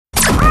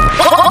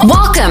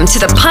Welcome to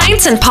the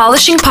Pints and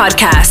Polishing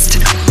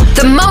Podcast,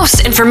 the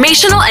most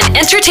informational and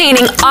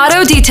entertaining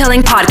auto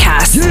detailing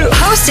podcast,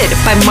 hosted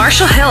by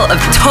Marshall Hill of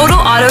Total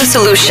Auto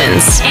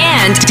Solutions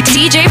and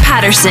DJ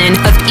Patterson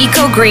of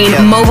Eco Green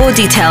Mobile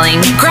Detailing.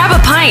 Grab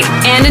a pint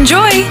and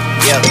enjoy.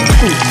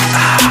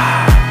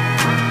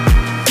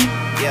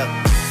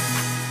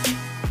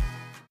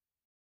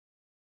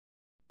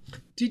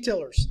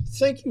 Detailers,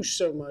 thank you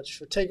so much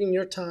for taking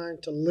your time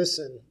to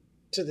listen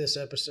to this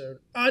episode.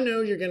 I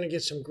know you're going to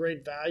get some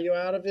great value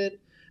out of it.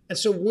 And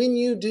so when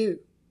you do,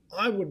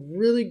 I would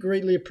really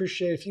greatly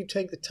appreciate if you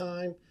take the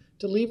time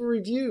to leave a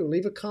review,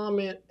 leave a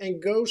comment,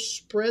 and go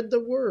spread the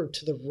word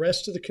to the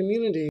rest of the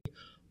community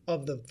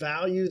of the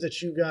value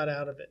that you got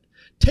out of it.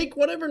 Take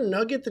whatever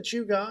nugget that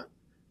you got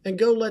and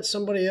go let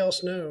somebody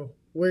else know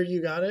where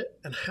you got it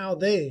and how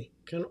they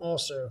can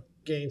also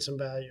gain some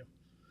value.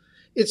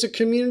 It's a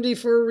community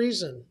for a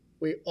reason.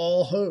 We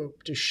all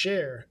hope to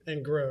share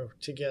and grow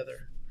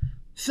together.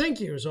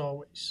 Thank you as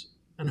always,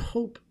 and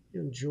hope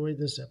you enjoyed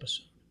this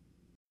episode.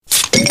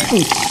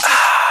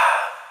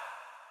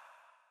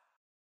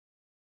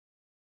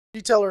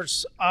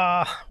 Detailers,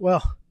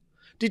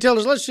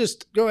 let's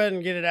just go ahead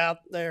and get it out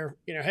there.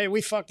 Hey,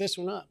 we fucked this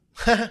one up.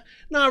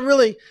 Not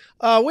really.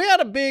 We had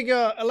a big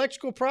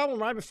electrical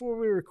problem right before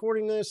we were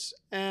recording this,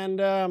 and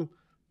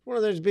one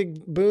of those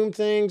big boom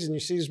things, and you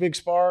see this big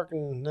spark,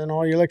 and then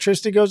all your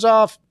electricity goes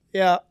off.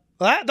 Yeah,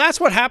 that's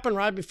what happened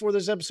right before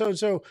this episode.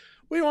 So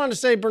we wanted to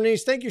say,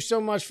 Bernice, thank you so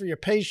much for your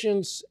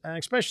patience,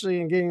 especially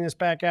in getting this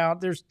back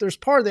out. There's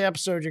part of the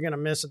episode you're going to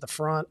miss at the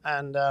front,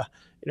 and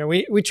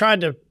we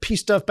tried to piece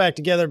stuff back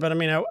together, but I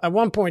mean, at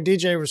one point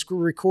DJ was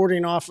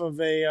recording off of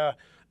a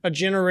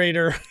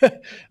generator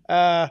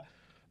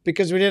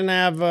because we didn't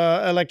have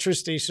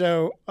electricity.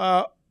 So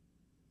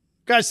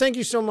guys, thank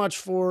you so much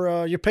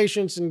for your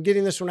patience in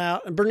getting this one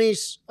out. And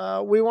Bernice,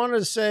 we wanted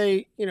to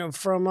say,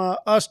 from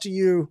us to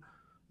you,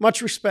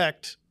 much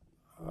respect.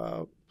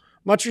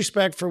 Much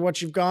respect for what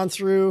you've gone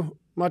through.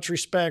 Much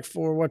respect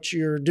for what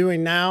you're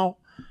doing now.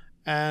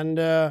 And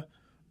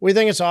we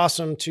think it's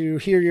awesome to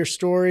hear your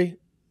story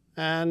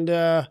and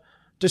to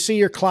see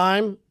your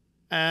climb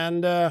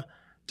and to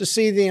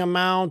see the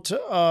amount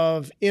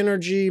of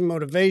energy,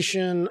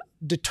 motivation,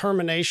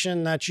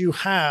 determination that you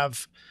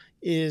have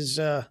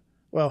is,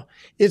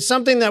 it's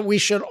something that we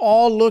should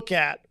all look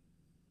at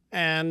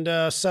and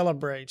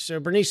celebrate. So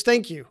Bernice,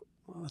 thank you.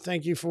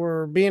 Thank you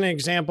for being an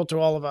example to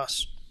all of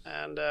us.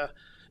 And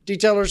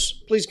detailers,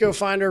 please go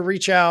find her,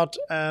 reach out,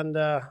 and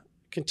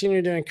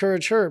continue to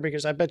encourage her,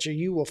 because I bet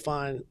you will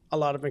find a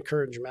lot of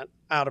encouragement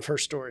out of her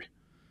story.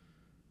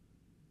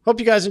 Hope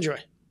you guys enjoy.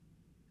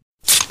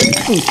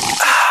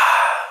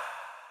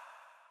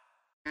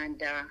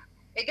 And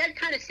it got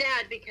kind of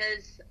sad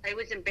because I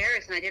was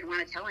embarrassed and I didn't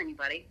want to tell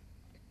anybody.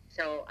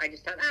 So I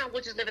just thought,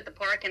 we'll just live at the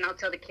park and I'll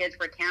tell the kids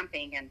we're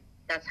camping. And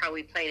that's how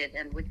we played it.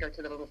 And we'd go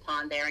to the little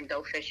pond there and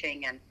go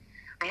fishing. And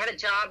I had a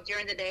job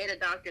during the day at a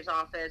doctor's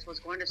office,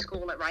 was going to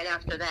school right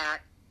after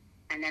that.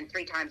 And then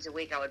 3 times a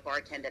week I would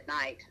bartend at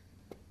night.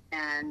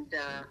 And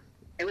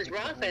it was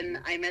rough. And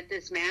I met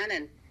this man,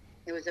 and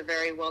he was a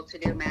very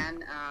well-to-do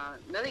man,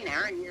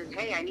 millionaire. And he said,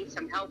 hey, I need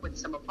some help with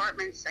some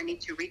apartments. I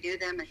need to redo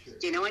them.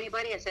 Do you know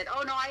anybody? I said,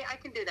 oh, no, I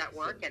can do that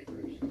work.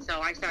 And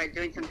so I started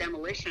doing some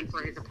demolition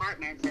for his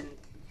apartments. And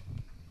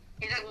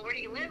he's like, well, where do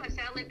you live? I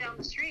said, I live down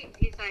the street.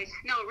 He's like,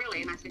 no,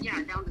 really? And I said,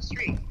 yeah, down the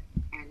street.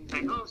 And he's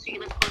like, oh, so you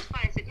live close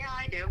by? I said, yeah,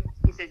 I do.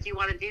 He says, do you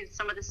want to do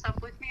some of this stuff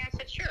with me? I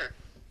said, sure.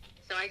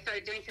 So I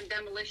started doing some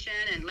demolition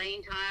and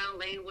laying tile,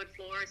 laying wood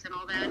floors and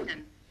all that.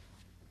 And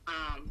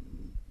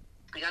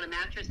I got a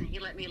mattress, and he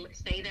let me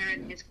stay there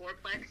in his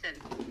fourplex. And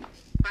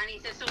finally he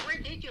said, so where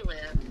did you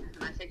live?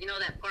 And I said,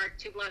 that park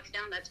 2 blocks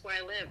down, that's where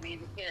I live, me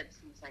and the kids.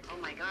 And he's like, oh,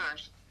 my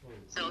gosh.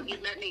 So he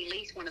let me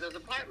lease one of those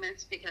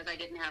apartments because I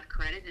didn't have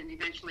credit, and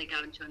eventually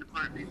got into an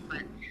apartment.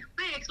 But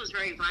my ex was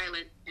very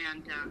violent,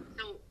 and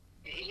so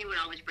he would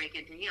always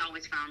he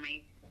always found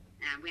me.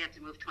 And we had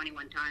to move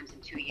 21 times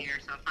in 2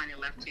 years. So I finally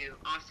left to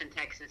Austin,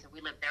 Texas, and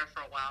we lived there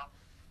for a while.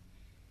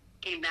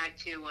 Came back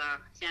to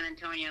San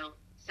Antonio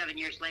 7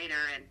 years later,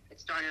 and it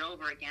started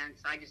over again.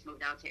 So I just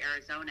moved out to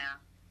Arizona.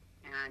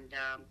 And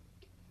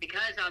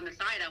because on the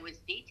side I was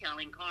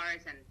detailing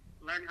cars and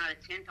learned how to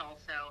tint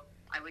also,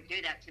 I would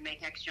do that to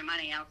make extra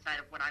money outside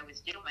of what I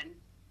was doing.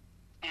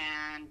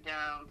 And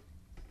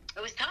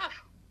it was tough.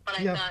 But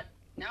I thought,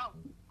 no,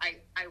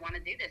 I want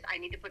to do this. I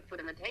need to put food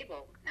on the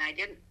table. And I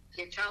didn't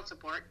get child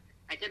support.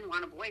 I didn't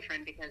want a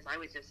boyfriend because I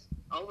was just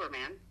over,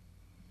 man.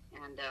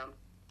 And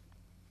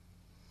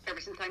ever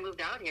since I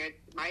moved out here,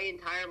 my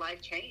entire life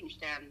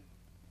changed. And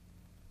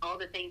all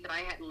the things that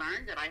I hadn't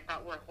learned that I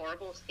thought were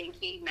horrible,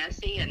 stinky,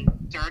 messy, and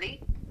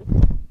dirty,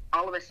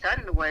 all of a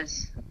sudden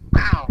was,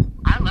 wow,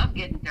 I love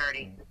getting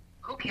dirty.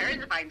 Who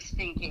cares if I'm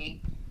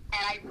stinky?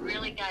 And I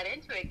really got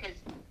into it because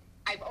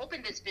I've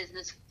opened this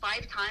business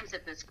 5 times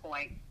at this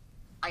point.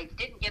 I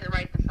didn't get it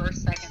right the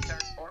first, second,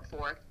 third, or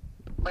fourth.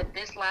 But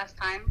this last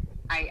time,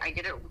 I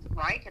did it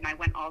right, and I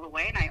went all the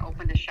way, and I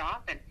opened a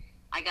shop, and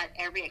I got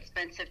every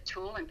expensive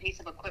tool and piece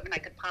of equipment I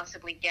could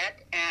possibly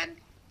get, and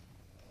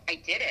I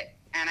did it.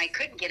 and I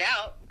couldn't get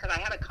out because I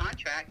had a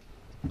contract.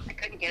 I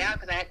couldn't get out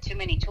because I had too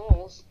many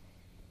tools.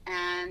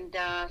 And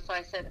so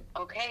I said,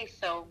 okay,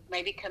 so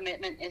maybe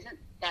commitment isn't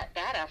that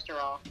bad after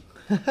all.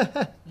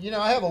 I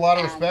have a lot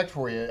of respect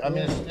for you. I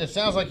mean, it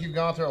sounds like you've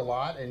gone through a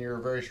lot, and you're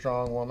a very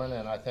strong woman,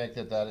 and I think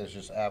that is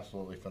just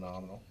absolutely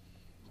phenomenal.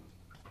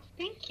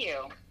 Thank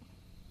you.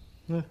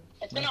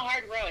 It's been a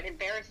hard road,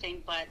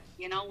 embarrassing, but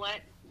you know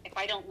what? If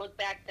I don't look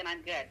back, then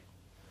I'm good.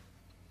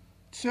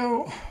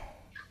 So,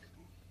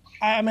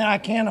 I mean, I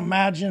can't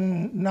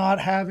imagine not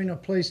having a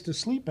place to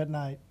sleep at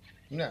night.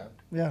 No.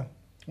 Yeah.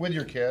 With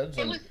your kids.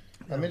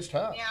 It's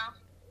tough. Yeah.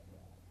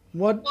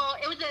 What? Well,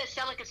 it was a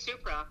Celica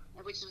Supra,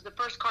 which was the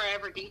first car I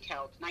ever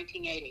detailed,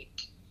 1980.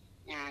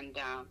 And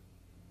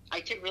I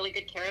took really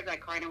good care of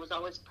that car, and it was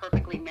always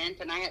perfectly mint,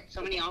 and I had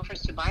so many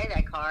offers to buy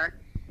that car.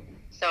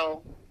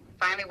 So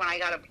finally, when I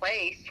got a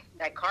place,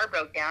 that car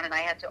broke down, and I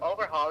had to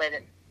overhaul it.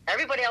 And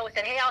everybody always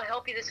said, hey, I'll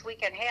help you this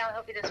weekend. Hey, I'll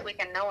help you this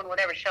weekend. No one would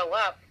ever show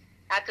up.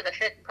 After the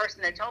fifth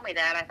person that told me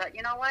that, I thought,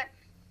 you know what?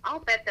 I'll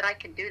bet that I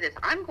can do this.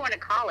 I'm going to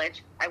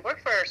college. I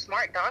work for a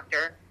smart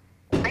doctor.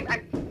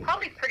 I'm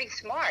probably pretty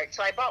smart.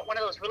 So I bought one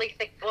of those really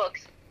thick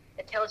books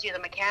that tells you the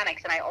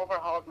mechanics, and I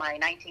overhauled my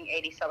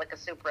 1980 Celica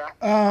Supra.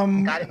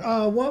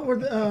 What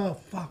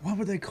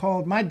were they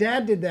called? My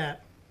dad did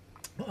that.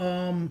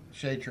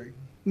 Shade Tree.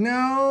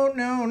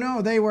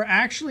 No. They were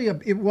actually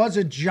it was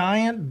a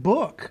giant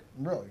book.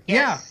 Really?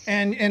 Yes. Yeah,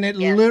 and it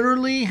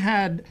literally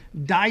had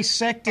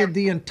dissected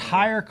the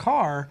entire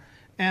car,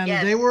 and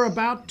they were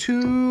about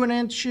 2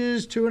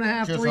 inches,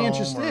 2.5, 3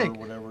 inches thick. Or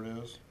whatever it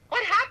is.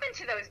 What happened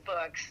to those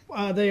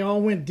books? They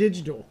all went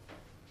digital.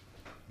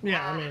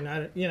 Yeah, I mean,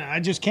 I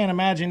just can't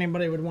imagine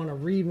anybody would want to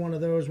read one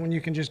of those when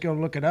you can just go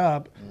look it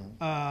up.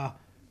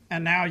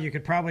 And now you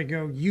could probably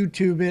go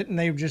YouTube it, and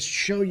they just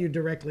show you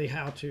directly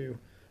how to.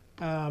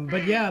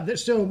 But yeah,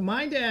 so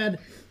my dad,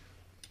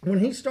 when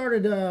he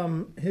started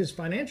his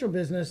financial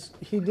business,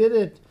 he did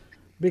it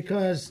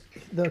because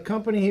the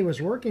company he was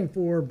working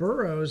for,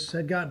 Burroughs,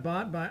 had got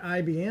bought by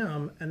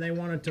IBM, and they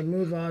wanted to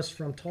move us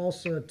from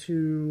Tulsa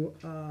to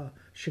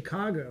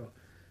Chicago.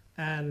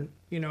 And,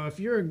 if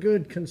you're a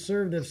good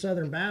conservative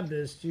Southern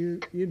Baptist, you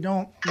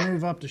don't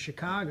move up to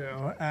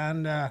Chicago.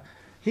 And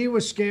he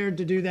was scared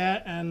to do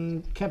that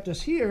and kept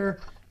us here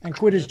and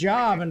quit his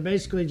job and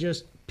basically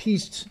just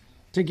pieced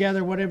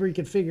together whatever he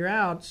could figure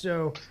out.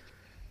 So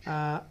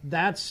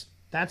that's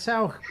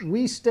how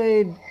we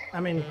stayed.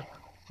 I mean,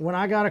 when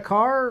I got a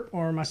car,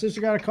 or my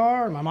sister got a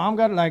car, or my mom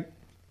got it,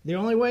 the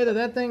only way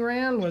that thing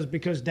ran was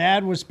because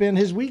Dad would spend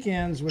his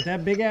weekends with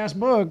that big ass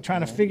book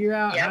trying to figure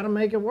out how to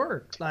make it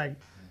work.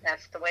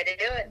 That's the way to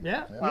do it.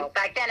 Yeah. Well,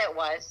 back then it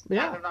was.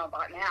 Yeah. I don't know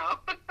about now.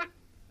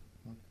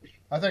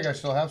 I think I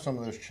still have some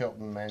of those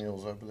Chilton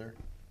manuals over there.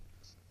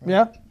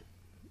 Yeah.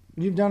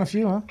 You've done a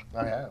few, huh?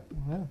 I have.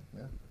 Yeah.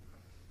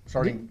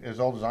 Starting as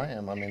old as I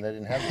am, I mean, they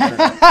didn't have the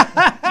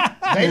internet.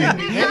 they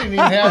didn't even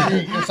have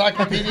the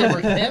Encyclopedia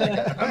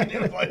Britannica. I mean,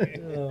 it was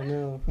like... Oh,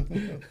 no.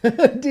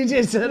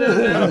 DJ said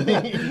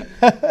it.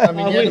 I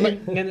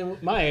mean, in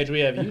my age,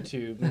 we have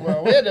YouTube.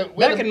 Well,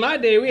 Back in my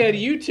day, we had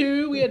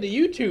YouTube. We had to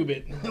YouTube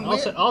it.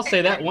 I'll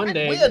say that one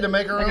day. We had to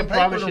make our own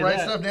paper to write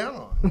stuff down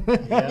on.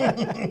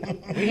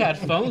 Yeah. We had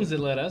phones that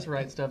let us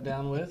write stuff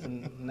down with,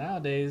 and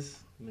nowadays,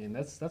 I mean,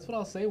 that's what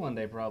I'll say one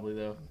day probably,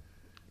 though.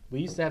 We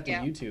used to have to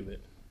YouTube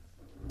it.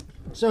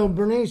 So,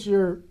 Bernice,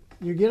 you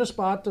get a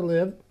spot to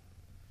live.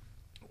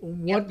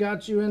 What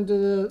got you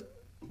into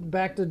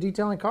back to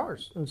detailing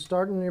cars and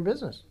starting your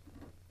business?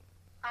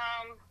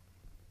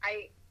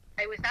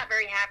 I was not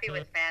very happy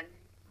with men.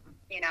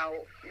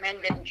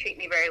 Men didn't treat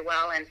me very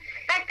well, and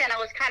back then I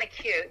was kind of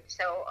cute,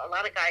 so a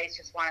lot of guys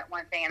just wanted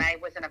one thing, and I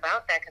wasn't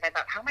about that because I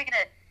thought, how am I going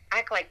to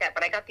act like that?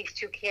 But I got these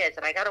 2 kids,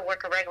 and I got to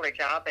work a regular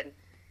job, and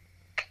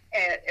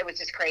it was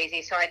just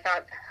crazy. So I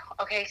thought,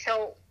 okay,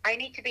 so I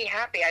need to be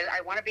happy.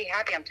 I want to be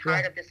happy. I'm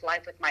tired of this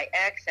life with my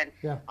ex and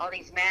all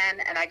these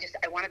men, and I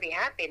want to be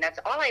happy, and that's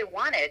all I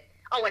wanted.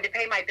 Oh, and to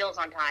pay my bills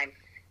on time.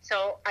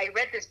 So I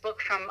read this book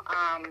from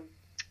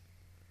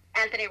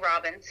Anthony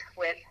Robbins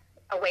with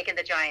Awaken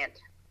the Giant.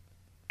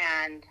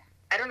 And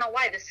I don't know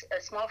why,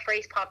 a small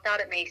phrase popped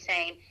out at me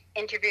saying,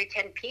 interview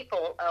 10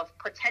 people of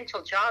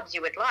potential jobs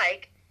you would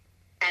like,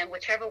 and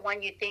whichever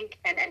one you think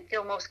and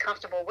feel most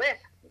comfortable with,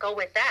 go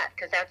with that,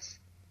 because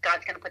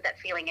God's going to put that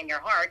feeling in your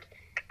heart,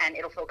 and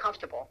it'll feel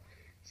comfortable.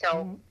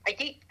 So I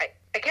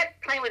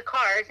kept playing with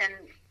cars, and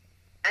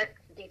I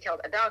detailed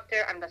a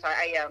doctor.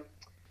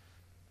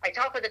 I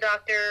talked with a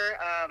doctor.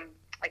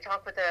 I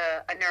talked with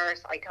a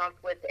nurse. I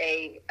talked with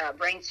a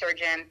brain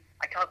surgeon.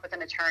 I talked with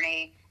an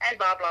attorney, and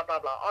blah, blah, blah,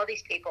 blah, all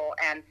these people.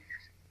 And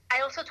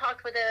I also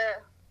talked with a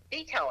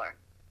detailer.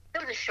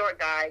 There was a short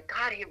guy.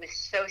 God, he was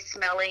so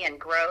smelly and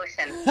gross,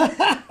 and,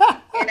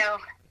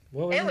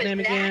 What was it his was name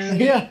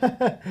nasty.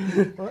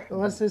 again? Yeah.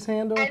 What's his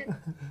handle? And,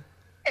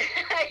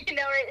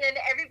 and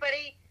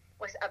everybody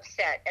was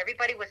upset.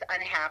 Everybody was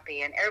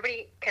unhappy, and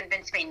everybody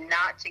convinced me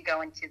not to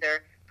go into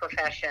their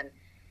profession.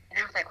 And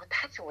I was like, well,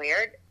 that's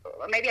weird.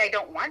 Maybe I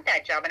don't want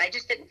that job. And I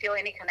just didn't feel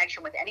any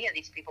connection with any of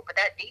these people. But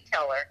that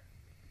detailer,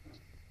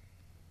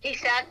 he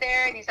sat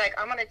there and he's like,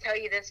 I'm going to tell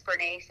you this,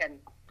 Bernice. And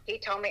he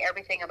told me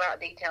everything about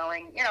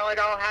detailing. You know, it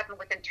all happened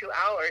within 2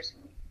 hours.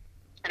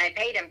 And I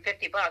paid him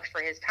 $50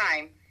 for his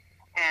time.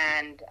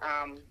 And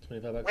we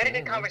had a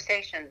good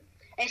conversation.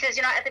 And he says,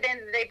 you know, at the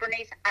end of the day,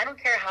 Bernice, I don't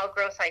care how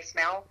gross I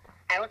smell.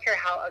 I don't care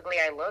how ugly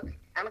I look.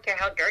 I don't care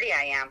how dirty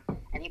I am.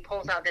 And he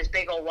pulls out this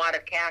big old wad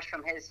of cash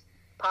from his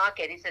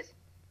pocket. He says,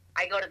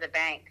 I go to the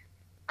bank.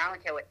 I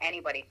don't care what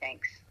anybody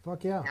thinks.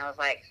 Fuck yeah. And I was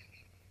like,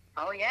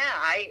 oh yeah,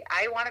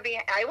 I want to be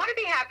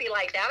happy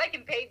like that. I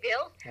can pay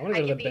bills.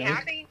 I can be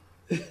happy.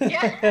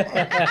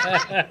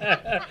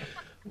 Yeah.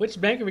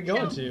 Which bank are we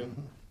going to?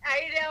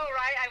 I know,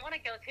 right? I want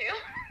to go to.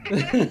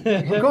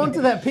 We're going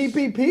to that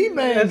PPP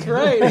bank. That's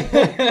right.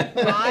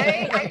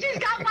 Right? I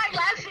just got mine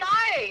last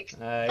night.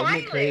 Isn't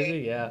it crazy?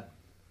 Yeah.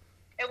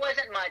 It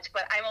wasn't much,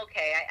 but I'm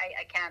okay.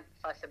 I can't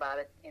fuss about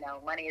it. You know,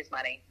 money is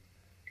money.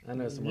 I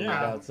know someone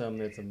about something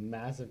that's a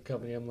massive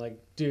company. I'm like,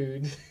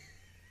 dude,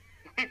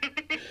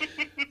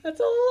 that's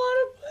a lot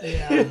of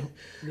money.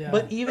 Yeah.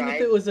 But even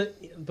if it was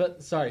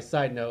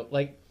side note,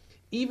 like,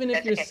 even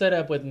if you're set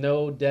up with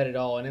no debt at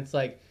all, and it's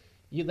like,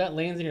 that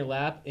lands in your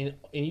lap, and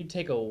you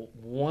take a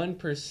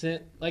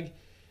 1%, like,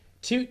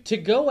 to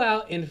go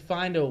out and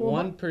find a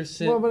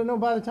 1%. Well, but no,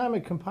 by the time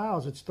it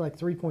compiles, it's like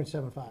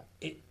 3.75.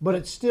 But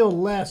it's still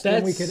less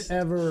than we could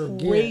ever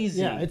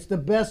crazy. Get. Yeah, it's the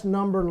best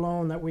number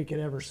loan that we could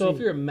ever see. So if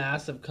you're a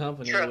massive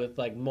company with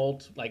like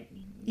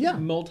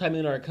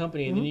multi-million-dollar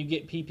company, and then you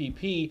get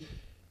PPP,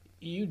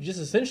 you just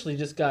essentially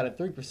just got a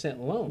 3%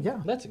 loan.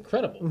 Yeah, that's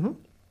incredible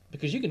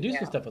because you can do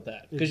some stuff with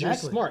that because you're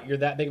smart. You're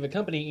that big of a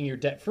company and you're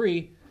debt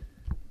free.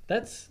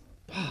 That's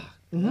I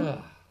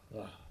know,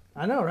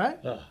 right?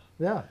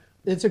 Yeah.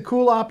 It's a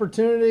cool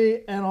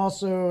opportunity and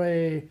also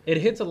it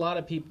hits a lot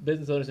of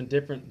business owners in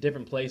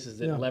different places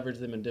that leverage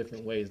them in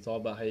different ways. It's all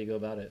about how you go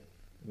about it.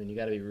 I mean, you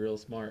got to be real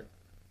smart.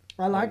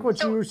 I like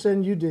what you were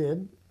saying you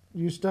did.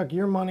 You stuck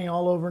your money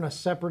all over in a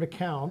separate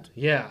account.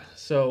 Yeah.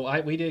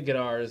 So we did get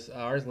ours.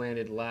 Ours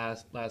landed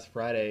last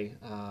Friday,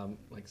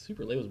 like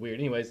super late. It was weird.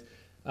 Anyways,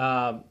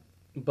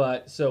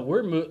 but so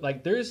we're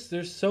like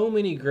there's so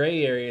many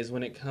gray areas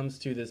when it comes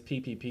to this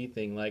PPP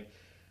thing. Like,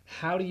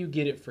 how do you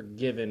get it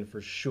forgiven for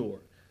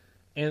sure?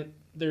 And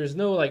there's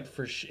no like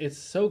it's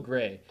so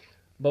gray.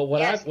 But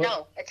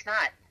no, it's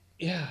not.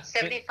 Yeah.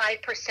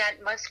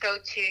 75% must go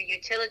to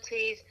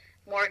utilities,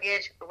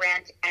 mortgage,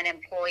 rent, and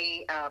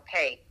employee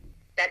pay.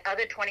 That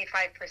other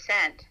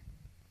 25%,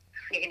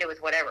 you can do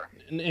with whatever.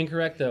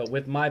 Incorrect though.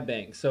 With my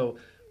bank, so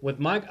with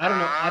my, I don't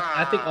know.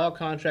 I think all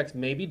contracts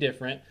may be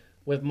different.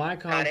 With my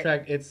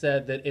contract, it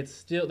said that it's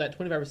still that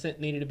 25%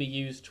 needed to be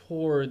used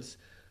towards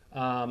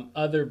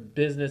other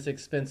business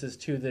expenses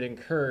too that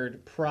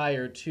incurred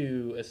prior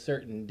to a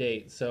certain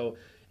date. So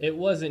it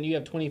wasn't you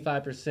have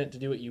 25% to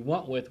do what you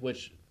want with,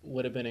 which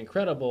would have been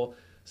incredible.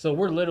 So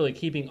we're literally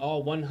keeping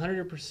all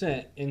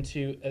 100%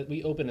 into.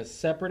 We open a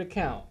separate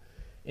account,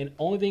 and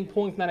only thing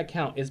pulling from that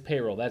account is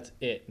payroll. That's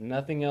it.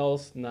 Nothing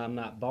else. No, I'm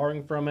not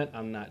borrowing from it.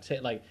 I'm not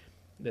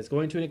that's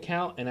going to an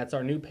account, and that's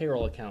our new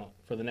payroll account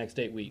for the next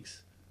 8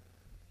 weeks.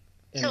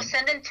 So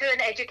send them to an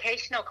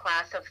educational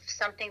class of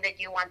something that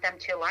you want them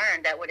to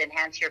learn that would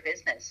enhance your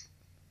business.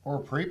 Or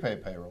prepay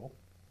payroll.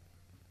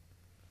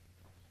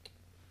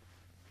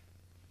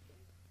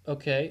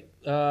 Okay.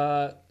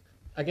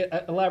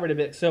 Elaborate a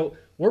bit. So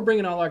we're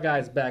bringing all our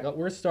guys back.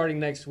 We're starting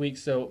next week,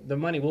 so the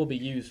money will be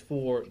used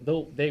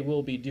they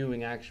will be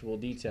doing actual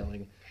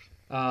detailing.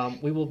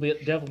 We will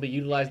definitely be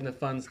utilizing the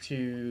funds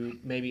to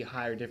maybe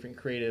hire different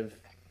creative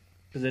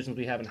positions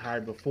we haven't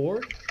hired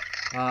before.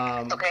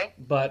 Okay.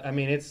 But I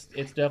mean, it's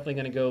definitely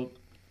going to go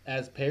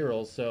as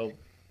payroll. So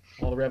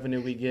all the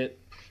revenue we get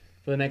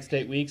for the next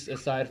 8 weeks,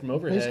 aside from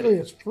overhead, basically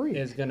it's free.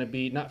 Is going to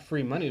be not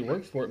free money to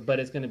work for it, but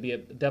it's going to be a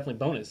definitely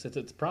bonus.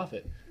 It's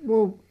profit.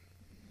 Well,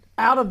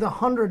 out of the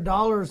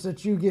 $100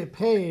 that you get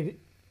paid,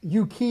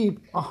 you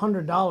keep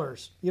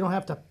 $100. You don't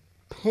have to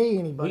pay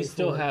anybody. We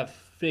still have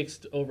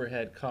fixed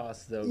overhead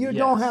costs, though. You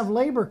don't have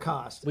labor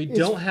costs. We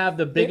don't have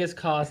the biggest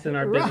cost in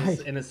our business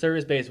in the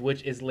service base,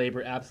 which is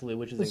labor, absolutely,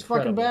 which is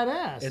incredible. It's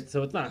fucking badass.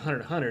 So it's not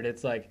 100.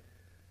 It's like,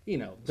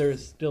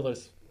 there's still a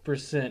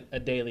percent a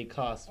daily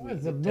cost.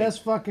 It's the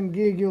best fucking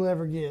gig you'll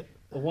ever get.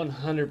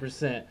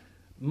 100%.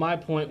 My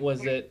point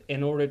was that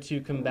in order to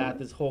combat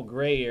this whole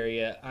gray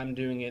area, I'm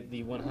doing it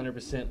the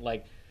 100%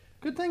 like.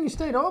 Good thing you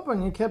stayed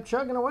open. You kept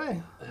chugging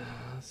away.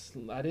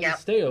 I didn't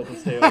stay open.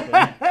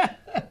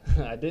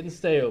 I didn't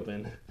stay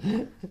open,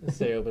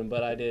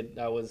 but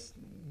I was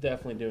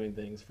definitely doing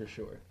things for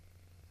sure.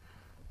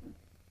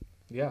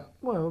 Yeah.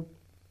 Well,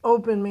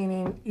 open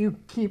meaning you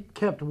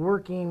kept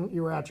working.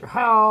 You were at your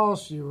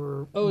house. You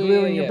were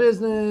doing your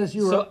business.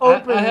 You were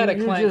open. I had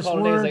a client call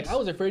today. He's like, I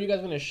was afraid you guys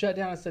were going to shut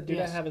down. I said, dude,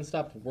 I haven't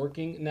stopped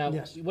working. Now,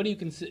 what do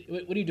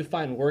you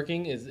define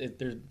working? Is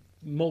there's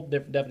multiple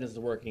different definitions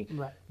of working.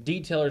 Right.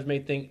 Detailers may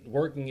think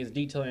working is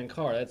detailing a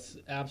car. That's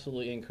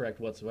absolutely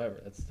incorrect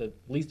whatsoever. That's the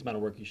least amount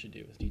of work you should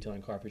do is detailing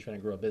a car if you're trying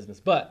to grow a business.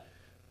 But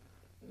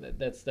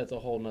that's a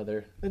whole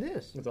nother. It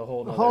is. It's a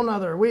whole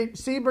nother. We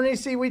see,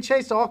 Bernice. We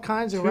chase all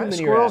kinds of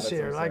squirrels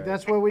here. Like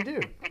that's what we do.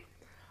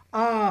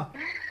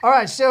 All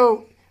right,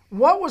 so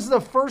what was the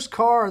first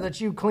car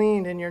that you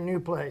cleaned in your new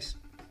place?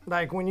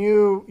 Like when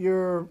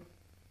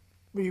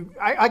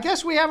I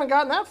guess we haven't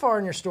gotten that far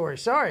in your story.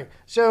 Sorry.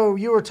 So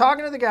you were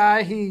talking to the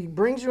guy. He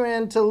brings you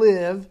in to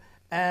live,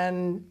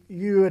 and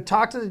you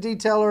talk to the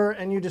detailer,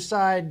 and you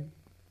decide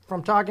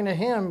from talking to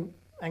him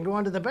and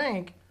going to the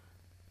bank.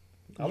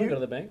 I would go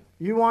to the bank.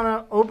 You want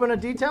to open a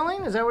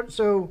detailing? Is that what?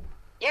 So.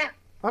 Yeah.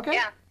 Okay.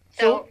 Yeah.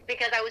 So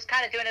because I was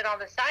kind of doing it on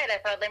the side, I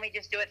thought, let me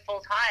just do it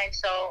full time.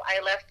 So I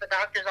left the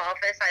doctor's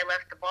office, I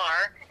left the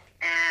bar,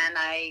 and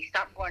I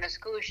stopped going to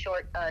school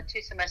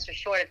 2 semesters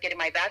short of getting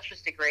my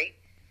bachelor's degree.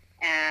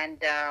 And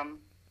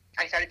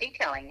I started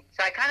detailing.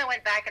 So I kind of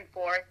went back and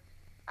forth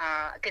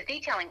because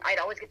detailing, I'd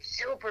always get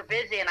super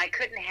busy, and I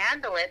couldn't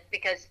handle it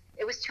because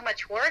it was too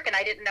much work, and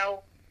I didn't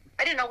know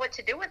what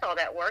to do with all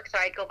that work. So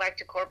I'd go back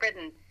to corporate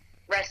and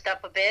rest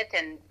up a bit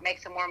and make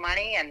some more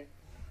money. And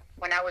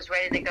when I was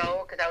ready to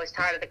go, because I was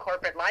tired of the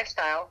corporate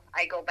lifestyle,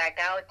 I go back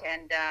out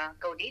and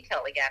go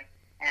detail again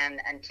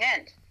and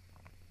tint,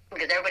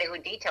 because everybody who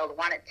detailed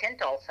wanted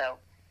tint also.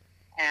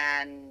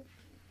 And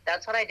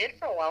that's what I did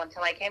for a while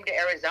until I came to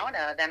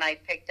Arizona. Then I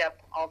picked up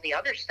all the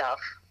other stuff.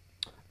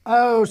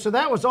 Oh, so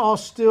that was all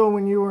still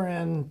when you were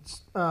in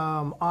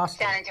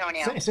Austin? San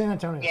Antonio. San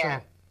Antonio, Yeah.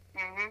 sorry.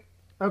 Mm-hmm.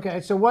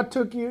 Okay, so what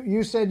took you?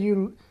 You said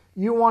you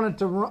wanted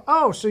to run.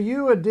 Oh, so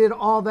you did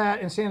all that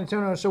in San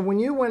Antonio. So when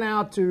you went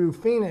out to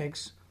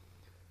Phoenix,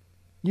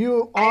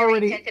 you I already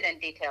already. tinted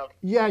and detailed.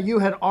 Yeah, you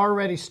had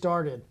already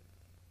started.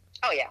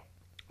 Oh, yeah.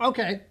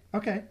 Okay.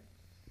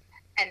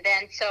 And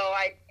then, so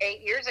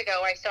 8 years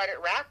ago, I started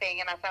wrapping,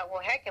 and I thought,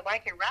 well, heck, if I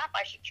can wrap,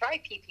 I should try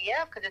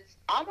PPF because it's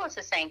almost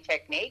the same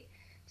technique.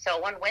 So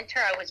one winter,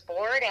 I was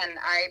bored, and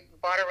I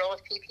bought a roll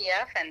of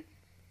PPF and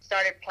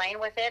started playing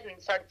with it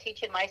and started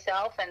teaching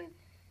myself. And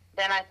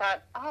then I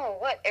thought, oh,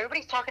 what?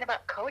 Everybody's talking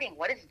about coating.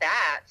 What is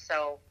that?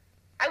 So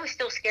I was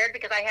still scared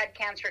because I had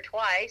cancer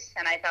twice,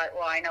 and I thought,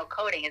 well, I know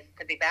coating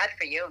could be bad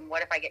for you, and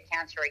what if I get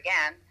cancer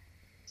again?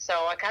 So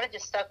I kind of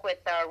just stuck with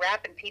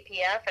wrap and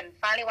PPF, and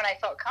finally when I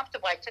felt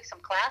comfortable, I took some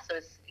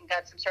classes and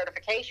got some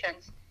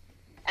certifications,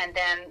 and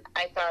then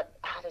I thought,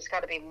 oh, there's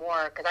got to be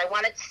more, because I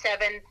wanted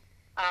 7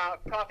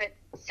 profit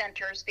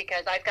centers,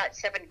 because I've got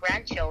 7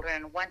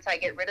 grandchildren, and once I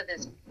get rid of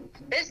this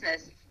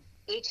business,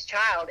 each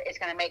child is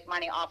going to make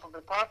money off of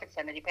the profit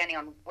center, depending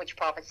on which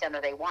profit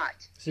center they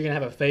want. So you're going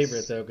to have a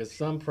favorite, though, because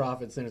some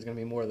profit centers going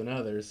to be more than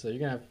others, so you're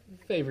going to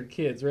have favorite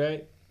kids,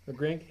 right? Or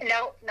Grink?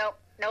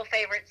 No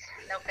favorites.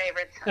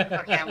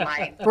 Okay, I'm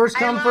lying. First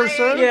come, first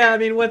serve? Yeah, I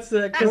mean, what's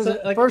the...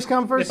 Like, first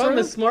come, first serve? If I'm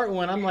the smart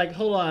one, I'm like,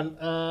 hold on,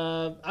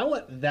 I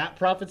want that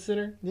profit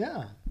center.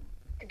 Yeah.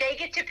 They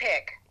get to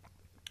pick.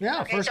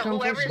 Yeah, Okay, first so come,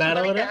 whoever's first serve.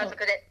 Battle willing it to out. hustle,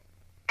 because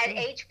at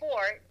age 4,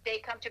 they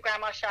come to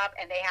grandma's shop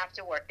and they have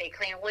to work. They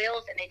clean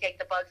wheels and they take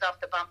the bugs off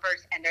the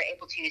bumpers, and they're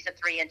able to use a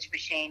 3-inch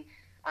machine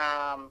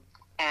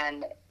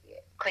and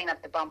clean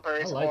up the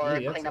bumpers or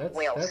clean up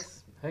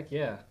wheels. Heck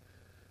yeah.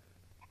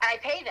 And I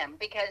pay them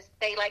because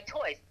they like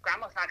toys.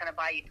 Grandma's not going to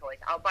buy you toys.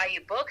 I'll buy you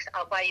books.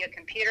 I'll buy you a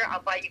computer.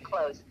 I'll buy you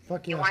clothes.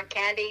 Fuck You yeah. want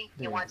candy?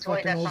 You want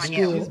toys? Fucking That's old on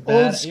school. you.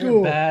 Bad- Old school.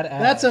 you're badass.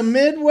 That's a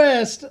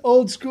Midwest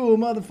old school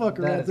motherfucker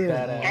That right is there.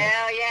 badass.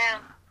 Hell yeah.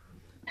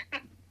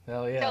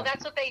 Hell yeah. So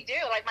that's what they do.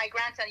 Like my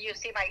grandson, you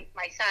see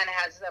my son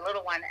has a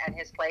little one at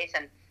his place,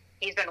 and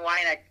he's been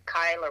wanting a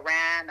Kylo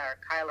Ren or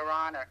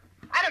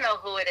I don't know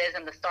who it is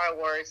in the Star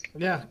Wars.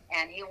 Yeah.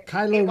 And he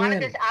Kylo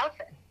wanted Ren. this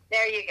outfit.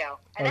 There you go.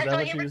 And Oh, that's is that all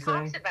what he you ever were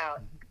talks saying?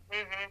 about.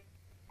 Mm-hmm.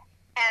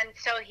 And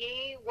so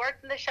he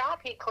worked in the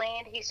shop. He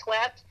cleaned. He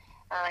swept.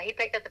 He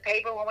picked up the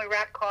paper when we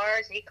wrapped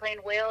cars. He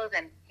cleaned wheels,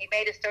 and he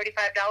made his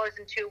 $35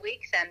 in 2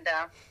 weeks. And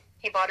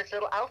he bought his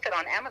little outfit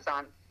on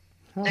Amazon.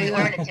 So he's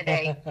wearing it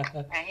today,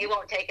 and he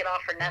won't take it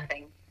off for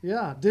nothing.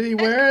 Yeah. Did he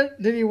wear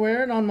it? Did he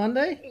wear it on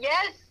Monday?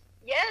 Yes.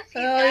 He's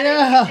Oh, got it.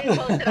 yeah. He did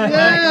post it online.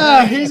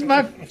 Yeah, he's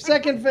my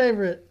second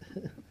favorite.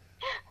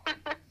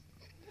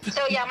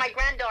 So yeah, my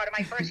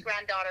first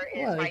granddaughter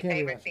is Well, you my can't be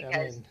favorite rough. I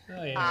because mean,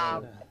 Oh, yeah.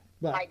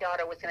 but- my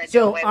daughter was going to do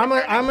So away I'm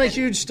with a her.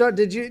 huge star.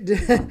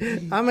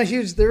 I'm a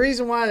huge. The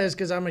reason why is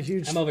because I'm a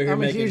huge. I'm over here a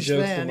making huge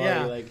jokes fan. to Marty,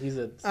 Yeah. like he's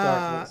a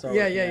Star Wars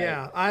Yeah.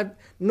 fanatic. I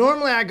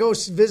normally I go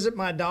visit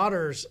my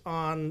daughters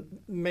on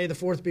May the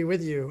 4th be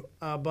with you,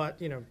 but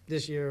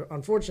this year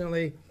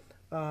unfortunately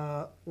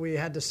we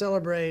had to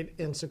celebrate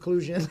in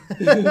seclusion.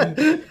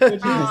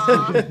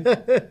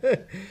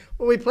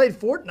 Well, we played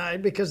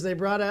Fortnite because they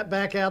brought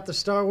back out the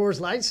Star Wars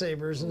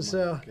lightsabers, and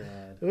so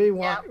we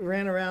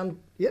ran around.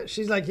 Yeah,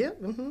 she's like, yeah,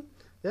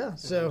 yeah.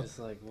 So. I'm just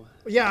like, what?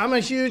 Yeah, I'm a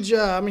huge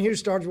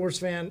Star Wars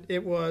fan.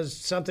 It was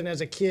something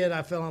as a kid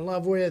I fell in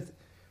love with.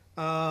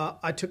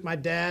 I took my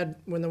dad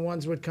when the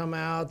ones would come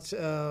out,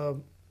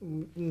 and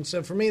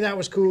so for me that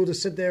was cool to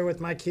sit there with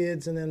my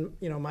kids and then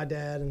my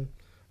dad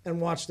and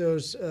watch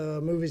those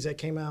movies that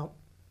came out.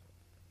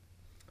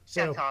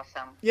 So That's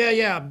awesome.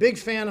 yeah, big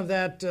fan of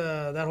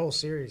that whole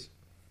series.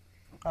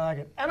 I like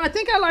it, and I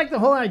think I like the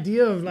whole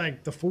idea of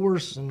like the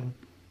Force and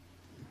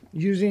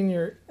using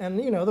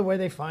the way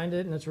they find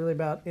it, and it's really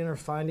about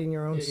finding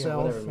your own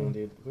self. Whatever, man, and,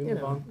 dude. We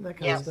move on. that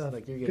kind of Yes. stuff.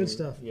 Like, you're getting, Good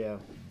stuff. Yeah.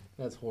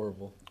 That's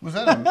horrible. Was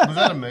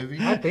that a movie?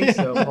 I think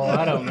so, Paul.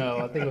 I don't know.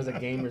 I think it was a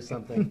game or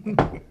something.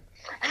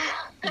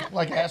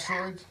 Like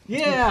Asteroids?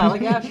 Yeah,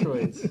 like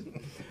asteroids.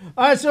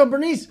 All right, so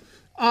Bernice,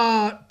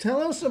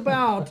 tell us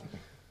about.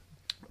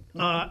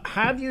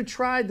 Have you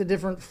tried the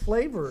different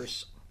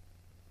flavors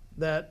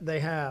that they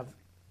have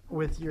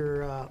with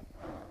your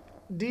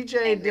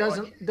DJ?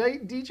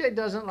 DJ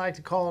doesn't like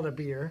to call it a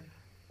beer.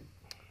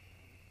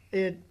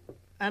 It's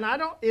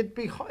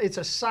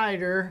a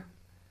cider.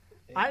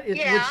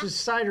 Which is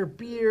cider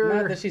beer.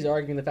 Not that she's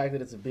arguing the fact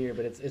that it's a beer,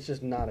 but it's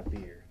just not a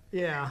beer.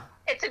 Yeah.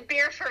 It's a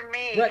beer for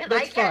me Right, because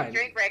that's I can't fine.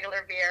 drink regular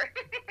beer.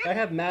 I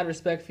have mad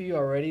respect for you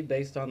already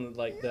based on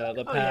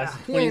the past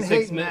He ain't 26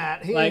 hating minutes.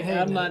 that. He Like ain't hating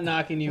I'm not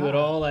knocking you at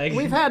all. Like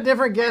We've had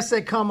different guests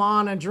that come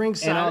on and drink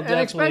And I'll cider,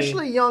 and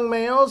especially young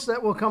males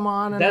that will come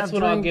on and That's have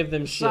when I'll drink give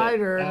them shit.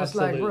 cider, and it's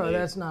like, bro, Absolutely.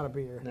 that's not a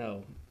beer.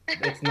 no,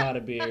 it's not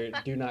a beer.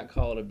 Do not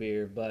call it a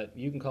beer, but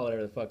you can call it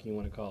whatever the fuck you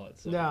want to call it.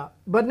 So. Yeah,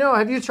 but no,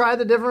 have you tried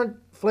the different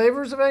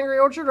flavors of Angry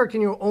Orchard, or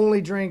can you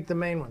only drink the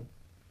main one?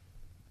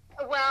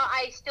 Well,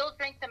 I still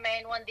drink the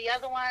main one. The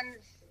other ones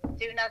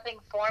do nothing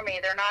for me.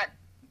 They're not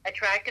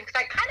attractive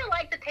because I kind of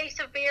like the taste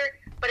of beer,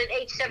 but at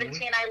age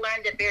 17, I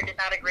learned that beer did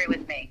not agree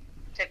with me.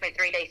 It took me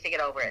 3 days to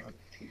get over it.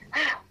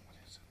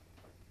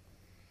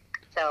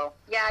 So,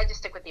 yeah, I just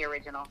stick with the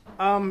original.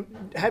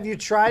 Have you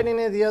tried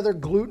any of the other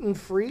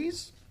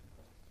gluten-frees?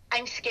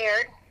 I'm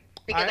scared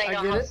because I I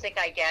know get how it. sick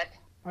I get.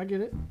 I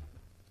get it.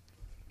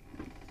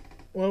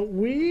 Well,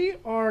 we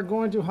are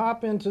going to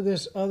hop into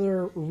this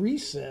other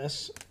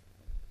recess.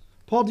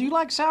 Paul, do you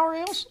like sour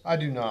ales? I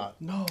do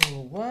not. No,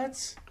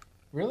 what?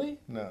 Really?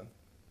 No.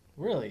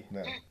 Really?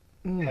 No.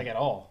 Like at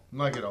all?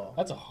 Like at all.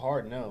 That's a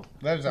hard no.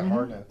 That is a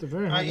hard no. It's a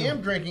very I hard no.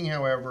 am drinking,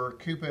 however,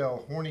 Coupe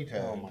El Horny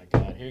Toad. Oh my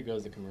god! Here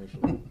goes the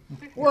commercial.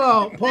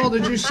 Well, Paul,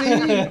 did you see?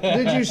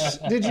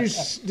 Did you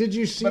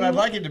see? But I'd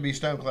like it to be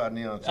Stone Cloud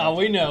Neon. Oh,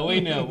 we know.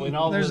 When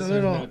all There's a listeners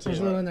little. know too. There's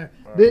a little in there.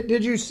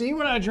 Did you see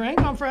what I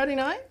drank on Friday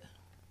night?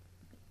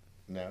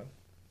 No.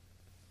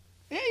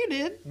 Yeah, you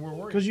did. Where were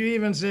you? Because you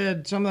even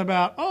said something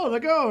about, the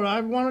goat. I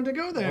wanted to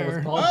go What was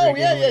there. Paul Oh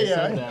drinking yeah, when yeah, he yeah.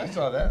 said I that?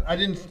 saw that. I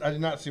did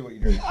not see what you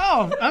did.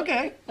 Oh,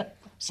 okay.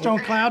 Stone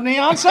Cloud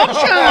Neon Sunshine.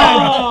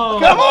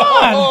 Come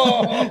on.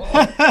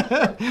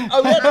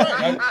 Oh, that's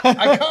right.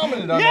 I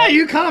commented on Yeah, that.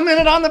 you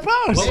commented on the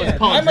post. What was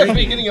Paul I must be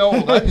drinking? getting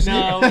old. I just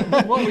No,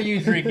 what were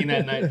you drinking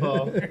that night,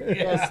 Paul?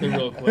 That's the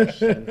real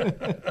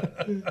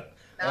question.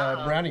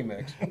 brownie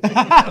mix.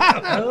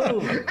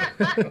 Oh,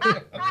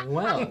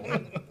 well,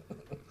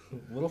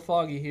 a little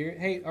foggy here.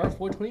 Hey, our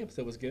 420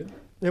 episode was good.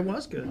 It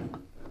was good.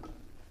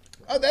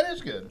 Oh, that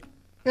is good.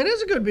 It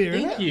is a good beer.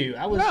 Thank isn't it? you.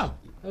 I was No.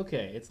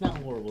 okay. It's not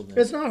horrible then.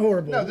 It's not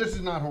horrible. No, this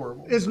is not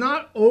horrible. It's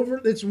not over.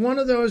 It's one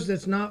of those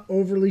that's not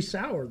overly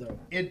sour, though.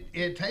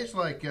 It tastes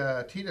like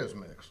Tito's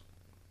mix.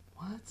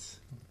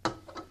 What?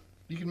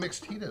 You can mix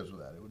Tito's with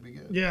that. It would be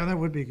good. Yeah, that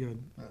would be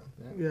good.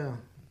 Yeah.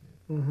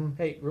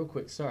 Hey, real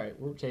quick. Sorry,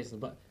 we're chasing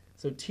the butt.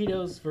 So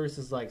Tito's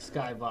versus like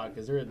Sky Vodka.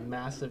 Is there a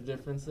massive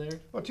difference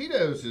there? Well,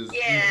 Tito's is.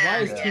 Yeah. Why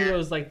is Yeah.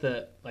 Tito's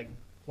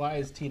Why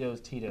is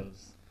Tito's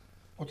Tito's?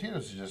 Well,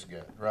 Tito's is just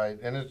good, right?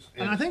 And it's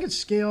And I think it's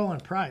scale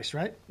and price,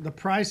 right? The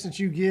price that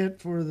you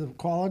get for the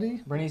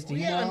quality. Bernice, do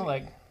you Yeah, know?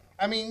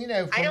 I mean, you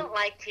know. I don't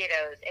like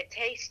Tito's. It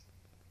tastes,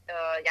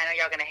 I know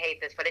y'all going to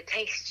hate this, but it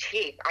tastes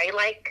cheap. I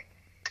like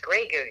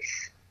Grey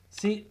Goose.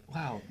 See,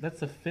 wow, that's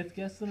the fifth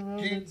guest in a row.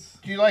 Do That's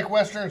you like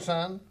Western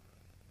Sun?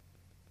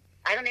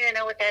 I don't even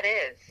know what that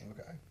is.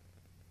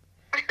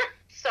 Okay.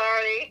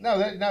 Sorry.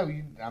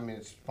 I mean,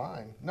 it's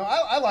fine. No,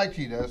 I like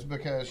Tito's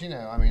because,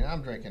 I mean,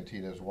 I'm drinking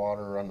Tito's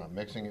water. I'm not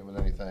mixing it with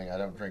anything. I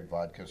don't drink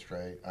vodka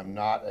straight. I'm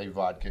not a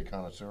vodka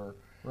connoisseur.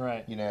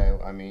 right.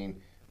 I mean,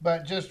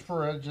 but just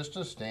for just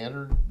a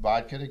standard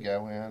vodka to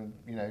go in,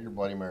 your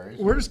Bloody Marys.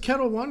 Where does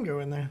Kettle One go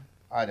in there?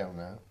 I don't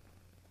know.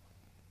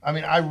 I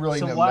mean, I really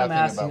So know why I'm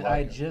nothing asking, about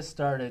I vodka. just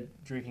started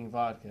drinking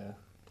vodka.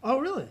 Oh,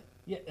 really?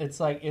 Yeah, it's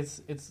like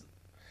it's.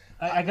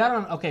 I got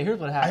on. Okay, here's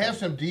what I happened. have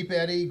some Deep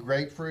Eddy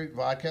grapefruit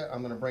vodka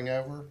I'm going to bring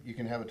over. You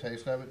can have a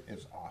taste of it.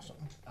 It's awesome.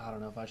 I don't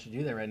know if I should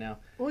do that right now.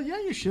 Well, yeah,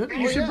 you should.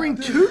 You should yeah. bring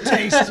two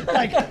tastes.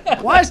 Like,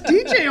 why does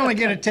DJ only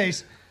get a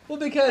taste? Well,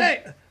 because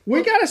Hey,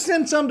 we got to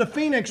send some to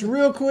Phoenix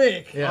real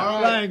quick. Yeah.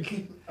 All right.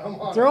 Like, I'm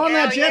on throw on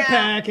that Hell yeah.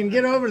 jetpack and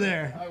get over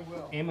there. I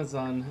will.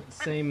 Amazon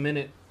same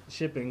minute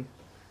shipping.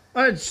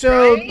 All right,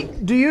 so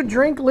Right? do you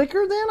drink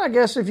liquor then? I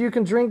guess if you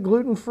can drink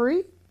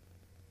gluten-free?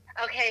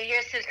 Okay,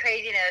 here's this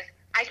craziness.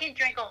 I can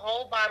drink a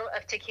whole bottle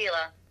of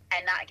tequila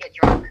and not get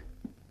drunk.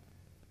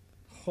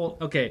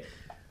 Okay,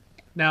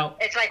 now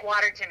It's like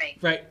water to me.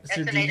 right. So That's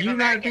the do Native you not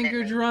American think in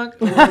you're me. drunk,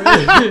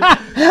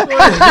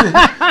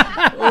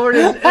 or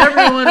does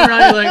everyone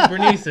around you like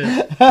Bernice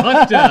is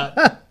fucked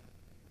up?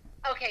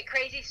 Okay,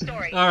 crazy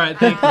story. All right,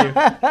 thank you.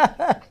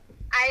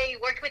 I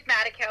worked with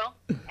Matico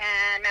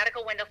and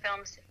Matico Window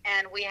Films,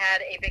 and we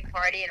had a big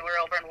party, and we were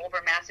over in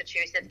Woburn,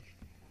 Massachusetts.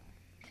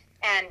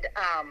 And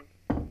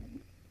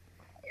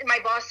my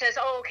boss says,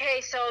 "Oh,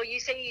 okay, so you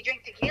say you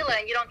drink tequila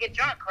and you don't get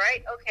drunk,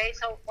 right? Okay,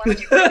 so why don't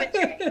you prove it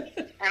to me?"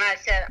 And I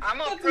said, "I'm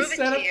going to prove it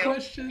to you.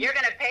 Question. You're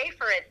going to pay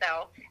for it,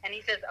 though." And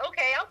he says,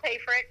 "Okay, I'll pay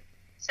for it."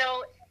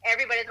 So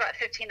everybody's about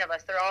 15 of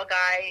us. They're all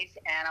guys,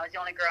 and I was the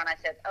only girl. And I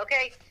said,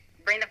 "Okay,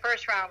 bring the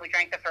first round." We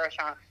drank the first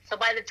round. So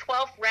by the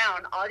 12th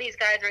round, all these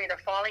guys were either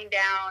falling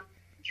down,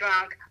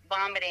 drunk,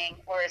 vomiting,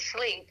 or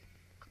asleep.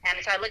 And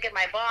so I look at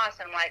my boss,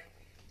 and I'm like,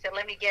 "So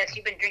let me guess,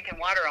 you've been drinking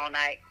water all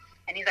night."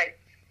 And he's like,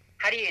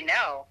 "How do you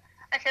know?"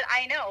 I said,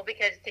 "I know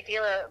because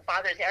tequila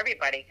bothers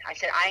everybody." I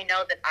said, "I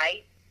know that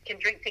I can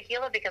drink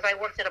tequila because I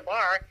worked at a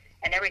bar,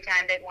 and every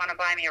time they'd want to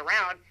buy me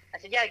around, I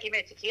said, 'Yeah, give me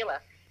a tequila.'"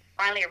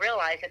 Finally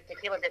realized that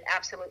tequila did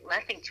absolute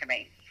nothing to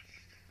me.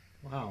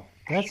 Wow.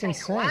 And That's he's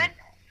insane. Like, "What?"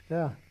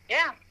 Yeah.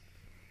 Yeah.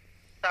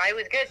 So I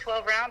was good,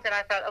 12 rounds, and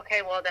I thought,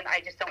 okay, well, then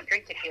I just don't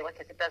drink tequila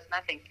because it does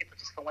nothing. People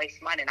just can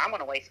waste money, and I'm going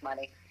to waste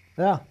money.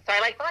 Yeah. So I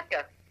like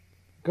vodka.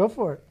 Go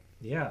for it.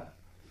 Yeah.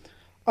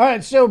 All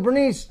right. So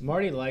Bernice,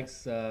 Marty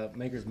likes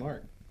Maker's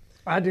Mark.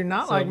 I do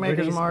not So like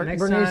Maker's Bernice, Mark. next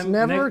Bernice, time-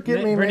 never ne- get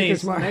ne- me Bernice,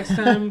 Maker's Mark. Next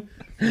time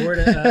we're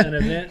at an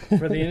event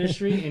for the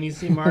industry and you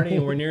see Marty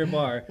and we're near a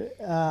bar,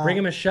 bring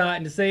him a shot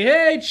and just say,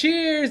 "Hey,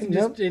 cheers!" and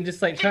Nope.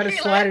 just like try to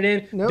slide it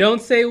in. Nope.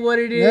 Don't say what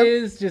it Nope.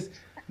 is. Just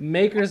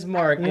Maker's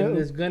Mark, Nope. and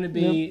there's going to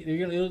be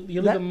you'll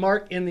leave a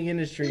mark in the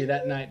industry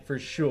that night for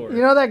sure.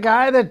 You know that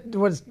guy that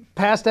was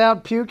passed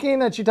out puking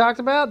that you talked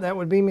about? That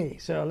would be me.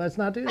 So let's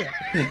not do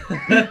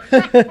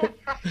that.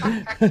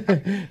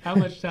 How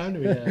much time do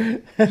we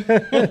have?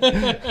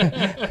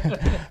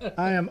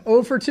 I am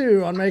 0 for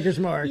 2 on Maker's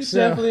Mark. You So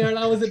definitely aren't.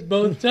 I was at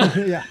both times.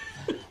 yeah,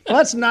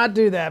 let's not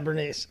do that,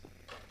 Bernice.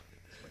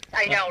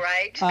 I know,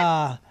 right?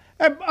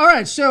 All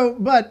right. So,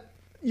 but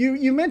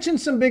you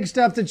mentioned some big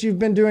stuff that you've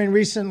been doing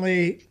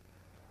recently.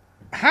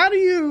 Did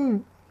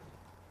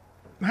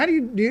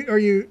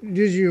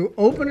you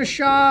open a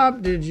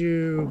shop? Did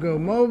you go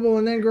mobile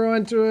and then grow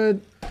into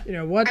it? You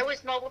know what? I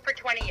was mobile for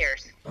 20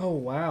 years. Oh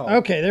wow.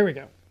 Okay, there we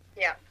go.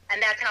 Yeah,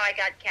 and that's how I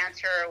got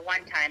cancer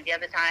one time. The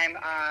other time,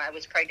 I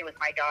was pregnant with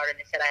my daughter, and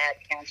they said I had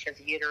cancer of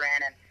the uterine,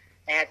 and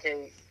they had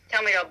to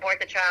tell me to abort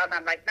the child, and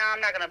I'm like, "No,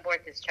 I'm not going to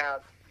abort this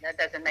child. That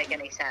doesn't make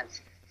any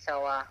sense."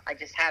 So I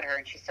just had her,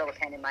 and she's still a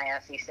pain in my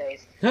ass these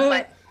days.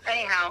 But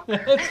anyhow,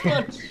 That's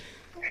funny.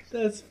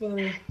 That's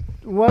funny.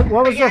 What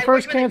was Yeah, the I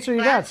first worked with cancer you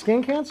got? glass.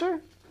 Skin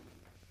cancer?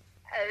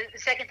 the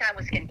second time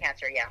was skin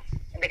cancer, yeah,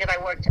 and because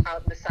I worked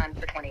out in the sun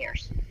for 20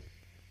 years.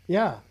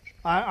 Yeah.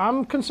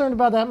 I'm concerned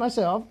about that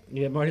myself.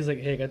 Yeah, Marty's like,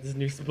 "Hey, I got this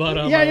new spot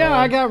on Yeah, my yeah. arm."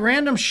 I got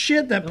random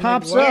shit that I'm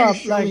pops like, "Why are up.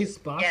 you showing me Like,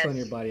 spots Yes. on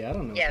your body. I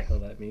don't know Yes. what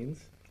the hell that means.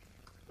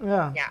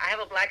 yeah. Yeah, I have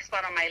a black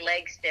spot on my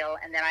leg still,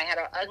 and then I had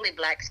an ugly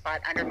black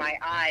spot under my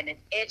eye, and it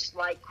itched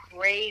like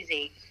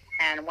crazy.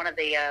 And one of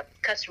the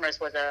customers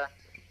was a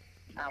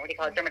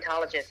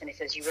dermatologist, and he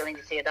says, "You really need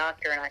to see a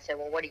doctor." And I said,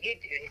 "Well, what do you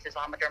do?" He says,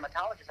 "Well, I'm a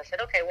dermatologist." I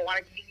said, "Okay, well, why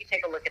don't you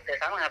take a look at this?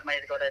 I don't have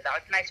money to go to the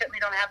doctor, and I certainly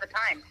don't have the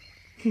time."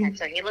 And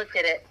so he looked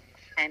at it,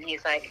 and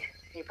he's like,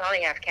 "You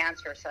probably have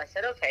cancer." So I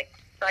said, "Okay."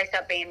 So I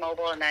stopped being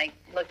mobile, and I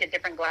looked at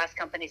different glass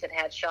companies that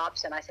had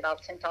shops, and I said, "I'll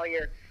tint all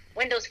your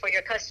windows for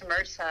your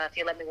customers if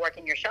you let me work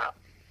in your shop."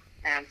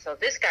 And so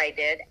this guy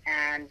did,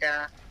 and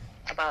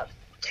about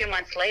 2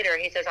 months later,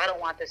 he says, "I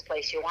don't want this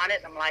place. You want it?"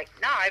 And I'm like,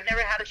 "No, I've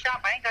never had a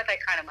shop. I ain't got that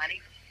kind of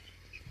money."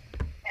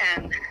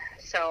 And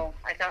so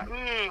I thought,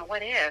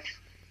 what if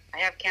I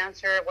have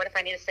cancer? What if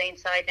I need to stay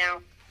inside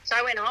now? So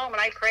I went home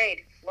and I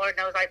prayed. Lord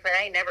knows I prayed.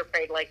 I ain't never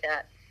prayed like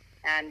that.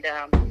 And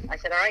I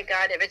said, "All right,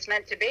 God, if it's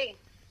meant to be,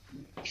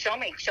 show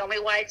me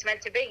why it's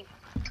meant to be."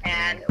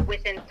 And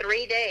within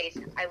 3 days,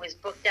 I was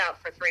booked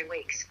out for 3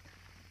 weeks.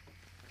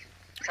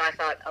 So I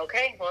thought,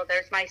 okay, well,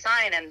 there's my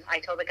sign. And I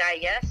told the guy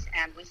yes,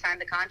 and we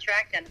signed the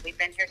contract, and we've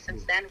been here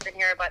since then. We've been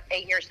here about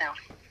 8 years now.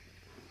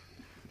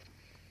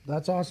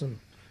 That's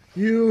awesome.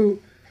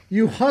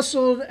 You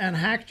hustled and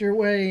hacked your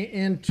way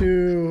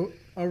into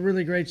a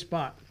really great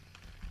spot.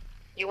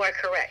 You are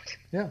correct.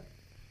 Yeah.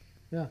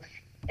 Yeah.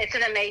 It's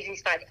an amazing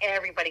spot.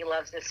 Everybody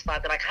loves this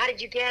spot. They're like, "How did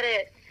you get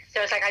it?"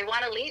 So it's like, I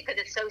want to leave because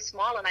it's so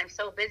small and I'm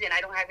so busy and I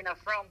don't have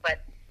enough room,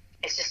 but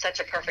it's just such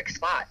a perfect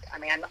spot. I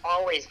mean, I'm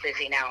always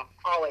busy now.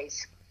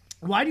 Always.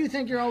 Why do you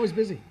think you're always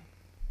busy?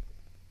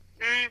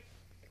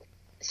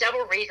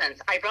 Several reasons.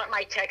 I brought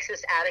my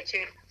Texas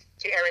attitude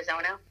to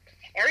Arizona.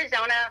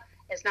 Arizona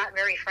is not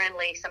very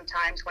friendly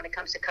sometimes when it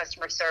comes to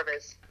customer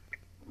service.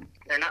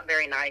 They're not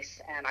very nice,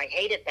 and I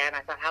hated that. And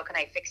I thought, how can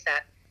I fix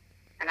that?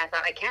 And I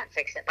thought, I can't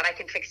fix it, but I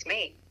can fix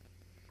me.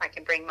 I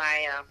can bring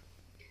my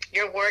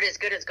your word is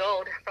good as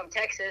gold from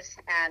Texas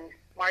and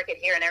market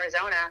here in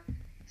Arizona.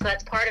 So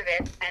that's part of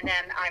it. And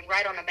then I'm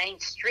right on the main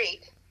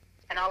street,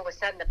 and all of a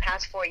sudden the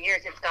past 4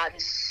 years it's gotten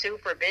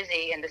super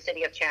busy in the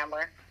city of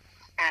Chandler,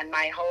 and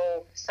my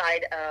whole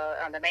side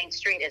on the main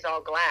street is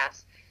all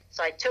glass.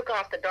 So I took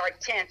off the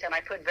dark tint and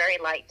I put very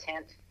light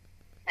tint,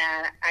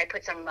 and I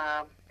put some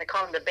they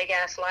call them the big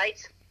ass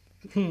lights.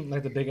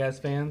 Like the big ass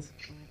fans.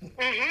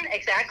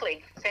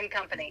 Exactly, same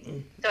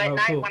company. So at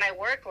night cool. when I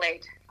work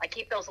late, I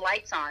keep those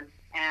lights on,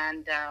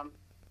 and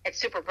it's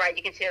super bright.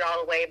 You can see it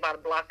all the way about a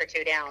block or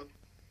two down.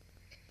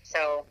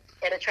 So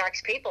it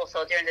attracts people.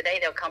 So during the day,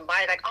 they'll come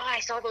by like, oh, I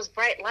saw those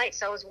bright lights.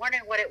 So I was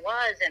wondering what it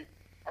was. And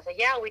I said,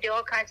 yeah, we do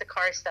all kinds of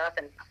car stuff.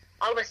 And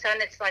all of a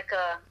sudden, it's like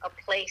a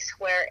place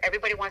where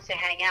everybody wants to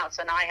hang out.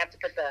 So now I have to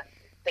put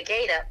the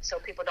gate up so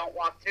people don't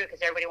walk through,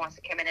 because everybody wants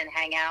to come in and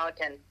hang out.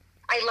 And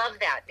I love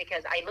that,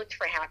 because I looked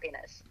for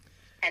happiness.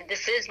 And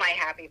this is my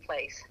happy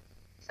place.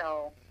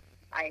 So,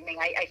 I mean,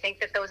 I think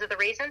that those are the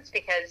reasons,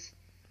 because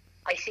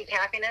I seek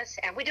happiness,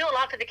 and we do a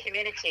lot for the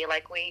community.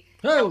 Like we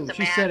help the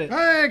she man. said it.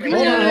 Hey,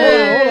 Hold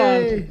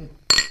on.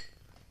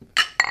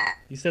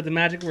 You said the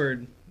magic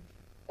word.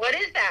 What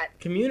is that?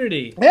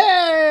 Community.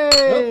 Hey!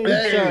 Oh,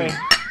 I'm sorry.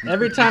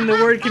 Every time the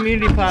word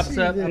community pops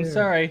up, I'm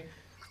sorry.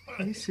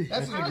 That's an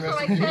Also aggressive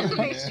like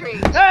Sesame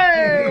Street.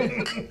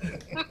 Hey!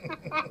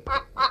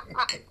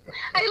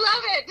 I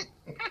love it.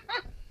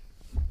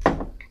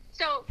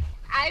 So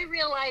I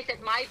realized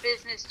that my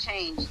business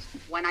changed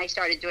when I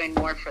started doing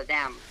more for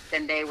them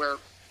than they were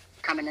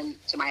coming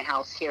into my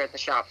house here at the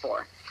shop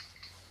for.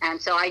 And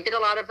so I did a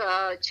lot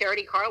of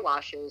charity car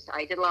washes.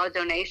 I did a lot of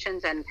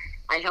donations, and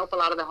I help a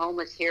lot of the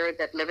homeless here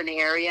that live in the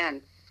area,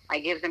 and I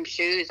give them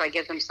shoes, I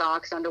give them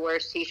socks, underwear,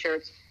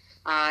 T-shirts.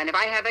 And if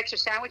I have extra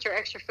sandwich or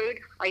extra food,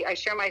 I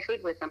share my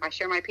food with them. I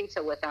share my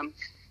pizza with them,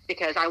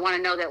 because I want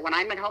to know that when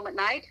I'm at home at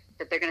night,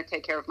 that they're going to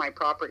take care of my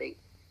property.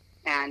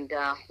 And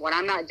when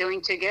I'm not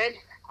doing too good,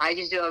 I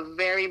just do a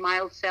very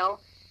mild sell,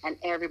 and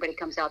everybody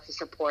comes out to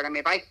support. I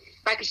mean, if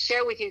I could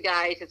share with you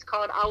guys, it's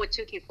called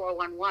Ahwatukee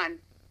 411,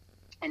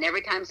 and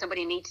every time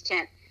somebody needs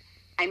tent,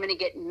 I'm going to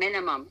get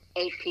minimum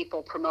 8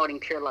 people promoting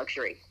Pure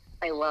Luxury.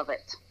 I love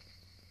it.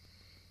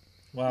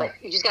 Wow. But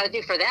you just got to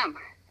do for them.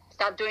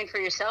 Stop doing for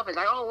yourself. It's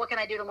like, oh, what can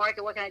I do to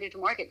market? What can I do to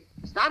market?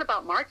 It's not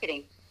about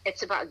marketing.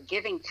 It's about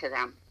giving to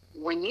them.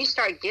 When you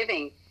start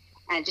giving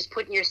and just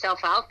putting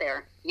yourself out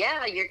there,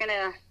 yeah, you're going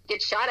to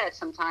get shot at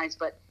sometimes,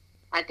 but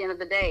at the end of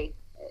the day,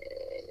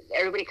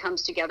 everybody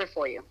comes together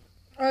for you.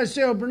 All right,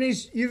 so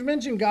Bernice, you've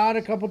mentioned God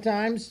a couple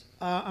times.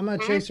 I'm going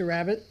to chase a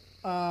rabbit.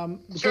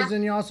 Because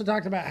then you also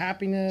talked about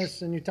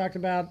happiness, and you talked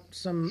about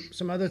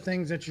some other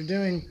things that you're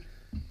doing.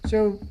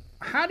 So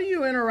how do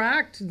you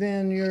interact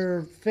then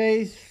your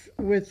faith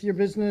with your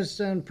business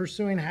and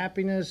pursuing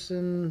happiness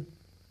and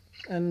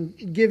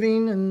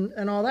giving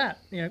and all that?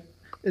 You know,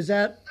 is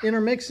that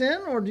intermix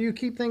in, or do you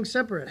keep things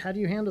separate? How do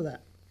you handle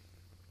that?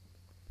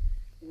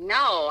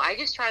 No, I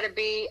just try to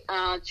be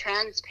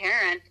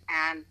transparent,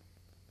 and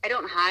I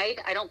don't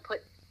hide. I don't put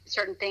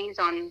certain things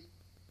on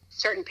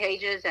certain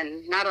pages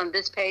and not on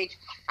this page.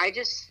 I'm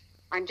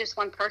just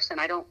one person.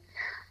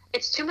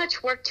 It's too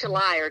much work to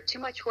lie or too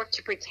much work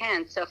to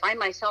pretend. So if I'm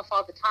myself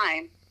all the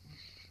time,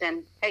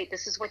 then hey,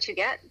 this is what you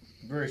get.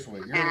 Very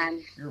sweet.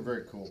 You're a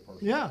very cool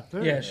person. Yeah.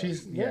 Yeah,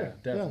 she's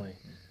definitely.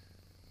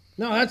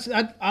 No,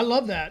 I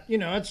love that. You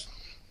know,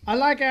 I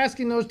like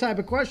asking those type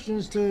of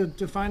questions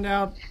to find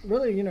out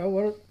really, you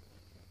know,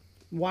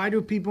 why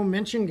do people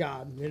mention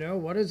God? You know,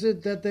 what is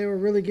it that they were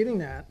really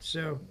getting at?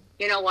 So.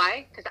 You know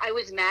why? Because I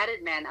was mad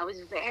at men. I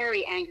was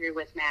very angry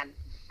with men.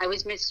 I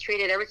was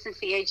mistreated ever since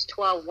the age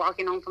 12,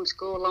 walking home from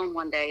school alone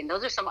one day. And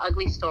those are some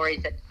ugly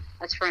stories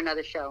that's for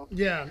another show.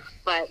 Yeah.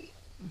 But,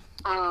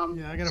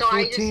 I got a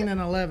 14 and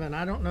 11.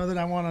 I don't know that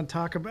I want to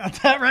talk about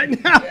that right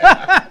now.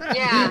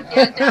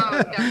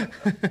 Don't.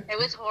 It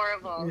was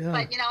horrible. Yeah.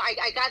 But, you know,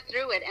 I got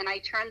through it, and I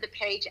turned the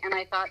page, and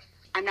I thought,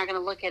 I'm not going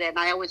to look at it. And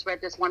I always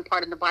read this one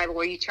part in the Bible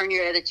where you turn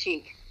your other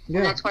cheek. Yeah.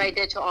 And that's what I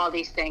did to all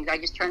these things. I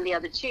just turned the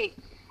other cheek.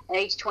 At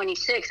age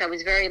 26, I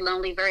was very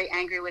lonely, very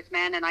angry with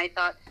men, and I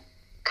thought,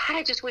 God,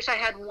 I just wish I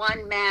had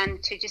one man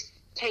to just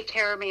take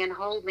care of me and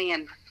hold me,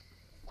 and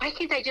why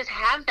can't I just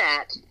have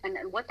that? And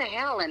what the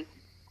hell? And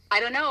I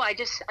don't know. I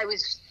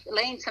was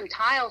laying some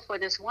tile for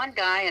this one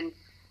guy, and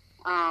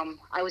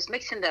I was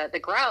mixing the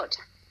grout,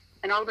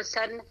 and all of a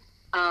sudden,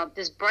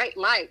 this bright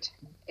light,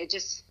 it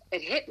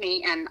hit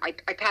me, and I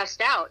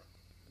passed out.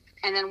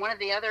 And then one of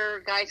the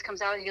other guys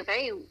comes out and he goes,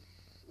 hey,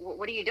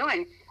 what are you doing?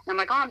 And I'm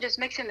like, oh, I'm just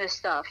mixing this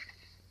stuff.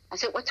 I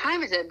said, what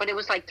time is it? But it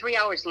was like 3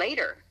 hours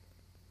later.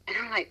 And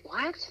I'm like,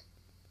 what?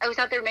 I was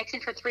out there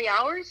mixing for 3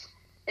 hours?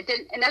 It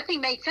didn't, and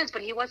nothing made sense,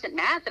 but he wasn't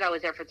mad that I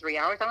was there for 3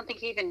 hours. I don't think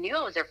he even knew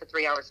I was there for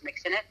 3 hours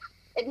mixing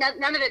it.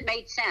 None of it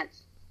made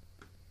sense.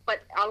 But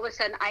all of a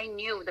sudden, I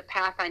knew the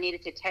path I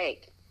needed to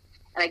take.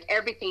 Like,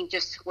 everything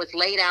just was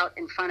laid out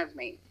in front of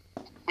me.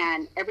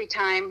 And every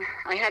time,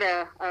 I had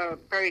a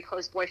very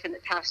close boyfriend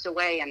that passed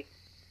away, and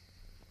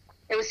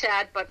it was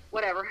sad, but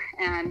whatever.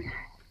 And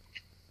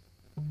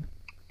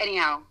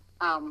anyhow,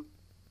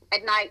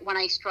 at night when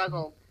I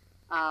struggle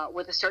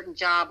with a certain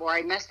job, or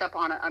I messed up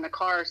on a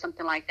car or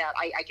something like that,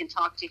 I can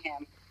talk to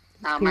him.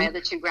 My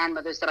other 2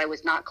 grandmothers that I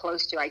was not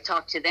close to, I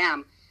talk to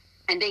them,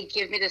 and they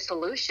give me the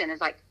solution.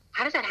 It's like,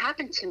 how does that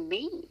happen to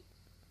me?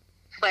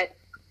 But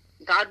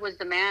God was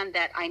the man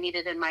that I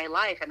needed in my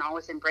life, and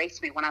always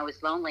embraced me when I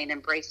was lonely, and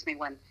embraced me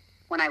when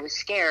I was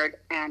scared.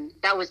 And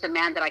that was the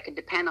man that I could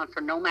depend on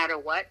for no matter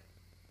what.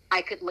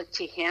 I could look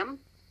to him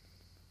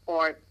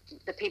or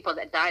the people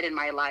that died in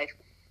my life,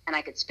 and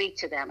I could speak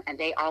to them, and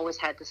they always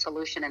had the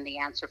solution and the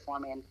answer for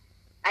me. And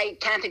I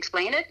can't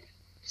explain it,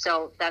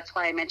 So that's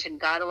why I mentioned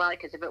God a lot,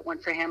 because if it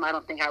weren't for him, I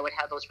don't think I would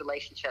have those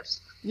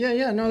relationships.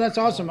 Yeah, no, that's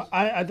awesome.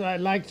 I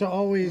like to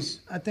always,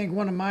 I think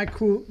one of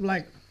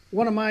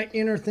my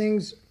inner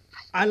things,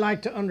 I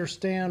like to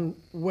understand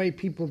the way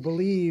people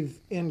believe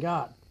in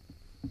God.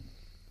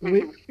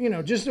 We,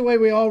 just the way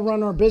we all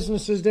run our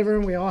businesses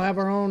different. We all have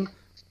our own.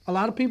 A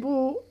lot of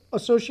people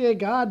associate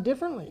God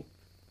differently,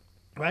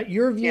 right?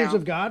 Your views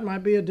of God might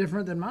be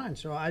different than mine.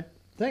 So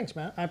thanks,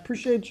 man. I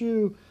appreciate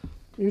you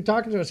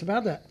talking to us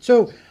about that.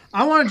 So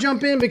I want to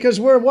jump in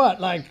because we're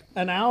like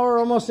an hour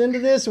almost into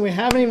this, and we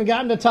haven't even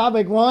gotten to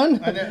topic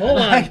one. I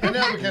know,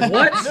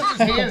 because this is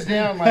hands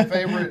down my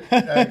favorite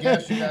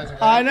guest you guys have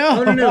had. I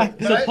know. No.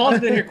 So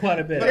Paul's been here quite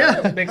a bit.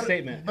 That's a big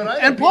statement.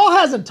 And Paul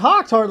hasn't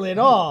talked hardly at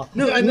all.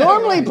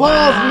 Normally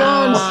Paul's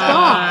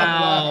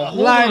nonstop.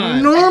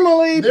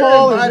 Normally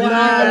Paul is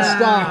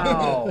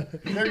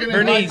nonstop. They're going to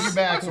Bernice, you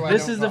back, so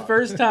this is the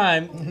first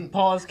time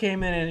Paul has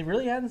came in and he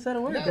really hasn't said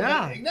a word.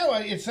 No,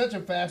 it's such a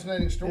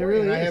fascinating story,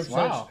 really and I is.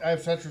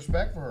 have such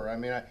respect for her. I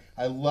mean,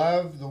 I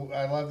love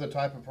the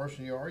type of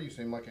person you are. You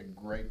seem like a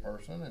great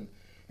person,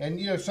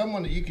 and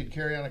someone that you could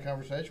carry on a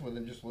conversation with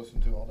and just listen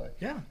to all day.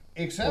 Yeah.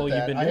 Except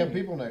that I have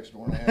people next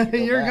door, and I have to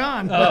go You're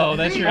back. gone. Oh,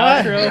 that's your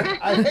outro.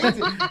 I hate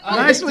to,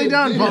 Nicely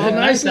done, Paul.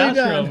 Nice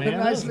Nicely outro, done. man.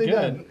 That was Nicely good.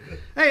 done.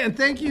 Hey, and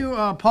thank you.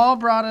 Paul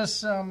brought us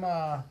some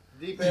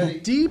Deep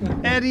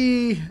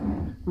Eddy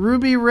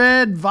Ruby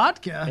Red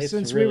vodka It's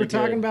since really we were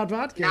talking good. about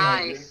vodka.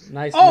 Nice.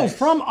 Nice. Oh, mix.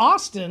 from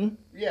Austin.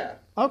 Yeah.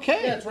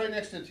 Okay. Yeah, it's right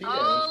next to Tito's.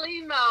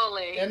 Holy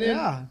moly. And then,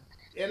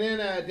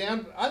 Yeah.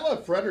 down. I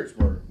love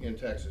Fredericksburg in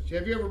Texas.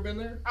 Have you ever been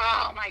there?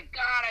 Oh my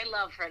God, I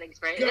love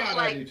Fredericksburg. God, It's I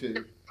like do too.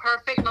 the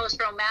perfect,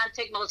 most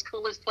romantic, most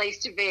coolest place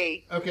to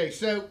be. Okay,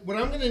 so what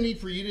I'm going to need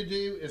for you to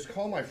do is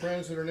call my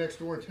friends that are next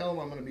door and tell them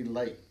I'm going to be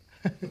late.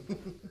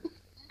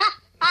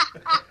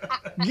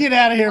 Get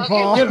out of here,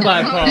 Paul.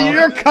 Goodbye, Paul.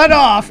 You're cut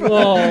off.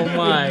 Oh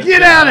my.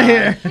 Get out of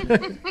here.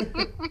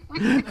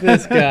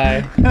 This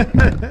guy.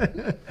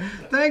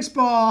 Thanks,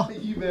 Paul.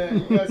 You bet.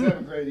 You guys have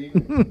a great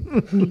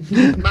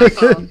evening. My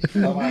fault.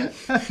 Bye-bye.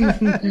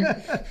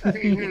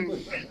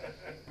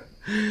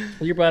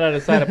 You brought out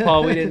a side of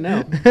Paul we didn't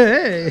know.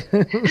 Hey.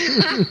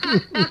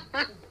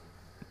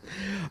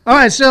 All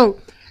right, so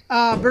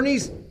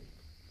Bernice,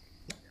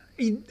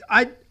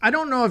 I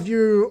don't know if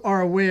you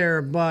are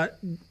aware, but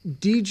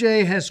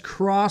DJ has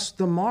crossed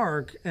the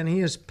mark and he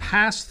is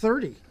past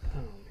 30.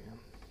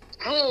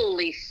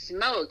 Holy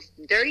smokes.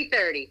 Dirty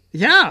 30.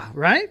 Yeah,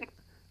 right?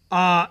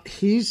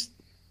 He's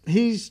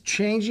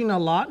changing a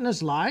lot in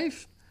his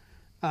life.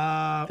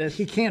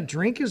 He can't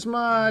drink as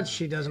much.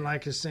 He doesn't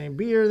like the same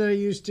beer that he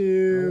used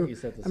to. you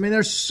said this. I mean,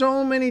 there's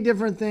so many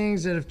different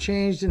things that have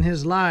changed in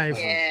his life.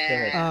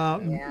 Yeah.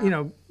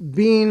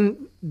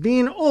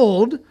 Being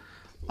old.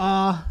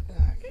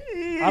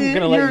 I'm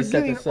gonna let you're you set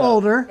getting this up.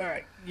 older. All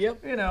right.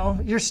 Yep.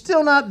 You're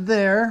still not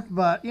there,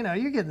 but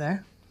you're getting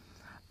there.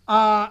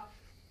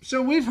 So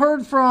we've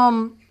heard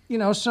from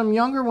some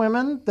younger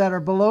women that are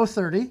below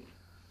 30,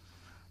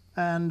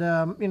 and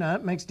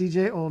that makes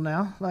DJ old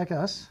now, like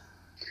us.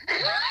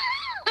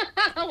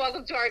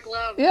 Welcome to our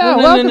club. Yeah,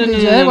 welcome,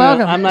 DJ.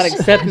 Welcome. I'm not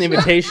accepting the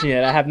invitation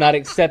yet. I have not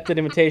accepted the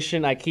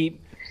invitation. I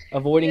keep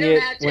avoiding You don't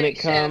it have to when it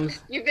accept. comes.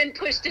 You've been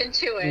pushed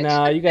into it.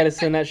 No, you got to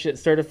send that shit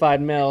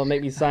certified mail and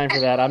make me sign for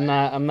that. I'm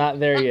not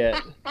there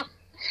yet.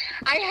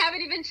 I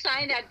haven't even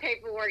signed that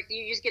paperwork.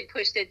 You just get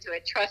pushed into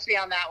it. Trust me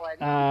on that one.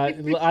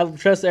 I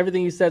trust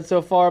everything you said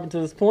so far up to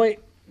this point,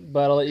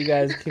 but I'll let you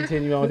guys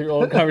continue on with your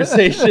old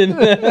conversation.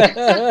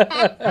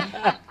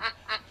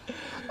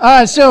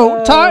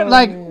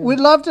 So we'd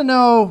love to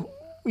know.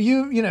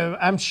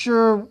 I'm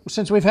sure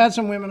since we've had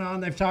some women on,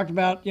 they've talked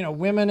about,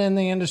 women in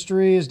the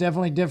industry is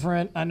definitely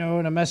different. I know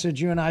in a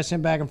message you and I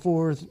sent back and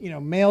forth,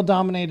 male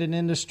dominated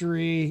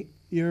industry,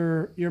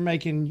 you're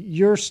making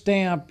your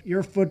stamp,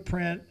 your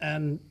footprint,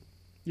 and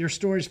your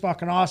story's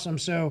fucking awesome.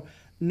 So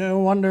no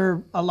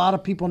wonder a lot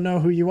of people know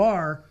who you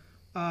are.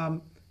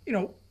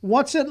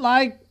 What's it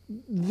like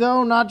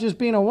though, not just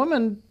being a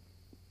woman?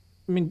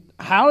 I mean,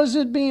 how is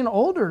it being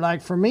older?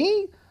 Like for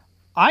me,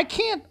 I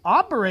can't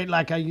operate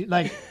like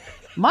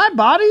my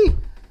body,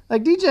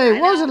 like DJ.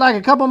 What was it like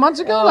a couple months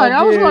ago?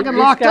 I was fucking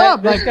locked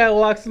up. This guy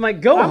walks. I'm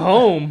like, go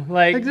home.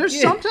 Like there's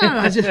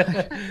sometimes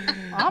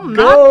I'm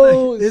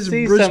go not. It's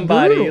see brutal.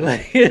 somebody.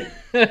 Like,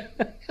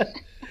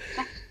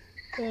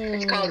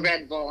 It's called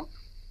Red Bull.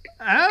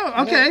 Oh,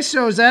 okay.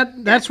 So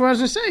that's what I was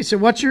gonna say. So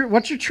what's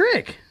your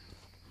trick?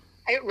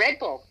 Red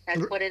Bull.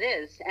 That's what it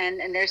is.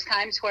 And there's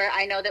times where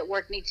I know that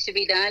work needs to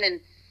be done, and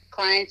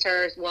clients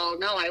are, well,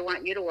 no, I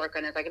want you to work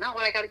on it. It's like, no,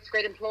 I got a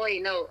great employee.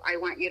 No, I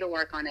want you to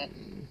work on it.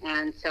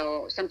 And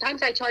so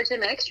sometimes I charge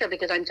them extra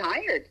because I'm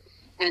tired.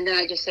 And then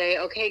I just say,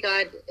 okay,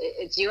 God,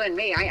 it's you and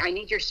me. I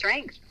need your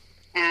strength.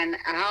 And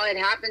how it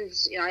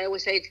happens, I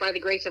always say it's by the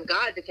grace of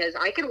God, because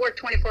I can work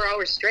 24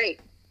 hours straight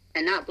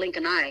and not blink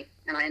an eye,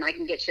 and I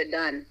can get shit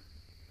done.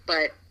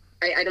 But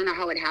I don't know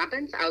how it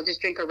happens. I'll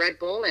just drink a Red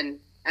Bull and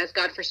ask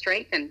God for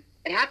strength, and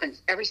it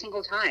happens every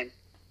single time.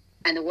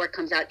 And the work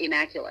comes out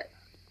immaculate.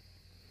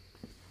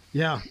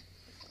 Yeah.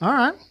 All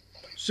right.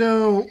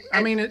 So,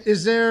 I mean,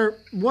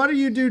 what do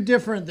you do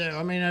different though?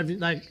 I mean,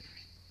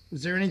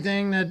 is there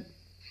anything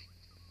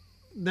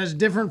that's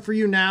different for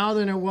you now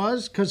than it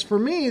was? Because for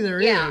me, there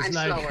is. I'm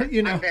slower.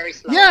 I'm very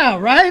slow. Yeah,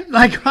 right?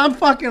 Like, I'm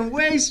fucking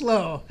way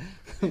slow.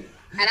 And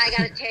I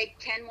got to take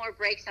 10 more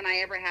breaks than I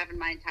ever have in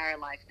my entire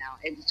life now.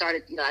 It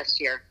started last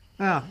year.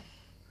 Oh.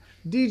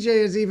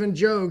 DJ has even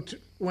joked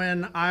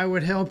when I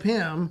would help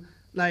him,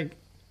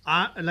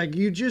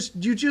 you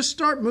just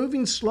start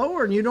moving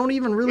slower and you don't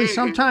even really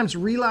sometimes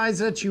realize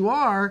that you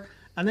are,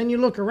 and then you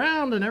look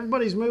around and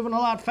everybody's moving a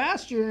lot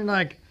faster and you're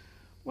like,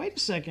 wait a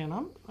second,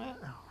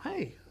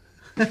 hey.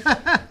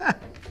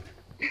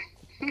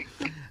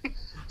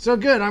 So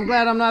good. I'm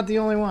glad I'm not the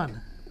only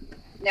one.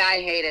 Yeah,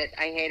 I hate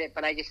it,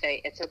 but I just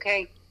say it's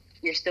okay.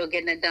 You're still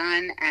getting it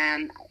done,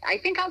 and I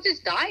think I'll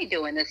just die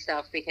doing this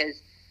stuff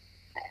because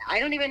I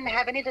don't even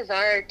have any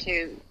desire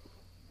to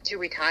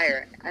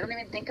retire. I don't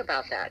even think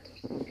about that.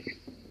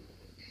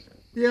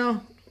 Yeah,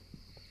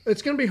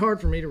 it's going to be hard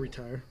for me to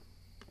retire.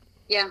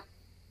 Yeah,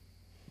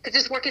 because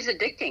this work is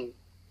addicting.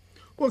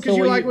 Well, because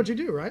you like what you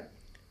do, right?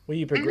 Well,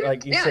 you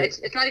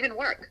it's not even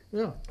work.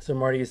 Yeah. So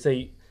Marty, you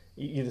say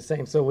you're the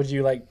same. So would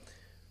you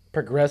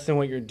progress in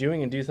what you're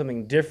doing and do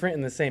something different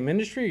in the same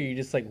industry, or you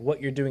just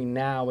what you're doing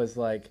now is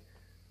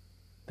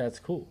that's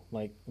cool?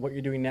 Like what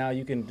you're doing now,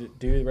 you can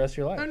do the rest of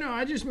your life. No,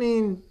 I just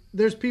mean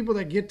there's people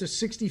that get to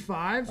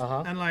 65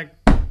 and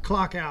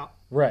clock out.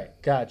 Right,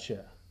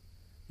 gotcha.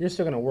 You're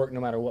still going to work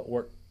no matter what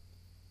work.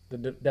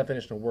 The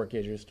definition of work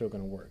is you're still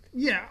going to work.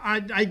 Yeah,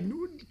 I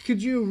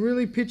could you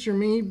really picture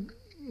me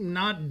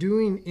not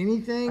doing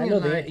anything? I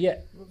know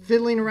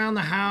fiddling around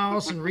the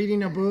house and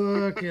reading a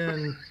book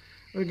and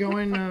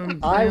going.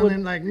 I would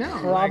no.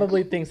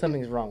 Probably think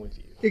something's wrong with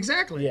you.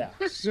 Exactly. Yeah.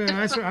 So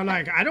that's what I'm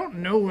I don't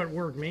know what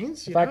work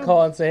means. If I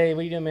call and say, "Hey,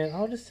 what are you doing, man?"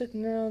 "I'll just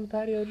sitting there on the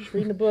patio, just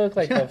reading a book."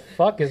 Like, the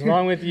fuck is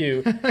wrong with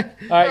you? All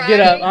right, get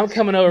up. I'm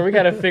coming over. We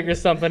got to figure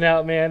something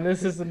out, man.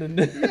 This isn't.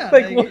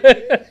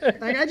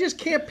 I just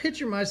can't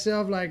picture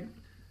myself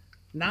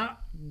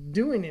not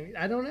doing anything.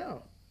 I don't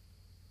know.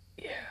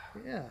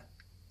 Yeah.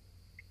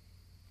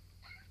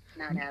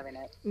 Not having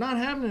it. Not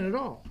having it at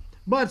all.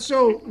 But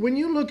so when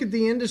you look at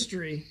the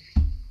industry,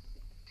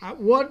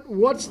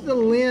 what's the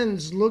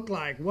lens look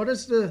like? What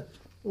does the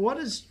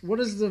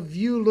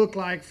view look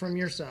like from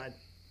your side?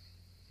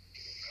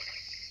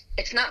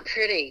 It's not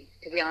pretty,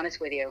 to be honest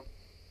with you.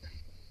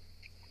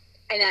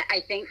 And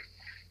I think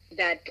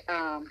that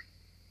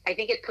I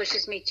think it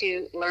pushes me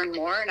to learn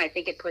more, and I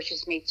think it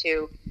pushes me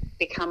to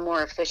become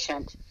more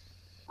efficient.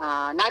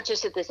 Not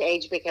just at this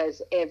age,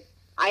 because if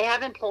I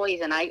have employees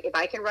and if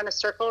I can run a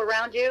circle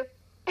around you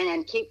and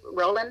then keep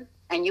rolling,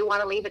 and you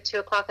want to leave at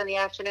 2:00 in the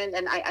afternoon,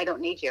 then I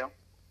don't need you,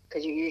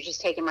 because you're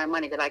just taking my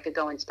money that I could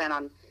go and spend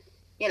on,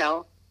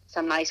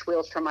 some nice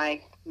wheels for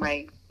my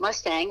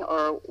Mustang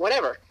or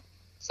whatever.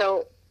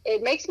 So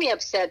it makes me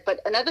upset. But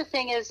another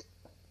thing is,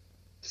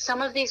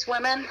 some of these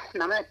women,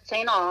 and I'm not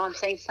saying all, I'm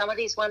saying some of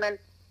these women,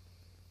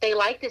 they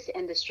like this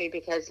industry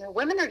because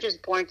women are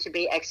just born to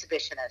be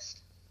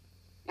exhibitionists.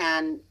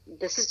 And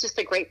this is just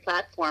a great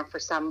platform for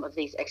some of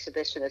these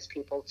exhibitionist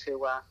people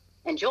to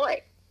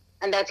enjoy.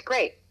 And that's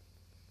great.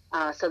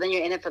 So then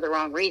you're in it for the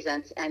wrong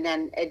reasons. And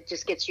then it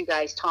just gets you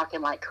guys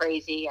talking like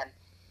crazy, and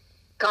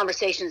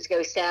conversations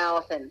go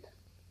south. And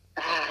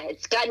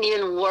it's gotten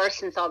even worse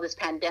since all this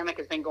pandemic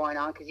has been going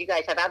on, because you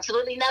guys have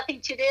absolutely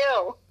nothing to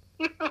do.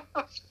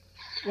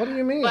 What do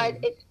you mean?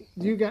 But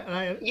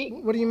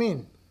what do you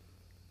mean?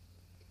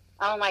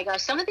 Oh my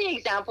gosh. Some of the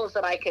examples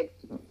that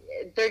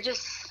they're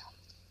just...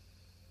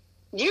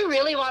 Do you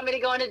really want me to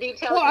go into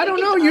detail? Well, I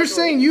don't know. You're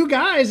saying you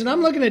guys, and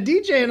I'm looking at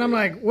DJ, and I'm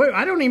like, wait,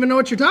 I don't even know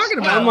what you're talking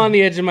about. I'm on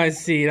the edge of my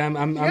seat.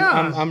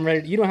 I'm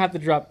ready. You don't have to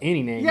drop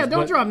any names. Yeah,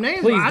 don't drop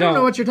names. Please I don't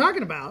know what you're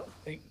talking about.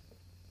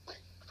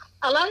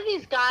 A lot of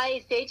these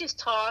guys, they just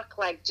talk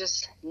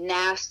just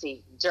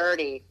nasty,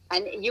 dirty,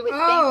 and you would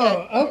think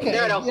that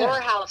they're at a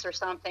whorehouse or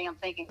something. I'm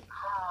thinking,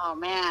 oh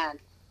man.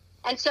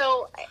 And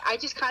so I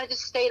just kind of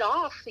stayed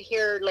off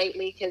here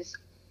lately, because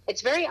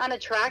it's very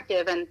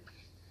unattractive, and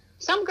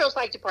some girls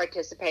like to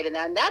participate in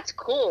that, and that's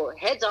cool.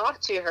 Hats off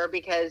to her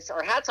because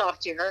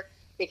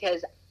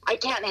I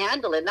can't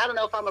handle it. And I don't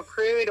know if I'm a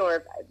prude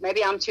or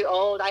maybe I'm too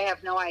old. I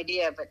have no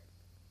idea, but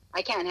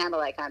I can't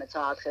handle that kind of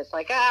talk. So it's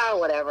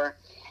whatever.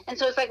 And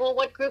so it's well,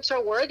 what groups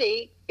are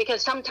worthy?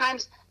 Because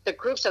sometimes the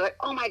groups are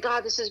oh my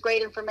God, this is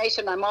great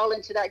information. I'm all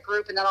into that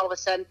group. And then all of a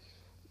sudden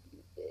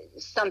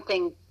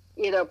something,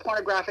 either a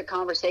pornographic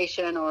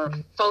conversation or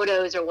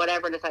photos or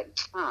whatever. And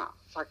it's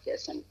fuck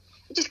this. And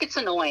it just gets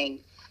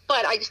annoying.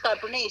 But I just thought,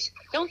 Bernice,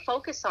 don't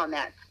focus on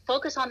that.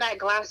 Focus on that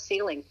glass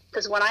ceiling.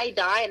 Because when I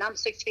die and I'm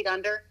 6 feet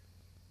under,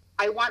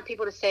 I want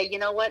people to say, you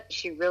know what?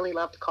 She really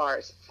loved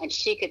cars, and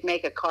she could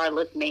make a car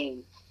look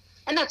mean.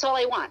 And that's all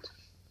I want.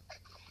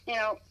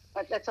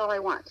 That's all I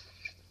want.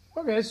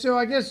 Okay, so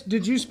I guess,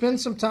 did you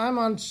spend some time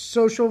on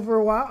social for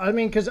a while? I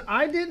mean, because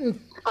I didn't.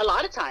 A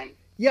lot of time.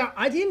 Yeah,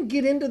 I didn't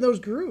get into those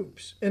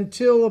groups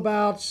until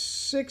about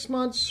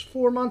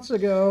 4 months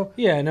ago.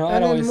 Yeah, no, I'd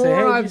and always then say,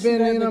 hey, I've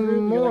been in the them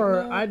group?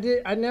 more. Like,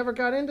 no. I never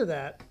got into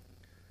that.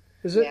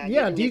 Is it? Yeah, you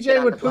Yeah, can get DJ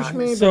on would the push block.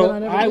 me, but So then I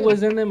never I did.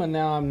 was in them, and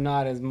now I'm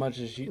not as much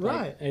as you. Like,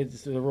 Right.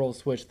 it's the role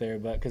switch there,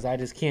 but because I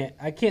just can't.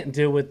 I can't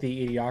deal with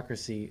the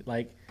idiocracy.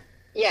 Like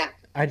Yeah.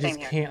 I just same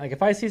here. can't. Like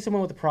if I see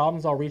someone with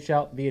problems, I'll reach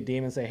out via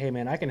DM and say, "Hey,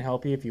 man, I can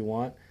help you if you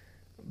want,"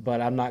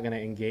 but I'm not going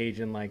to engage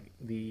in like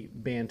the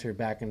banter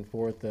back and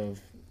forth of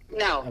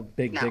No. a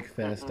big no, dick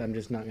fest. mm-mm. I'm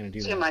just not going to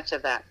do Too that. much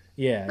of that.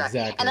 Yeah, Right.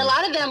 exactly. And a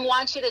lot of them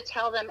want you to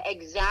tell them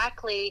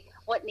exactly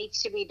what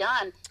needs to be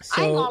done.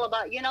 So- I'm all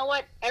about, you know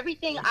what?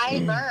 Everything I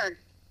learned,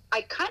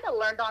 I kind of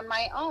learned on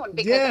my own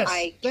because Yes,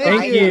 I thank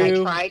tried and I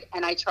you. tried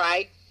and I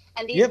tried.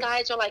 And these Yep.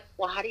 guys are like,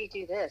 well, how do you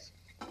do this?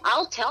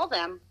 I'll tell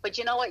them, but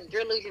you know what?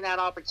 You're losing that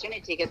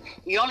opportunity because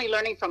you're only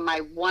learning from my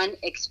one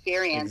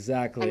experience.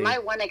 Exactly. And my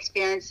one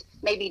experience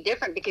may be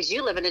different because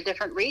you live in a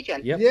different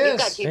region. Yep. Yeah. You've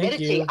got Yes, thank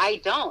humidity. you. I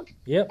don't.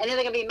 Yep. And then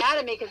they're going to be mad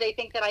at me because they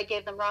think that I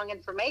gave them wrong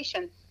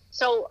information.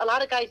 So a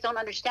lot of guys don't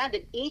understand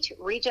that each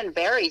region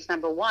varies,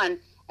 number one.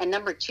 And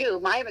number two,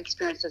 my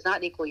experience does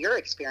not equal your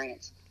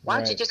experience. Why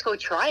don't you Right. just go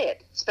try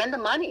it? Spend the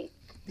money.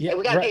 Yeah,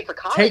 we gotta right. pay for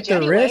college Take the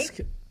anyway. risk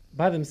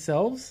by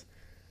themselves.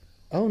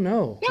 Oh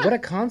no! Yeah. What a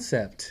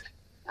concept.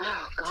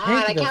 Oh, God.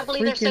 Take I the can't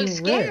believe they're so freaking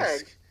scared.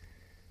 risk.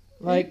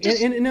 Like,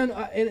 Just-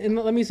 and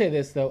let me say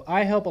this though.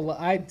 I help a lot.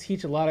 I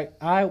teach a lot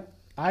of.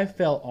 I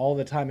fail all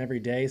the time, every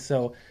day.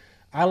 So,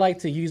 I like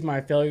to use my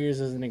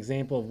failures as an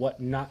example of what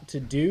not to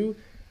do.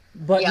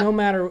 But Yeah. no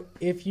matter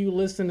if you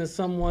listen to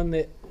someone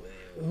that,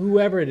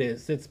 whoever it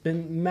is, that's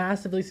been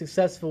massively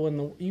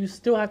successful, you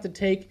still have to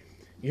take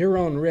your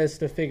own risk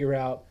to figure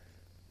out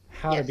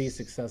how to be Yes.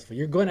 successful.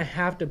 You're going to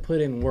have to put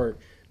in work,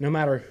 no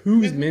matter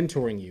who's Mm-hmm.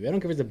 mentoring you. I don't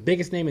care if it's the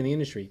biggest name in the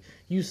industry.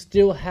 You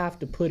still have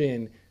to put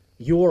in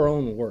your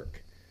own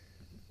work,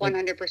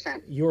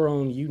 100%. your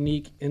own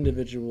unique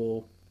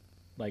individual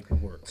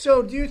work.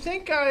 So, do you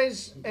think,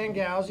 guys and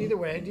gals, either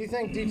way, do you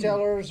think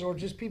detailers or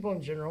just people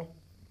in general,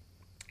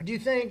 do you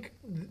think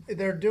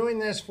they're doing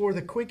this for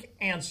the quick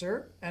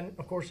answer? And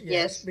of course,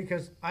 yes.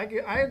 Because I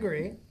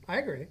agree.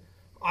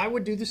 I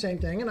would do the same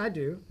thing, and I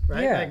do.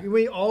 Right? Yeah. Like,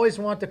 we always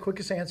want the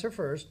quickest answer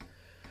first.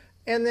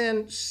 And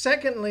then,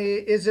 secondly,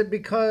 is it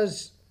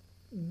because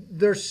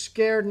they're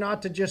scared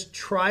not to just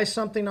try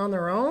something on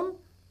their own?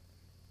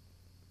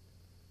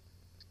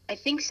 I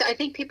think so. I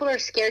think people are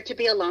scared to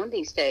be alone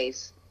these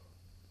days.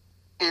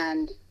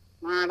 And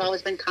I've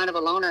always been kind of a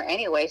loner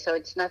anyway, so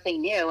it's nothing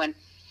new. And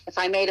if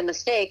I made a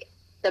mistake,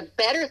 the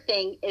better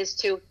thing is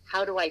to,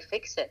 how do I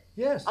fix it?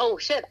 Yes. Oh,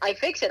 shit, I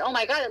fixed it. Oh,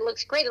 my God, it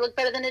looks great. It looked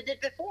better than it did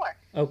before.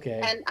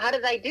 Okay. And how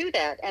did I do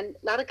that? And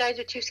a lot of guys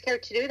are too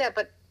scared to do that,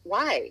 but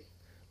why?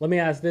 Let me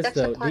ask this That's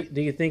the though: part-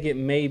 do you think it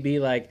may be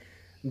like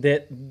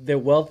that? The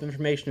wealth of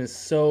information is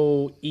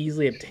so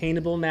easily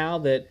obtainable now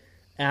that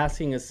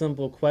asking a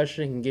simple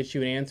question can get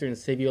you an answer and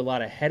save you a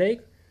lot of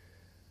headache?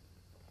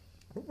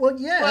 Well,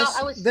 yes. Well,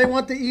 I was- They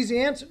want the easy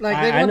answer.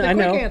 Like, they I want the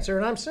know. quick answer.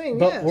 And I'm saying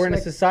But yes. we're in a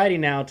like, society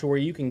now to where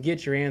you can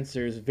get your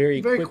answers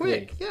very quickly.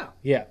 quick. Yeah.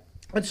 Yeah.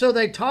 And so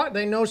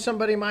they know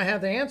somebody might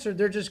have the answer.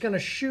 They're just going to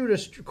shoot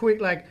a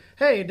quick, like,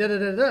 hey,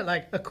 da-da-da-da,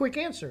 like a quick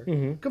answer.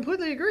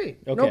 Completely agree.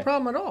 No Okay.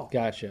 problem at all.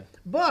 Gotcha.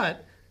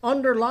 But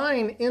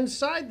underlying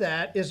inside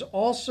that is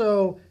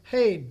also,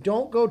 hey,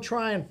 don't go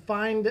try and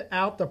find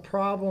out the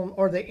problem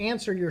or the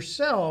answer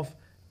yourself.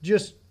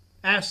 Just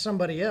ask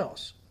somebody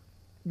else.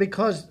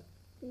 Because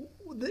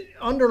the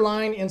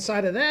underlying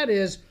inside of that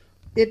is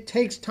it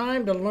takes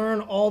time to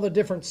learn all the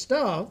different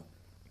stuff.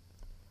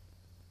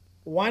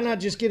 Why not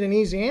just get an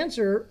easy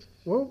answer?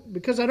 Well,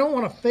 because I don't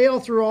want to fail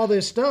through all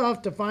this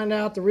stuff to find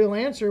out the real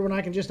answer when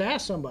I can just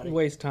ask somebody.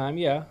 Waste time.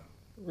 Yeah.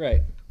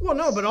 Right. Well,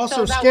 no, but also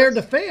So that scared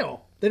was- to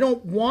fail. They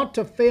don't want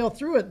to fail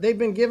through it. They've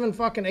been given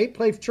fucking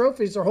 8-play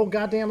trophies their whole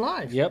goddamn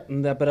life. Yep,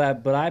 and but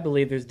I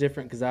believe there's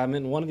different, because I'm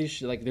in one of these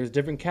there's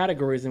different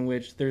categories in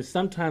which there's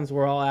sometimes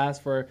where I'll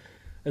ask for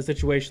a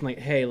situation like,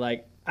 hey,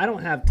 like I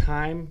don't have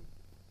time,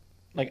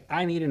 like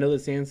I need to know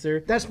this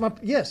answer. That's my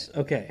yes.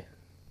 Okay,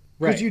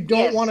 Because right. you don't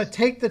Yes. want to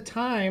take the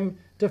time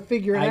to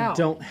figure it I out.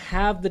 don't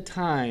have the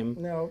time.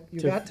 No, you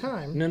to got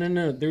time.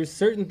 No. There's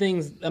certain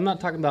things. I'm not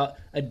talking about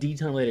a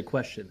detail related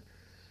question.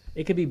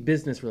 It could be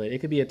business related. It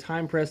could be a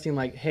time pressing,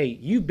 like, hey,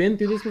 you've been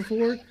through this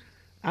before.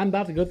 I'm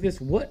about to go through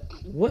this.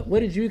 What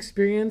did you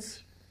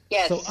experience?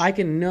 Yes. So I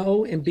can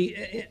know and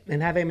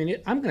have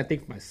ammunition. I'm going to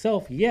think for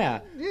myself. Yeah.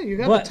 Yeah, you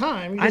got but the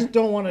time. You just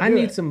don't want to do I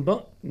need it. some.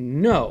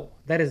 No,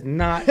 that is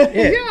not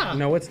it. Yeah.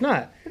 No, it's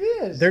not. It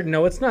is.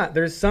 No, it's not.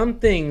 There's some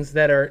things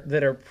that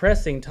are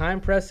pressing,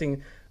 time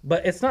pressing.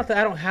 But it's not that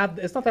I don't have.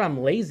 It's not that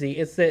I'm lazy.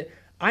 It's that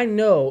I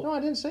know. No, I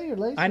didn't say you're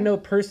lazy. I know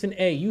person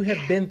A. You have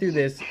been through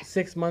this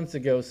 6 months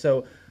ago.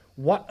 So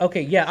what?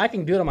 Okay, yeah, I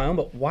can do it on my own.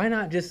 But why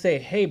not just say,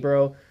 hey,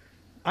 bro,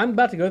 I'm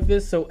about to go through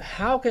this. So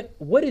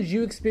what did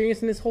you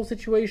experience in this whole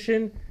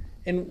situation,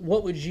 and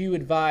what would you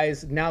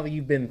advise now that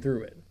you've been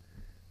through it?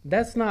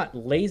 That's not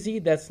lazy.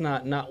 That's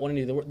not wanting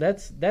to do the work.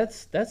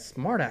 That's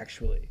smart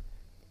actually.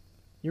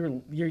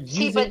 You're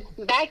See, using.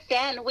 but back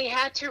then we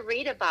had to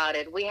read about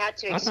it. We had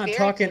to I'm not experience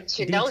talking it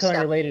to know detail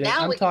stuff. related.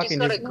 Now I'm we can talking just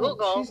go to just- No,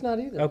 Google. she's not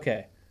either.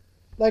 Okay.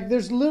 Like,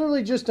 there's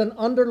literally just an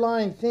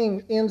underlying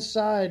thing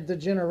inside the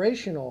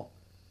generational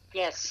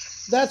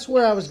Yes. That's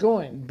where I was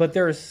going. But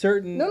there are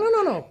certain.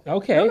 No.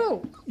 Okay.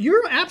 No.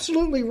 You're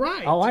absolutely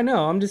right. Oh, I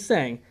know. I'm just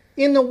saying.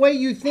 In the way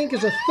you think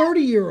as a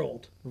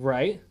 30-year-old.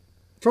 Right.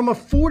 From a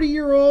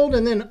 40-year-old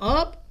and then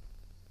up,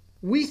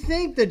 we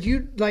think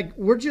that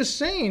we're just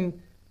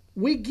saying,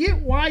 we get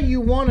why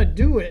you want to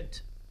do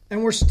it.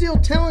 And we're still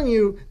telling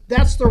you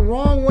that's the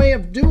wrong way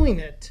of doing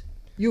it.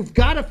 You've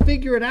got to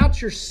figure it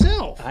out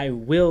yourself. I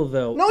will,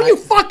 though. No, you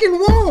fucking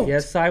won't.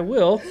 Yes, I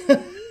will.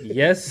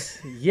 Yes,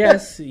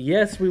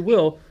 we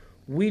will.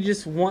 We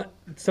just want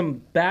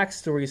some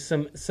backstory,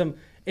 some.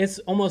 It's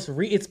almost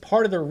it's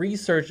part of the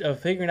research of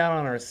figuring it out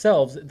on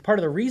ourselves. It's part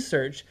of the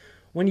research.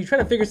 When you try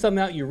to figure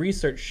something out, you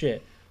research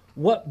shit.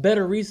 What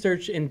better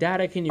research and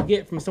data can you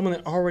get from someone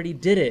that already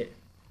did it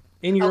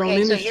in your own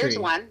industry? Okay, so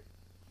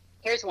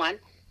here's one.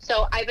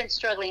 So I've been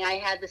struggling. I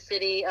had the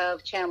city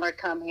of Chandler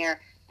come here,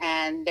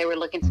 and they were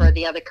looking for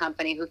the other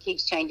company who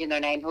keeps changing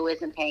their name, who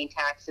isn't paying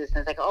taxes. And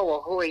it's like, oh,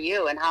 well, who are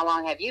you? And how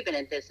long have you been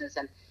in business?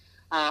 And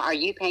are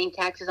you paying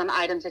taxes on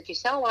items that you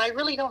sell? Well, I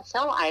really don't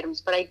sell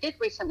items, but I did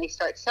recently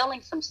start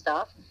selling some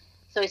stuff.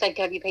 So he's like,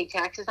 have you paid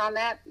taxes on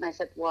that? And I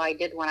said, well, I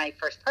did when I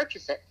first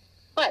purchased it.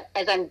 But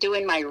as I'm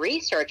doing my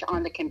research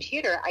on the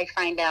computer, I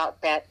find out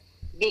that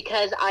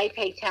because I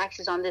pay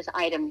taxes on this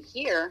item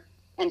here,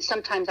 and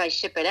sometimes I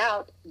ship it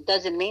out,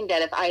 doesn't mean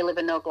that if I live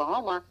in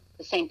Oklahoma,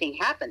 the same thing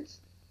happens.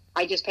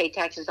 I just pay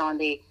taxes on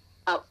the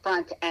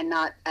upfront and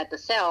not at the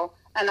sale.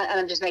 And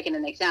I'm just making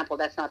an example.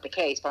 That's not the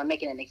case, but I'm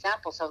making an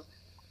example. So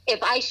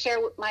if I share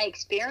my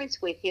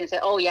experience with you and say,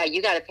 oh, yeah,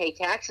 you got to pay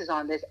taxes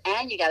on this,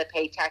 and you got to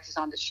pay taxes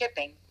on the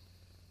shipping,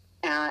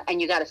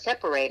 and you got to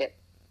separate it.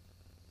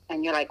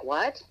 And you're like,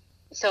 what?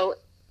 So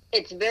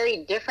it's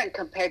very different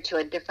compared to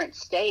a different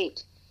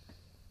state.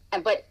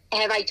 But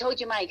have I told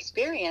you my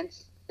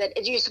experience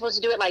that you're supposed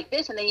to do it like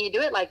this, and then you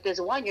do it like this?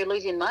 One, you're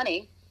losing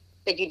money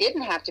that you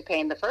didn't have to pay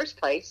in the first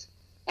place,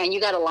 and you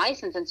got a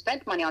license and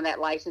spent money on that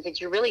license that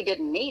you really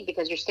didn't need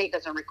because your state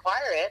doesn't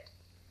require it.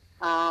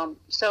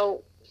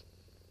 So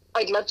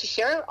I'd love to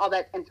share all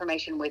that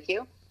information with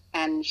you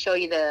and show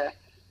you the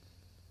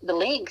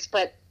links,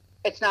 but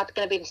it's not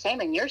going to be the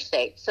same in your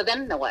state. So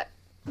then what?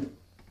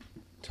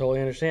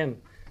 Totally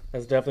understand.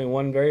 That's definitely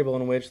one variable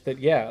in which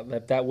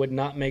that would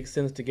not make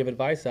sense to give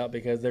advice out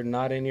because they're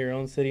not in your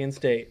own city and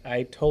state.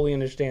 I totally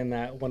understand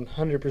that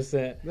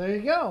 100%. There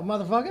you go,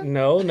 motherfucker.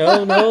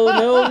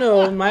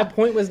 No. My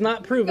point was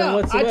not proven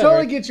whatsoever. I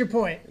totally get your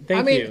point.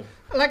 Thank you.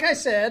 Like I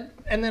said,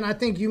 and then I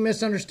think you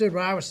misunderstood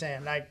what I was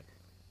saying. Like,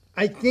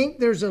 I think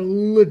there's a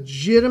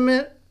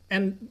legitimate,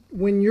 and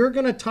when you're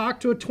going to talk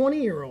to a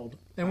 20-year-old,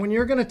 and when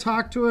you're going to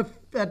talk to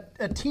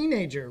a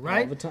teenager,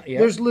 right? All the time, yeah.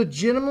 There's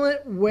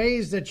legitimate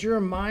ways that your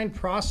mind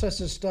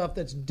processes stuff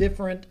that's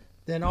different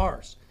than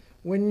ours.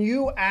 When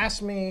you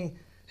ask me,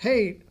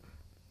 hey,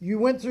 you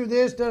went through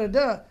this,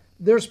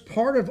 there's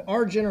part of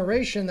our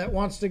generation that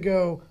wants to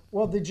go,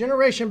 well, the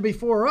generation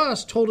before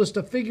us told us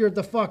to figure it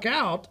the fuck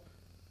out,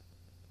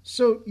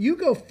 so you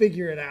go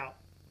figure it out.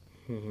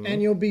 Mm-hmm.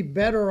 And you'll be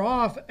better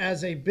off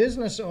as a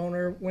business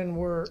owner when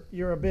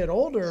you're a bit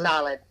older.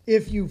 Solid.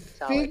 If you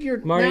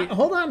figured... Marty, now,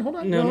 hold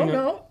on.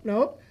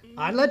 No.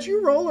 I let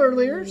you roll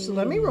earlier, so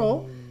let me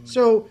roll.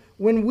 So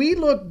when we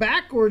look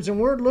backwards and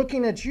we're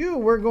looking at you,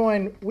 we're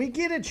going, we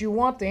get it, you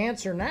want the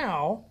answer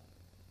now,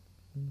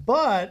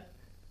 but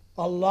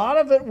a lot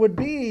of it would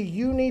be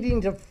you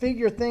needing to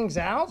figure things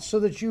out so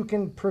that you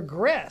can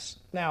progress.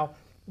 Now,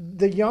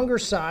 the younger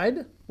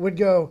side would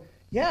go,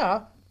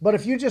 yeah, but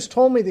if you just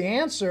told me the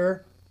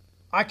answer,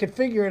 I could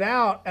figure it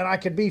out and I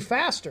could be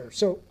faster.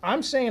 So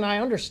I'm saying I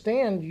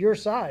understand your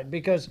side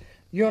because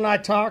you and I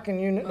talk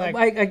and you like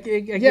I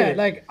get it.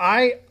 like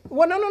I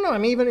no. I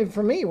mean, even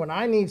for me, when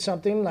I need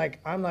something, like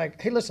I'm like,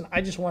 hey, listen,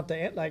 I just want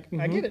the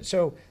I get it.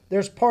 So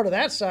there's part of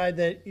that side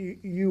that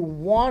you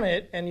want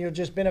it and you'll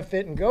just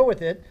benefit and go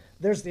with it.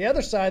 There's the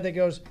other side that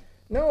goes,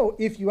 no,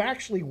 if you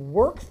actually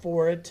work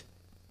for it,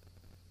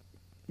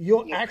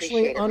 you'll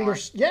actually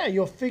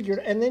you'll figure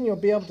it, and then you'll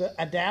be able to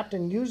adapt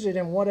and use it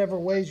in whatever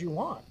ways you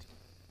want.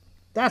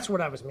 That's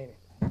what I was meaning.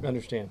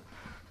 Understand.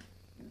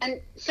 And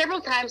several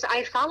times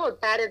I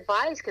followed that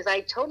advice because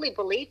I totally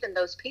believed in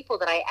those people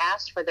that I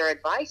asked for their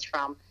advice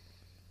from.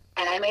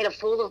 And I made a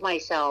fool of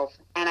myself.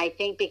 And I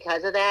think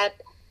because of that,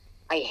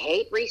 I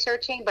hate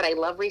researching, but I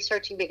love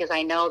researching because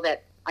I know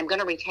that I'm going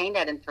to retain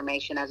that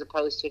information as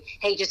opposed to,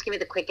 hey, just give me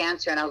the quick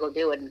answer and I'll go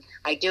do it. And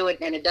I do it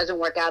and it doesn't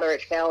work out or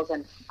it fails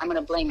and I'm going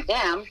to blame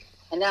them.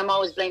 And then I'm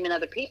always blaming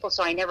other people,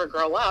 so I never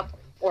grow up.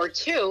 Or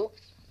two,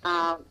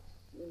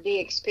 the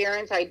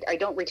experience, I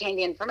don't retain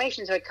the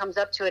information, so it comes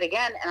up to it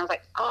again. And I was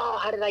like, oh,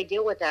 how did I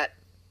deal with that?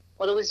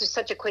 Well, it was just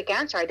such a quick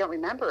answer. I don't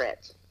remember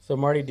it. So,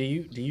 Marty, do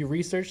you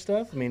research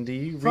stuff? I mean, do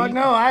you read? Fuck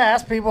no, I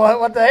ask people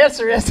what the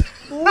answer is.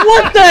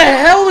 What the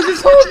hell is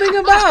this whole thing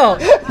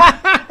about?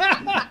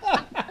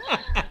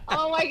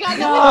 Oh, my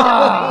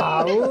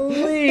God.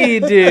 Golly,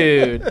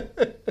 dude.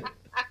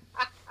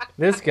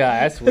 This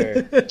guy, I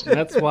swear.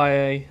 That's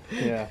why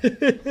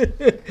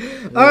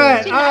All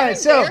right.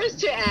 So,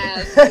 to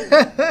ask. all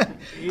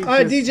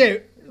right,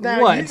 DJ,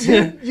 Now, What?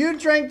 You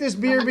drank this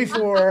beer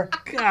before,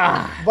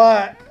 God.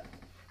 but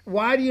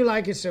why do you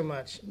like it so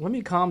much? Let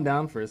me calm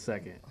down for a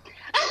second.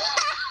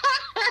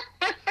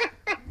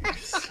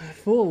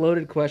 Full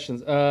loaded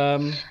questions.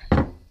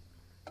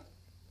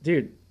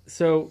 Dude,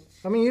 so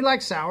I mean, you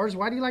like sours.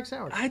 Why do you like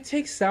sours? I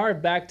take sour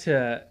back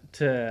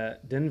to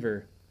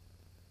Denver.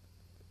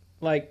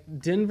 Like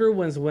Denver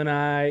was when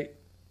I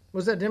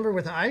Was that Denver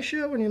with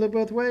Aisha when you look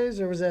both ways,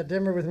 or was that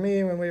Denver with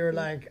me when we were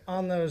like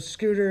on those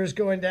scooters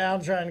going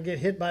down trying to get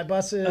hit by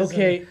buses?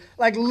 Okay. And,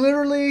 like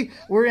literally,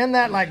 we're in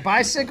that like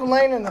bicycle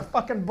lane and the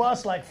fucking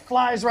bus like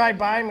flies right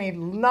by me,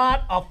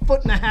 not a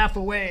foot and a half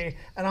away,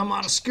 and I'm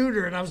on a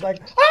scooter and I was like,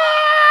 ah!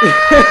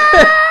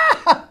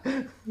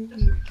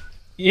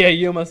 yeah,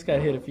 you almost got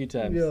hit a few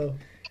times.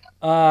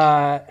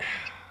 Yeah.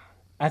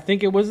 I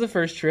think it was the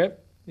first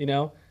trip,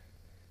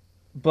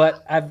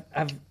 but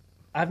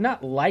I've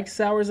not liked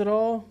sours at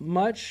all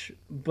much,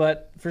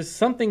 but for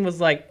something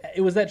was like,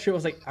 it was that trip, I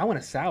was like, I want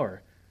a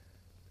sour.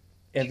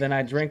 And then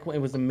I drank one, it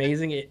was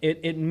amazing.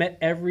 It met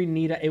every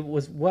need, it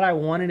was what I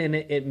wanted, and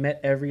it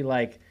met every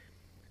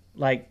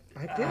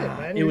I get it,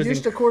 man. it You're was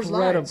used to Coors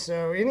incredible. Light,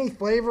 so any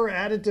flavor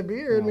added to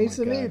beer Oh meets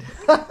the my need.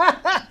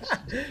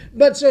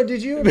 But so do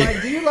you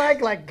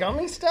like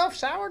gummy stuff,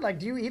 sour? Like,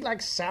 do you eat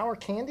like sour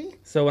candy?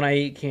 So when I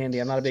eat candy,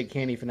 I'm not a big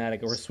candy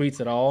fanatic or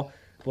sweets at all.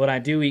 But when I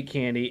do eat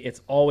candy,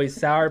 it's always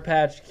Sour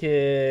Patch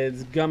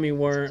Kids, gummy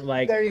worm,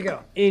 like There you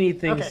go.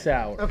 anything Okay.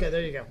 sour. Okay,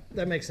 there you go.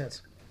 That makes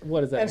sense.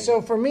 What does that And mean?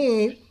 so for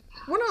me,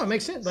 well, no, it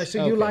makes sense. Like,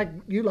 so you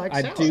Okay. like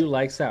I sour. do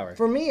like sour.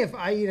 For me, if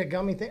I eat a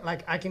gummy thing,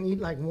 like I can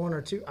eat like one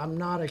or two. I'm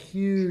not a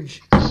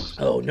huge.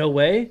 Oh, no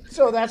way?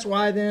 So that's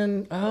why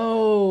then.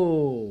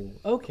 Oh,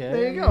 okay.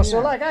 There you go. So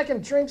like I can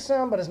drink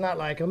some, but it's not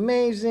like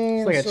amazing.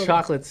 It's like a So-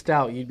 chocolate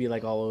stout, you'd be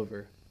like all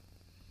over.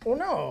 Well,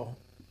 no,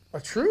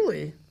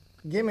 truly,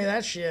 give me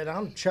that shit.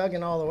 I'm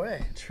chugging all the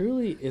way.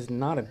 Truly is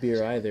not a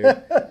beer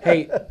either.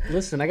 Hey,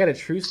 listen, I got a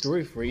true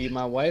story for you.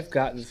 My wife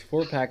got this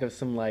 4-pack of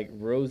some like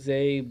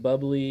rosé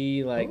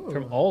bubbly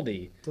from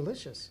Aldi.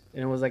 Delicious.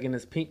 And it was like in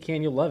this pink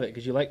can. You'll love it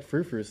because you like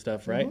frou-frou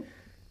stuff, right?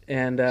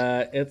 And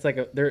it's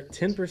like they're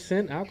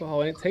 10%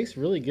 alcohol, and it tastes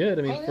really good.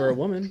 I mean, for a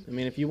woman. I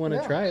mean, if you want to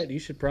Yeah. try it, you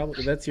should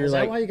probably. That's your Is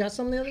like. that why you got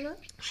some the other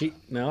night?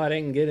 No, I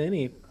didn't get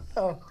any.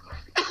 Oh,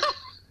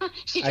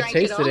 She I drank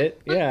tasted all.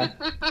 it. Yeah.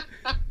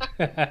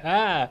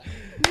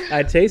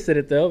 I tasted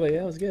it though, but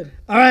yeah, it was good.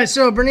 all right.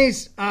 So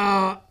Bernice,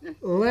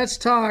 let's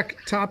talk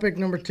topic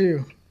number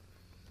 2.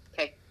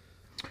 Okay.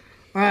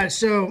 All right.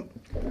 So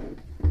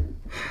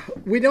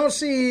we don't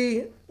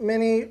see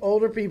many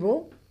older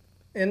people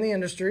in the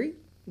industry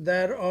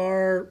that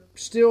are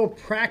still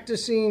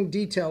practicing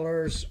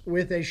detailers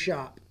with a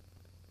shop,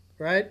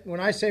 right? When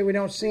I say we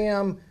don't see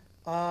them,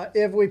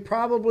 if we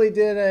probably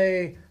did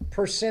a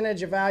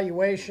percentage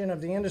evaluation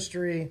of the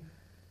industry,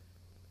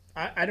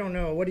 I don't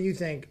know. What do you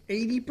think?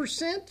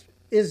 80%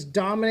 is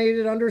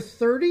dominated under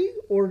 30,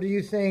 or do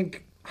you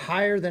think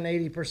higher than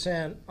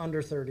 80%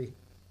 under 30?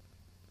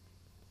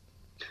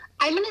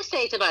 I'm going to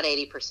say it's about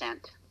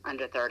 80%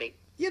 under 30.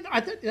 Yeah,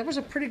 I think that was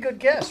a pretty good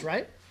guess,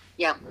 right?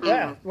 Yeah.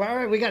 Yeah. Well, all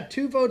right, we got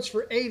 2 votes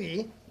for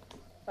 80.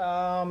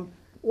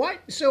 Why?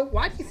 So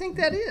why do you think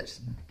that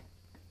is?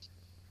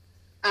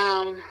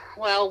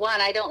 Well, one,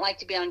 I don't like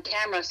to be on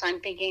camera, so I'm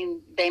thinking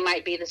they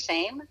might be the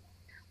same.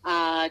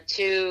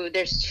 Two,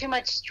 there's too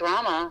much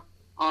drama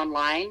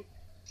online,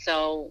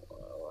 so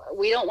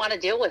we don't want to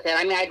deal with it.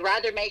 I mean, I'd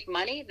rather make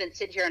money than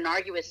sit here and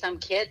argue with some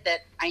kid that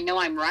I know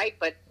I'm right,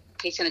 but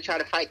he's going to try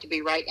to fight to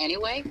be right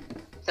anyway.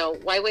 So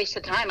why waste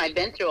the time? I've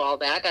been through all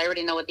that. I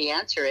already know what the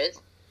answer is.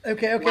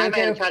 Okay. Why am I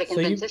going to try to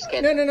convince this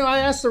kid? No. I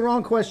asked the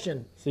wrong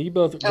question. So you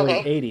both voted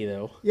Okay. 80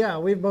 though. Yeah,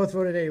 we've both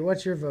voted 80.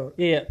 What's your vote?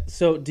 Yeah.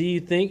 So do you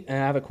think? And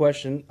I have a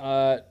question.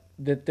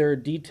 That there are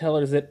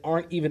detailers that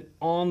aren't even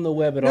on the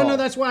web at all. No,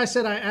 that's why I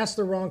said I asked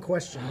the wrong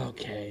question.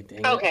 Okay. Dang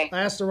it. Okay. I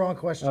asked the wrong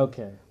question.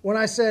 Okay. When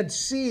I said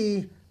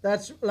C,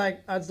 that's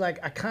like I was like,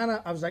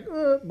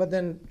 but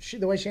then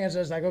the way she answered,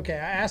 I was like, okay,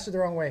 I asked it the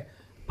wrong way.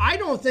 I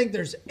don't think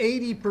there's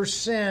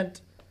 80%.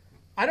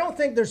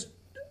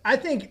 I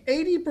think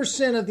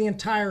 80% of the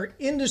entire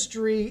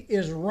industry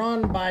is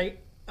run by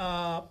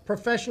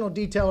professional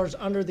detailers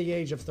under the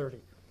age of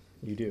 30.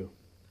 You do.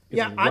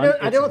 Yeah,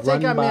 I don't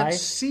think I meant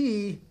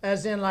see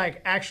as in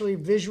like actually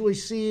visually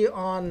see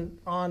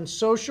on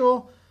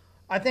social.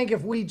 I think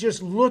if we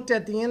just looked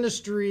at the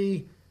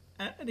industry,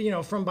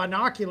 from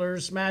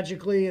binoculars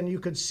magically, and you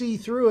could see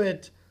through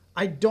it,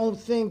 I don't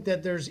think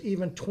that there's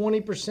even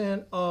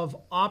 20% of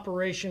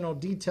operational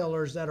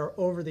detailers that are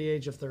over the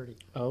age of 30.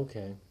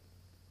 Okay.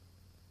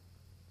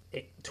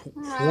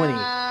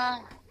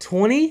 20.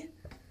 20?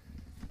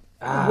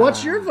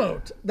 What's your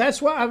vote?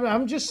 That's why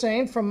I'm just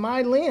saying from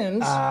my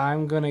lens.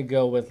 I'm going to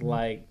go with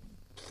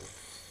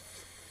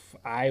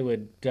I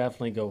would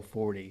definitely go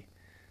 40.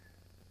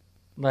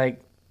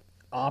 Like,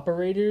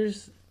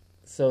 operators,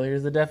 so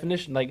here's the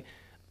definition. Like,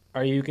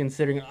 are you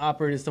considering an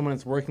operator someone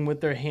that's working with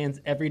their hands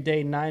every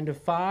day 9 to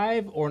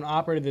 5, or an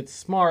operator that's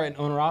smart, an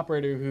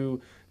owner-operator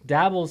who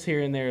dabbles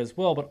here and there as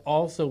well, but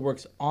also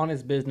works on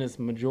his business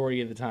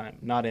majority of the time,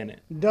 not in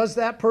it. Does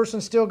that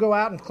person still go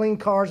out and clean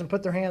cars and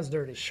put their hands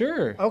dirty?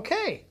 Sure.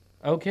 Okay.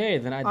 Okay,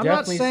 then I'm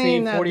definitely not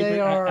saying see that 40. they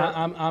are...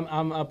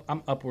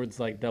 I'm upwards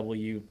like double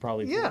you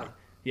probably. Yeah. 40.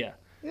 Yeah.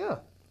 Yeah.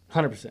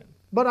 100%.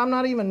 But I'm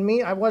not even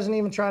me. I wasn't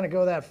even trying to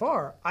go that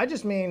far. I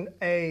just mean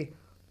a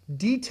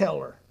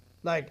detailer,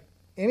 like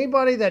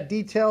anybody that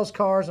details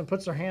cars and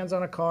puts their hands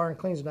on a car and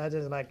cleans it. I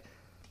just like,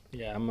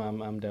 Yeah,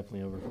 I'm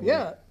definitely over. 40.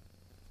 yeah,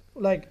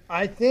 like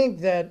I think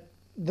that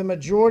the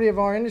majority of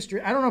our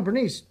industry. I don't know,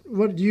 Bernice.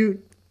 What do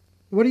you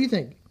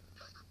think?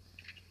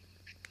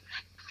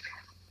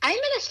 I'm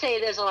going to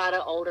say there's a lot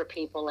of older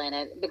people in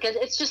it because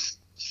it's just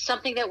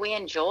something that we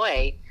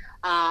enjoy.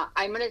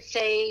 I'm going to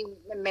say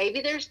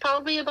maybe there's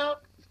probably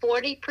about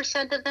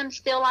 40% of them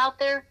still out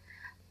there,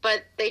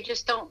 but they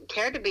just don't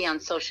care to be on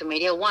social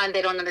media. One,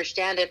 they don't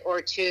understand it,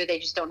 or two, they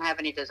just don't have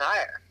any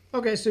desire.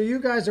 Okay, so you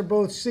guys are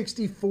both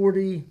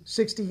 60-40,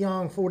 60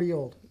 young, 40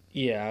 old.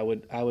 Yeah,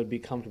 I would be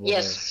comfortable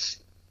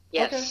Yes.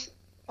 Yes.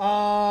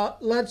 Okay.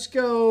 Let's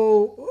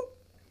go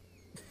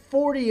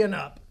 40 and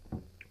up. there.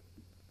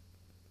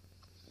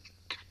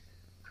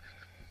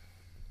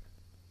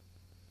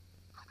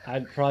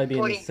 I'd probably be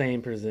 40. in the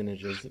same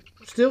percentages,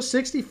 Still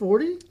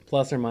 60-40?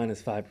 plus or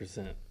minus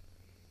 5%.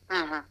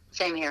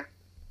 Same here.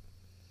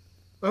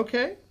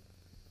 Okay.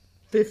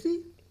 50?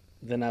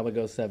 Then I would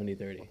go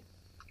 70-30.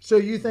 So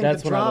you think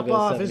That's the when I would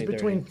drop go off is 70-30.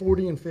 between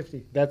 40 and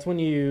 50? That's when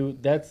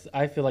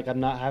I feel like I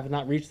have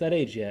not reached that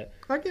age yet.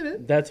 I get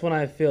it. That's when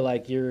I feel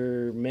like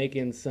you're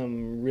making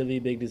some really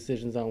big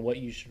decisions on what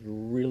you should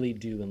really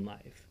do in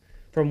life.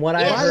 From what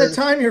I By heard, the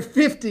time you're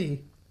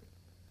 50,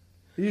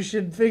 you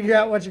should figure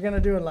out what you're going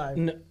to do in life.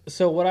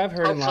 so what I've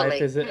heard in Hopefully.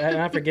 life is that,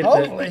 and I forget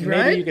Hopefully, that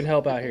maybe right? you can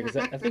help out here because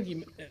I think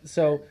you.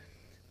 So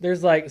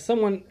there's like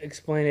someone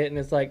explain it, and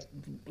it's like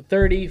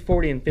 30,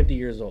 40, and 50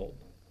 years old,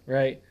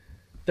 right?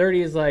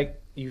 30 is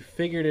like you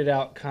figured it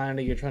out, kind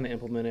of. You're trying to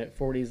implement it.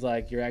 40 is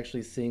like you're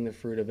actually seeing the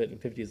fruit of it, and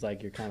 50 is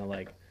like you're kind of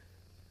like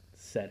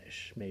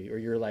set-ish, maybe, or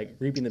you're like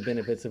reaping the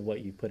benefits of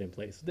what you put in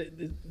place.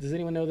 Does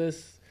anyone know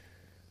this?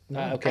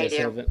 Okay, I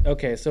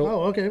do. so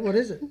Oh, okay. What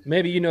is it?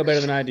 maybe you know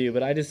better than I do,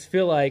 but I just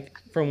feel like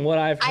from what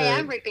I've I heard,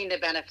 am reaping the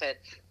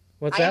benefits.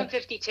 what's I am that?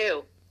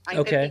 52. I'm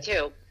Okay.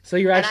 52. So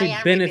you're And I actually am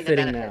reaping the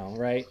benefiting now, benefits.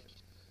 right?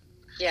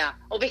 Yeah.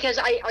 Well, because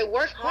I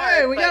work hard.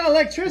 Hey, we but- got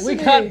electricity.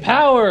 We got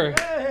power.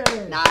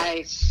 Hey.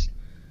 Nice.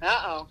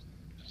 Uh-oh.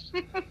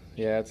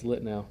 Yeah, it's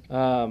lit now.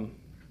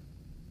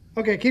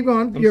 Okay, keep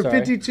going. I'm You're sorry.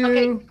 52.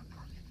 Okay.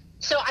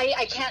 So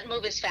I can't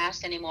move as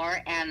fast anymore,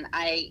 and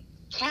I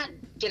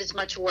can't get as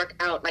much work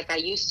out like I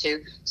used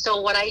to.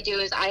 So what I do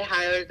is I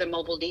hire the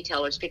mobile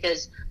detailers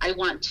because I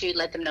want to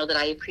let them know that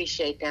I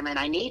appreciate them and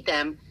I need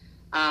them.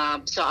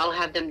 So I'll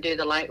have them do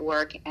the light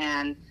work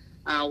and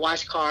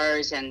wash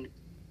cars and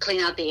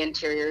clean out the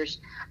interiors.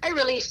 I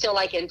really still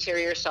like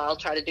interiors, so I'll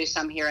try to do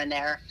some here and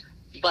there.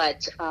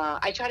 But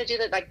I try to do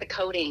like the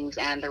coatings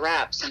and the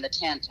wraps and the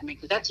tint. I mean,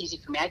 'cause that's easy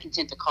for me. I can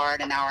tint a car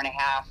in an hour and a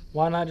half.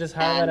 Why not just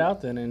hire that And-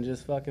 out then and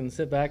just fucking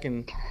sit back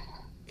and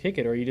kick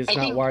it? Or are you just I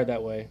not think- wired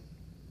that way?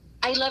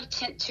 I love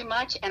tint too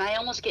much, and I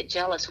almost get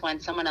jealous when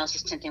someone else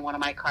is tinting one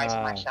of my cars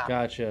in my shop.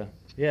 Gotcha.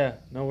 Yeah,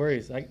 no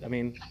worries. I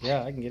mean,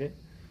 yeah, I can get it.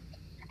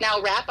 Now,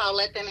 wrap, I'll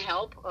let them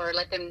help or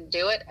let them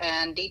do it,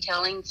 and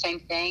detailing, same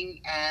thing,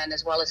 and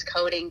as well as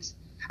coatings.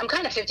 I'm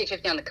kind of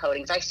 50-50 on the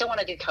coatings. I still want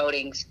to do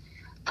coatings.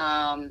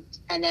 And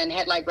then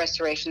headlight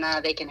restoration,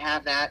 they can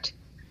have that.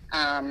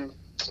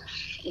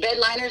 Bed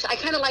liners, I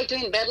kind of like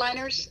doing bed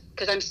liners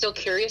because I'm still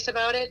curious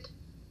about it.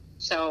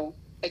 So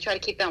I try to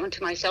keep that one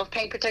to myself.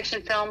 Paint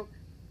protection film,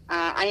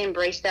 I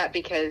embrace that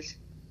because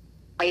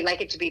I like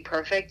it to be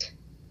perfect.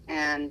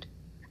 And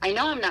I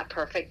know I'm not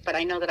perfect, but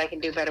I know that I can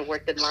do better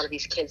work than a lot of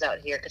these kids out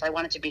here because I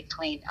want it to be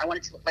clean. I want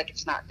it to look like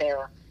it's not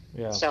there.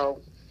 Yeah.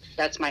 So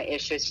that's my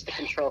issue. It's the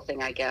control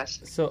thing, I guess.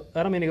 So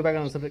I don't mean to go back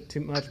on the subject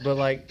too much, but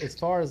like as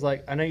far as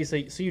like I know you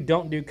say so you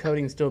don't do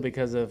coating still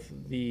because of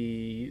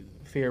the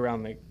fear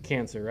around the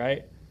cancer,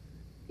 right?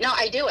 No,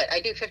 I do it.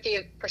 I do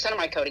 50% of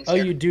my coatings Oh,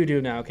 here. you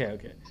do now. Okay.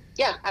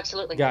 Yeah,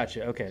 absolutely.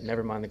 Gotcha. Okay,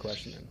 never mind the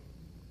question then.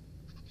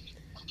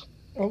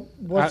 Oh,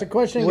 what's the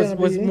question going to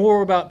be? Was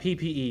more about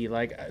PPE.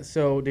 Like,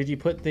 so did you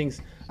put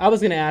things? I was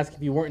going to ask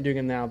if you weren't doing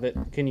them now.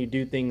 That can you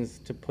do things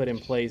to put in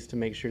place to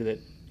make sure that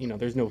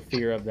there's no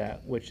fear of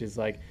that, which is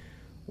like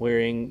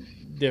wearing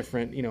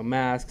different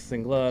masks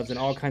and gloves and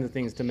all kinds of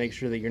things to make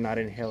sure that you're not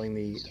inhaling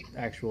the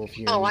actual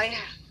fumes. Oh, I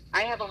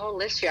have a whole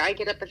list here. I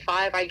get up at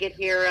 5. I get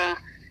here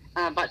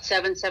about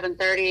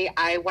 7:30.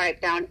 I wipe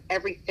down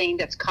everything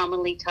that's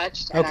commonly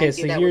touched, and Okay, I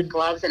so do that you're- with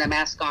gloves and a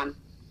mask on.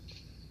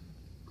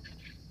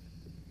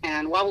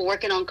 And while we're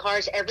working on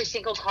cars, every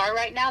single car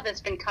right now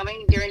that's been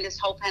coming during this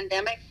whole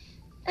pandemic,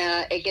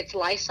 it gets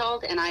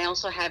Lysoled, and I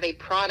also have a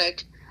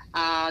product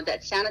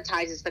that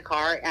sanitizes the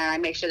car, and I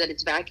make sure that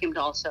it's vacuumed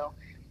also.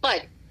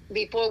 But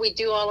before we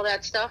do all of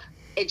that stuff,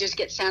 it just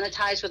gets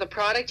sanitized with a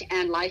product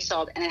and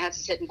Lysoled, and it has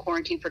to sit in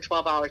quarantine for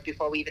 12 hours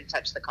before we even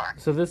touch the car.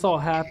 So this all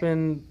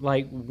happened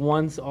like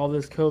once all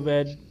this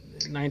COVID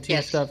COVID-19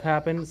 Yes. stuff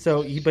happened.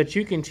 So, but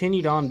you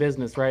continued on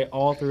business, right?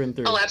 All through and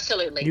through. Oh,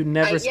 absolutely. You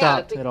never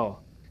stopped at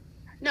all.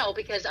 No,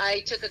 because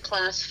I took a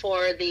class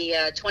for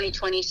the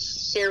 2020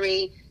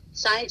 Siri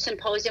Science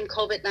Symposium,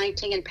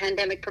 COVID-19 and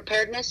Pandemic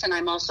Preparedness, and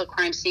I'm also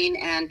crime scene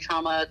and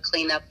trauma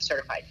cleanup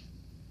certified.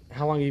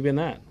 How long have you been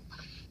that?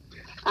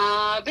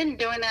 I've been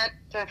doing that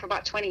for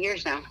about 20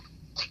 years now.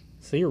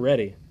 So you're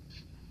ready.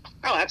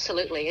 Oh,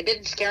 absolutely. It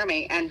didn't scare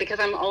me. And because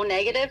I'm O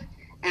negative,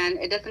 and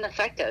it doesn't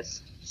affect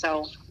us.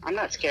 So I'm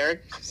not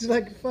scared. She's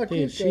like, fuck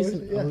you, Dude, she's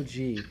Coach.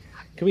 an OG.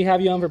 Can we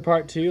have you on for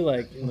part 2,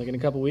 like in a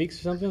couple weeks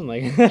or something?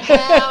 Like,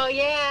 Hell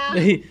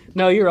yeah.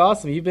 no, you're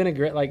awesome. You've been a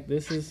great. Like,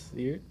 this is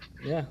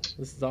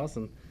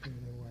awesome.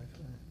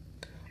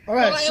 All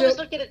right, Well, I so always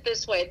look at it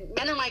this way.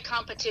 Men are my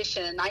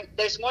competition.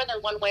 There's more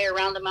than one way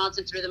around the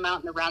mountain, through the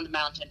mountain, around the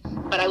mountain.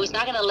 But I was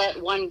not going to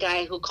let one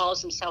guy who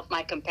calls himself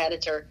my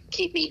competitor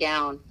keep me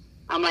down.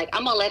 I'm like,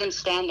 I'm going to let him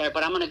stand there,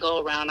 but I'm going to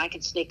go around. I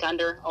can sneak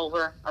under,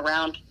 over,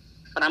 around,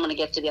 but I'm going to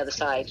get to the other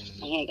side.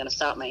 He ain't going to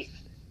stop me.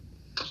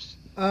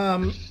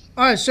 all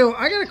right, so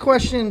I got a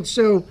question.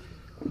 So,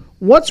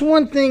 what's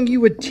one thing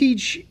you would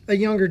teach a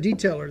younger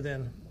detailer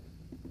then?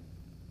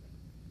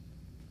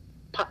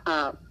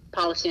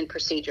 Policy and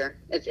procedure.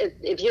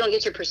 If you don't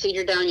get your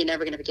procedure down, you're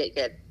never going to get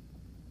good.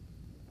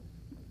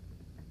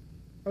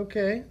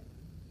 Okay.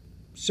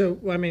 So,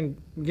 I mean,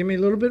 give me a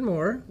little bit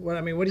more.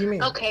 What do you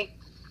mean?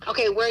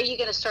 Okay, where are you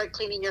going to start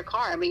cleaning your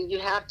car? I mean, you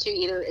have to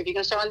either, if you're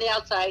going to start on the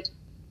outside,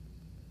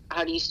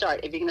 how do you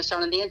start? If you're going to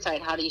start on the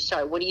inside, how do you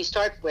start? What do you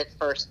start with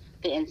first,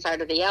 the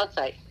inside or the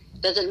outside?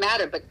 Doesn't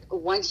matter, but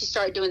once you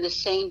start doing the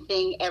same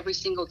thing every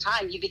single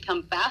time, you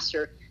become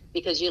faster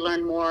because you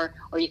learn more,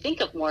 or you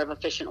think of more of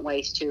efficient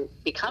ways to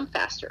become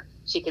faster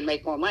so you can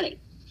make more money.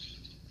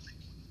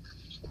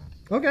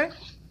 Okay.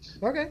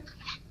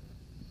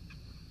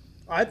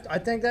 I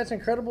think that's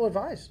incredible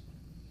advice.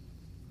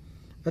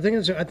 I think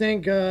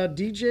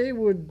DJ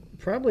would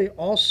probably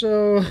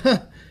also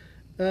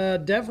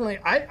definitely.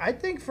 I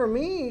think for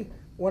me,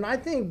 when I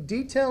think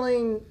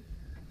detailing,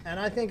 and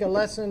I think a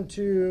lesson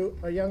to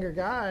a younger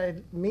guy,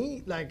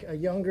 me like a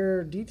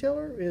younger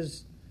detailer,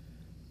 is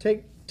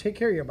take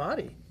care of your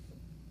body.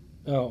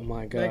 Oh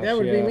my gosh. Like that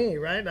would yeah. be me,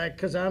 right? Like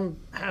because I'm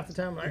half the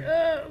time like.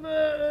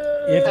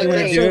 If you want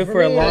to Okay. do So it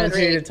for a me, long that's-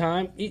 period of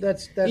time,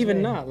 That's even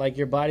me. not like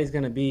your body's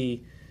gonna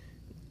be,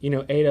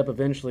 ate up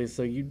eventually.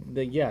 So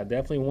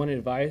definitely one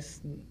advice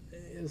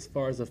as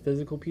far as a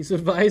physical piece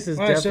of advice is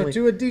All right, definitely.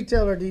 so to a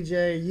detailer,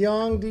 DJ,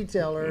 young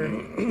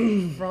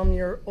detailer, from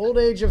your old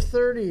age of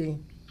 30.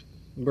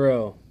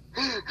 Bro,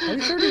 Are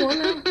you 31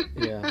 now?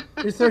 yeah,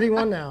 You're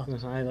 31 now.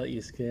 I let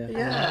you scare.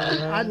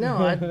 Yeah, I know.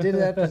 I did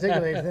that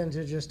particularly then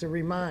to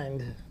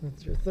remind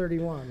that you're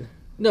 31.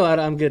 No,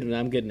 I'm good.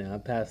 I'm good now.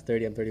 I'm past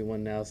 30. I'm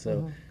 31 now,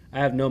 so I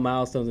have no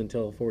milestones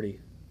until 40.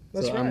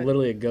 That's so right. I'm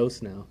literally a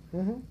ghost now.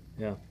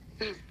 Yeah,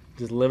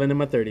 just living in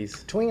my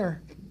 30s. Tweener.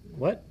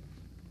 What?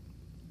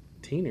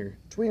 Teener.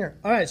 Tweener.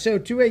 All right, so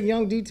to a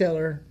young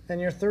detailer, and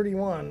you're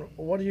 31,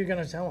 what are you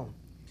going to tell him?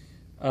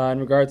 In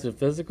regards to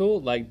physical,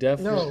 like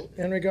definitely.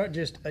 No, in regard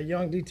just a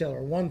young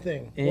detailer, one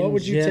thing. In What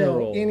would you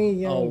general, tell any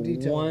young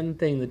detailer? One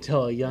thing to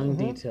tell a young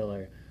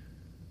detailer.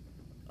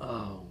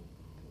 Oh,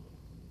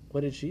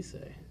 what did she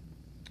say?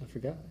 I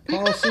forgot.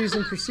 Policies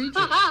and procedures.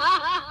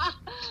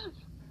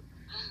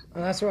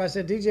 And that's why I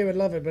said DJ would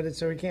love it, but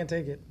so he can't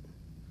take it.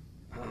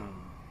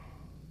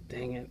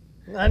 Dang it.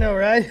 I know,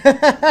 right?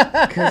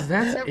 Because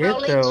that's The it,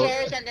 rolling though.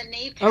 chairs and the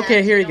knee pads.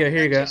 Okay, here you go. don't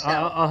Here you hurt go.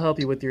 yourself. I'll help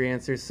you with your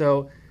answer.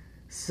 So,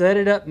 set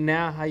it up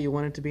now how you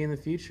want it to be in the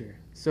future.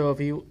 So, if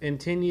you in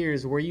 10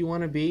 years where you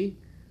want to be,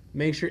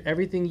 make sure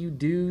everything you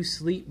do,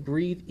 sleep,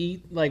 breathe,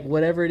 eat, like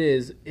whatever it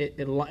is, it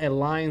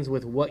aligns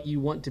with what you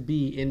want to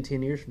be in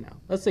 10 years from now.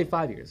 Let's say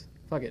 5 years.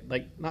 Fuck it,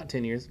 like not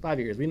 10 years, 5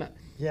 years. We not.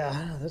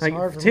 Yeah, that's Like,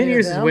 hard for 10 me.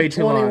 years is I'm way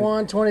too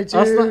long. 21, 22.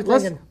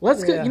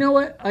 Let's go. yeah. You know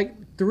what? Like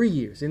 3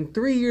 years. In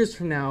 3 years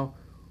from now,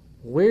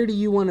 where do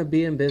you want to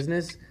be in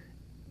business?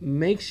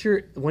 Make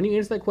sure when you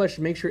answer that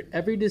question, make sure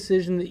every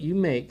decision that you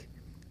make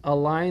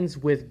aligns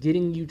with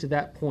getting you to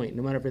that point.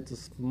 No matter if it's a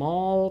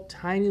small,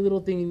 tiny little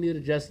thing you need to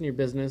adjust in your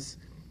business.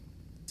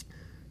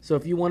 So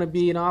if you want to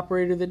be an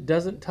operator that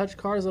doesn't touch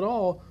cars at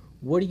all,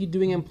 what are you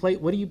doing in place?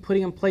 What are you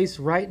putting in place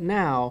right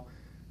now?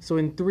 So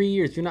in 3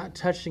 years, you're not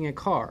touching a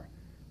car,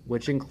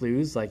 which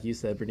includes, like you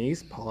said,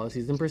 Bernice,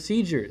 policies and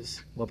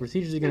procedures. What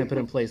procedures are you going to put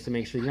in place to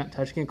make sure you're not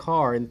touching a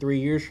car in 3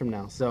 years from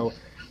now? So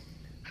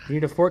you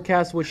need to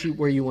forecast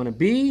where you want to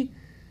be,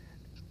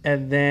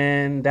 and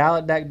then dial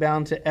it back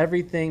down to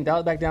everything.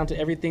 Dial it back down to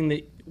everything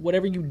that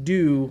whatever you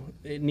do,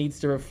 it needs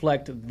to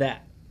reflect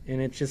that,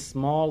 and it's just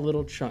small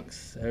little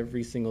chunks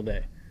every single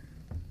day.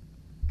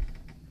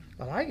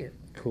 I like it.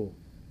 Cool.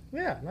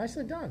 Yeah,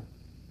 nicely done.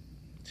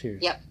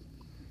 Cheers. Yep.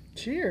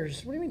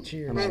 Cheers. What do you mean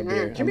cheers? I'm out of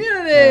beer.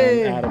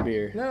 Community! I'm out of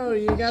beer. No,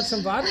 you got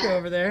some vodka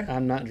over there.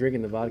 I'm not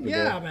drinking the vodka.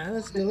 Yeah, though. man,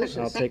 that's I'll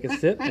delicious. take a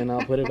sip and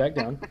I'll put it back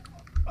down.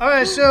 All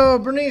right, so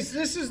Bernice,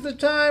 this is the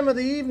time of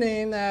the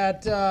evening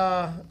that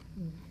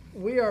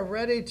we are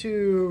ready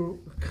to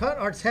cut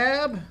our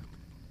tab,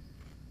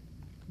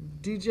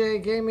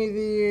 DJ gave me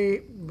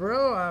the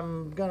bro.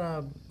 I'm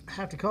gonna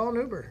have to call an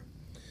Uber.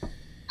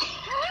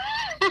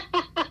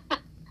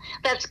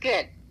 That's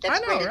good. That's I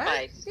know, great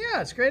right? advice.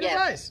 Yeah, it's great Yes.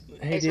 advice.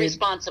 Hey, It's dude.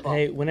 responsible.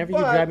 Hey, whenever you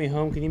But- drive me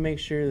home, can you make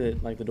sure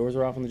that like the doors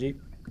are off on the Jeep?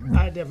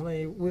 I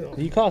definitely will.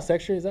 Do you cost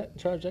extra? Is that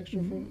charge extra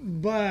for?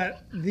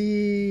 But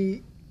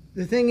the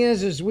thing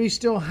is we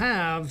still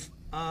have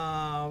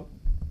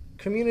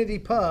community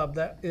pub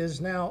that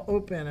is now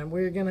open, and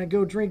we're gonna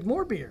go drink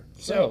more beer.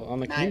 So on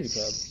the community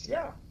Nice.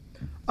 Yeah.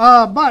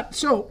 But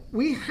so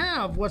we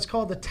have what's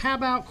called the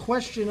tab out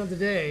question of the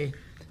day,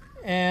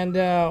 and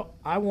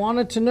I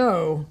wanted to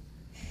know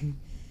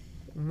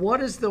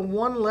what is the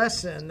one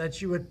lesson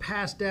that you would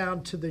pass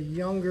down to the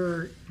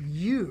younger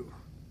you.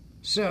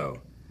 So,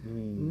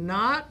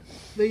 not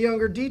the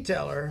younger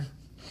detailer.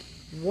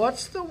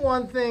 What's the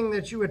one thing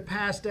that you would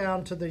pass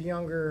down to the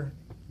younger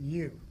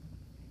you?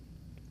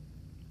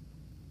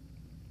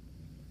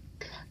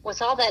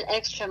 With all that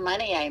extra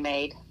money I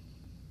made,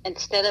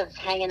 instead of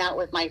hanging out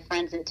with my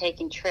friends and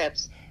taking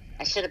trips,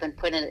 I should have been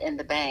putting it in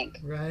the bank.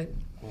 Right.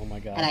 Oh my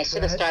god. And I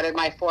should have Right. started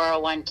my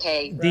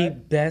 401k. The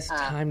Right. best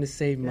time to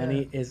save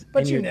money is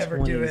But in you your never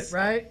 20s. do it,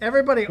 right?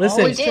 Everybody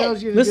Listen, always I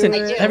tells you to Listen, do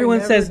it.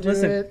 everyone You says, never do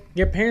listen, it.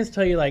 your parents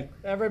tell you like,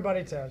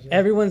 Everybody tells you.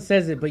 everyone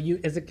says it, but you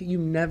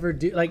never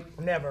do. Like,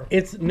 Never.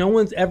 it's no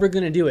one's ever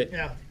gonna do it.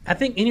 Yeah. I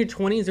think in your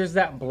 20s, there's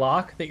that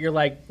block that you're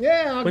like,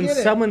 Yeah, I'll when get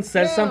it. someone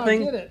says Yeah, something,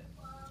 I'll get it.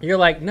 you're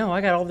like, no, I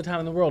got all the time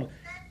in the world.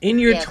 In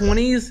your Yes.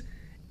 20s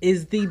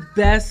is the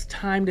best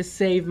time to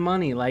save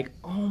money. Like,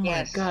 oh my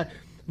Yes. god,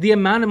 the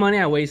amount of money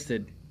I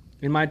wasted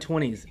in my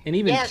 20s and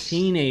even Yes.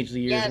 teenage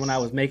years Yes. when I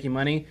was making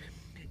money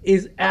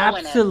is Blowing it.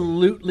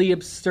 absolutely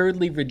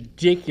absurdly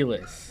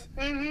ridiculous.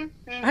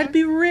 I'd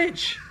be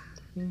rich.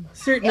 No, Oh,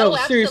 seriously.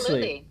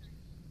 absolutely.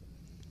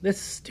 That's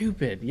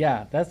stupid.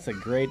 Yeah, that's a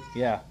great,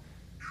 yeah.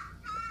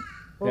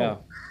 Yeah.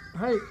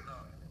 Hey,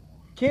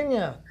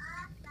 Kenya.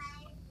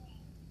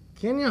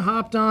 Kenya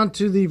hopped on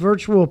to the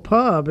virtual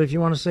pub if you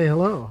want to say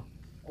hello.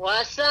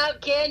 What's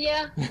up,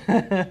 Kenya?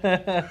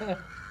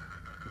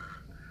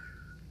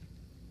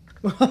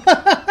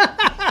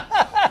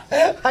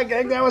 I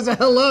think that was a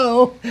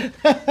hello.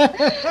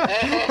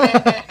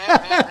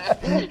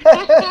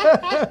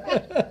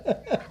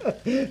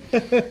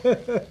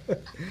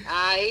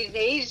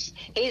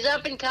 He's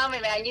up and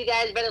coming, man. You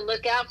guys better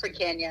look out for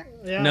Kenya.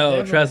 Yeah, No,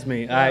 definitely. trust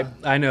me. Yeah.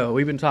 I know.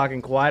 We've been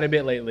talking quite a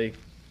bit lately.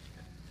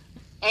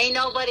 Ain't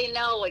nobody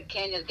know what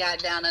Kenya's got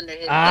down under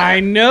his I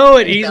belt. know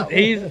it.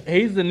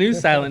 He's the new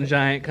silent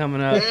giant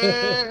coming up.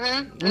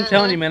 Mm-hmm. I'm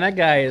telling you, man, that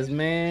guy is,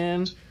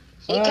 man.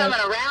 He coming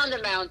around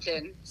the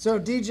mountain. So,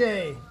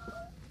 DJ,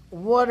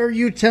 what are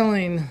you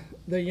telling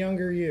the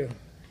younger you?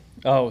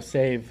 Oh,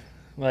 save.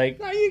 Like,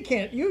 No, you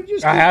can't. You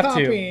just keep I have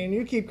to. copying.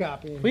 You keep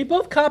copying. we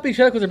both copy each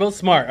other because we're both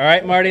smart. All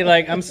right, Marty?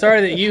 Like, I'm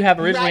sorry that you have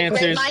original Right,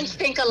 but answers. minds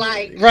think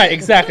alike. Right,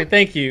 exactly.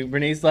 Thank you,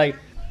 Bernice. Like,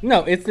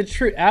 no, it's the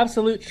truth,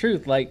 absolute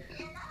truth. Like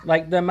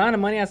the amount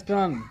of money I spent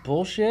on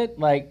bullshit,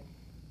 like,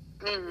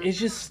 it's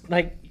just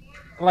like,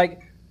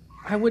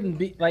 I wouldn't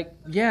be like,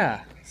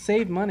 yeah,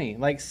 save money,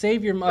 like,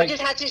 save your We money.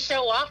 just had to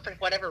show off for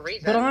whatever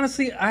reason. But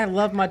honestly, I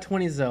love my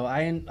 20s though.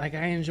 I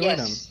enjoyed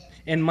Yes. them,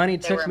 and money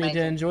They took were me to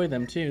amazing. enjoy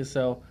them too.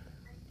 So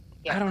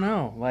Yeah. I don't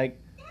know, like,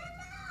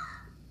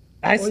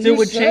 I Well, still you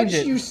would said, change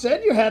it. You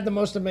said you had the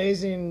most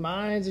amazing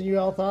minds and you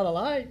all thought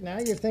alike. Now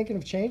you're thinking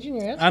of changing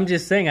your answer. I'm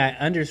just saying I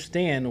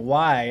understand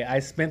why I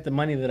spent the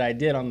money that I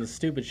did on the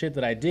stupid shit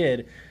that I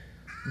did,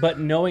 but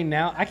knowing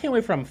now, I can't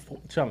wait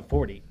till I'm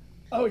 40.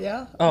 Oh,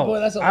 yeah? Oh, Boy,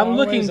 that's a I'm long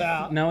looking. ways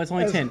out. No, it's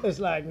only 10. It's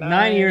like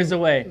 9 years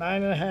away.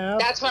 9.5.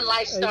 That's when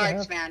life and a half.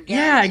 starts, man. Yeah,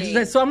 Guaranteed.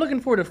 exactly. So I'm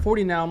looking forward to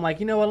 40 now. I'm like,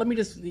 you know what? Let me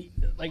just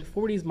like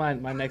 40 is my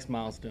next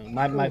milestone.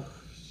 My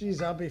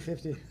Jeez, I'll be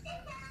 50.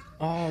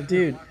 oh,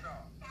 dude.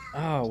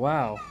 Oh,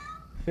 wow.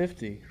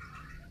 50.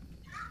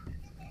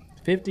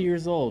 50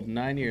 years old,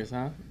 9 years,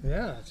 huh?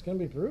 Yeah, it's going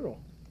to be brutal.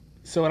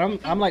 So when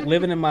I'm like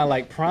living in my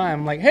like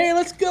prime, like, hey,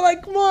 let's go,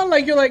 like, come on,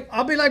 like, you're like,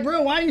 I'll be like,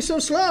 bro, why are you so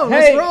slow?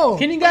 hey, Let's roll.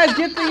 can you guys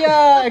get the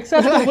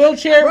accessible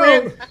wheelchair Bro,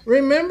 ramp?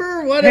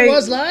 remember what Hey, it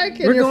was like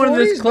in we're your going 40s,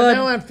 to this club. but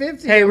now I'm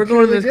 50. Hey, I'm we're going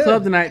to really this good.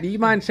 club tonight. Do you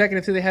mind checking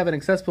if they have an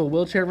accessible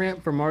wheelchair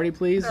ramp for Marty,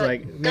 please?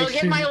 Like, Go make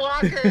get sure. my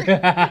walker.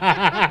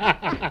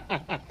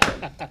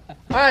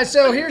 All right,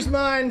 so here's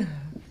mine.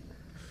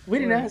 We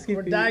didn't ask you.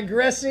 We're if you-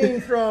 digressing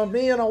from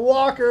being a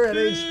walker at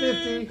age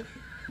 50.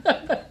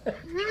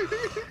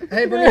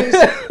 Hey,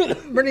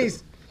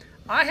 Bernice,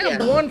 I have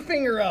Yeah. one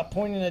finger up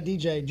pointing at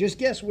DJ. Just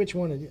guess which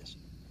one it is.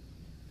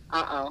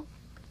 Uh-oh.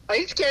 Are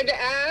you scared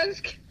to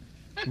ask?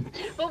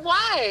 But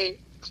why?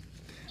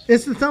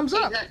 It's the thumbs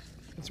up. He's not-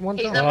 It's one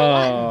he's thumb.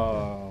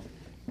 not-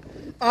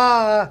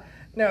 Oh.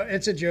 No,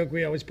 it's a joke.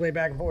 We always play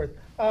back and forth.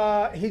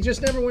 He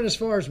just never went as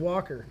far as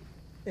Walker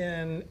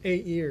in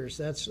 8 years.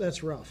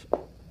 That's rough.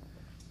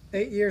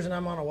 8 years and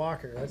I'm on a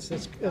walker.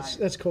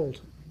 That's cold.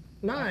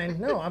 9?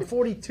 No, I'm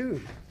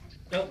 42.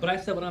 No, but I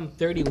said when I'm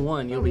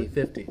 31, you'll be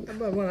 50.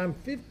 But when I'm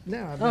 50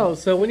 now. Oh,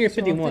 so when you're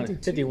So I'm 51,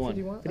 52, 51,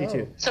 51?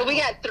 52. So we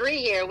got 3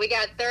 here. We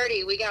got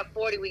 30. We got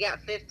 40. We got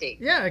 50.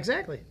 Yeah,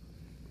 exactly.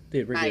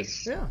 Dude, we're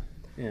Nice. Yeah.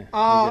 Yeah.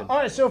 All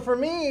right, so for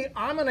me,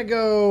 I'm going to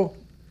go,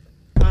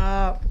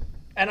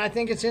 and I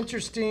think it's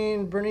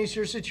interesting, Bernice,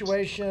 your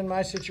situation,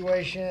 my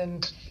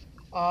situation.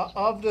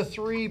 Of the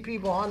three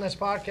people on this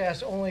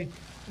podcast, only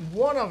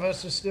one of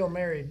us is still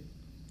married.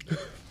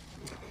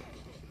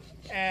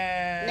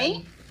 And,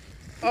 Me?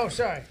 Oh,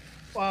 sorry.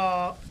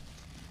 Well,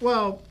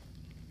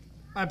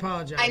 I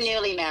apologize. I'm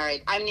newly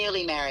married. I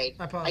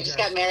apologize. I just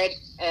got married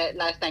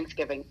last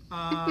Thanksgiving.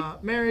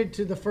 Married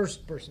to the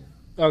first person.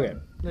 Okay.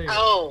 There you go.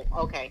 Oh,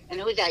 okay. And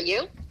who's that,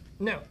 you?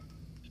 No.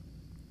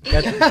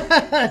 That's,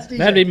 That's DJ.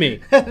 that'd be me.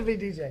 That'd be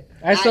DJ.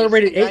 I Nice.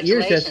 celebrated 8 years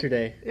Congratulations.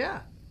 yesterday.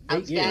 Yeah.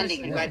 8 years.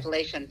 Outstanding.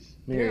 Congratulations.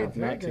 Married,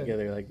 very not good.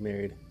 together, like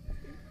married.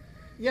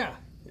 Yeah.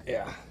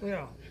 Yeah.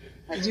 Yeah.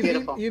 That's You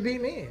beautiful.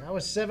 beat me. I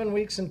was 7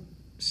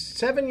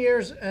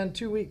 years and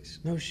 2 weeks.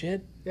 No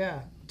shit.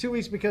 Yeah. 2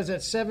 weeks because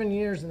at 7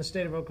 years in the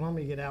state of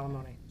Oklahoma, you get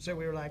alimony. So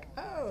we were like,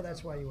 oh,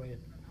 that's why you waited.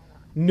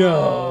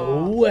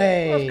 No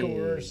way. Of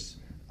course.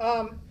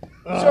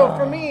 So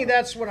for me,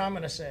 that's what I'm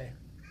going to say.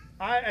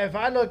 If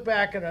I look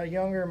back at a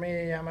younger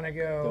me, I'm going to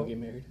go, Don't get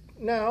married.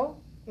 no,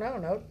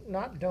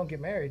 not don't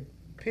get married.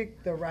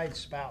 Pick the right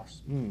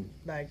spouse.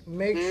 Like,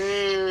 make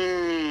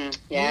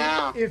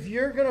Yeah. if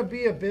you're going to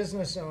be a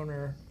business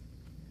owner,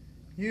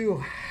 you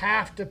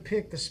have to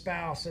pick the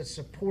spouse that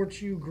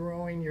supports you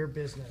growing your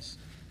business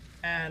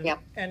and Yep.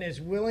 and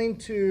is willing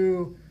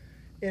to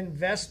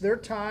invest their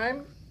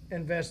time,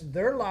 invest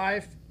their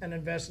life, and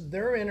invest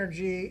their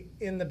energy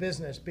in the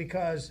business,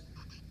 because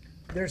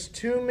there's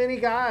too many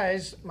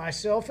guys,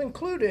 myself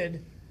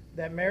included,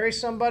 that marry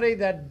somebody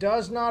that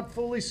does not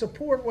fully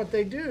support what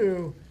they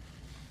do.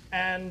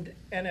 And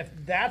if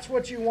that's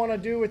what you want to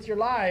do with your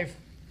life,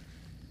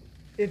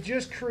 it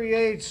just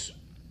creates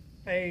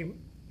way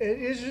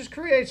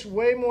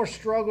more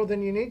struggle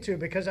than you need to,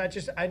 because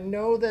I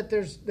know that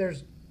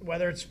there's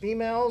whether it's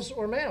females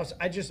or males,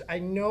 I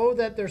know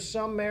that there's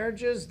some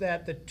marriages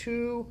that the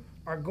two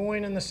are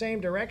going in the same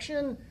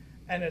direction,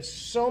 and it's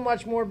so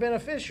much more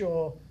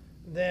beneficial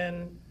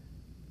than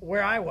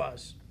where I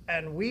was.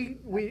 And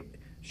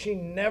she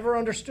never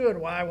understood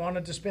why I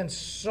wanted to spend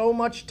so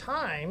much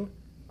time.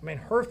 I mean,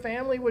 her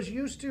family was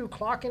used to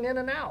clocking in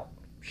and out.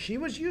 She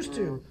was used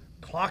to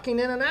clocking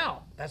in and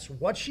out. That's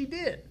what she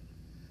did.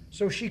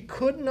 So she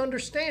couldn't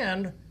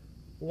understand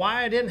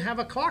why I didn't have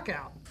a clock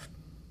out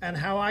and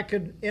how I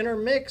could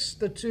intermix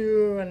the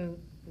two. And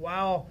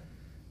while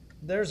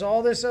there's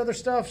all this other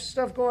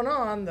stuff going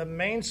on, the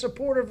main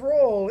supportive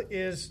role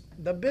is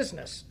the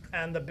business.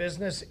 And the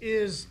business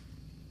is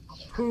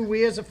who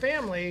we as a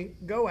family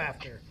go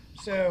after.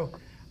 So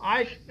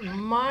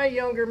my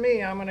younger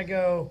me, I'm going to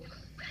go,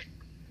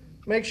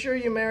 make sure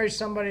you marry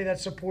somebody that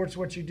supports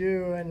what you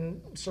do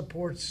and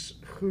supports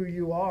who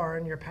you are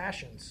and your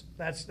passions.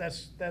 That's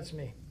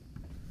me.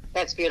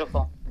 That's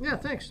beautiful. Yeah,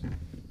 thanks.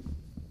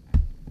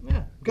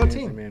 Yeah, go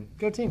Amazing, team. man.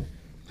 Go team.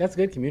 That's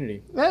good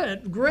community.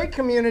 Great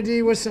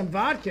community with some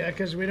vodka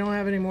because we don't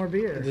have any more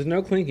beer. There's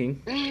no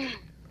clinking.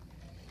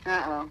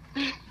 Uh-oh.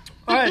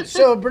 All right,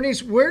 so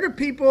Bernice, where do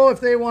people, if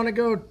they want to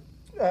go,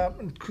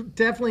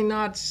 definitely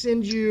not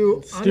send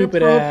you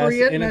Stupid ass,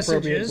 inappropriate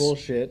inappropriate messages,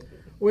 bullshit.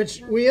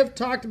 which we have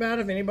talked about.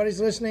 If anybody's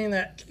listening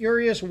that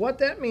curious what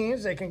that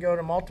means, they can go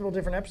to multiple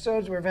different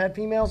episodes where we've had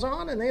females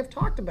on, and they have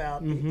talked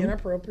about the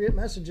inappropriate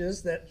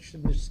messages that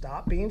should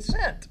stop being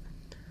sent.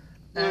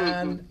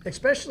 And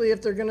especially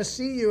if they're going to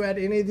see you at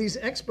any of these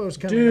expos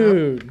coming up,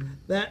 Dude.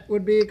 that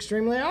would be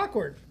extremely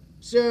awkward.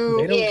 So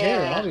They don't Yeah.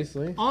 care,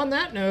 obviously. on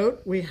that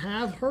note, we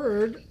have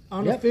heard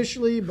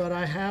unofficially, but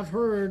I have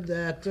heard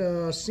that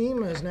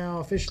SEMA is now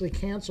officially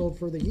canceled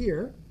for the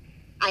year.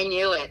 I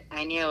knew it.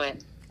 I knew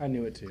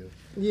it too.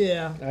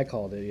 Yeah, I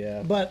called it,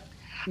 yeah. but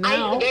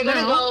now They're going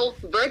to go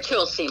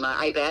virtual SEMA,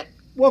 I bet.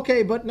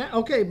 Okay, but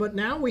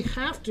now we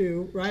have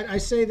to, right? I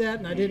say that,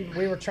 and I didn't.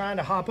 We were trying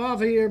to hop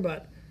off of here,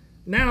 but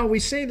now we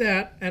say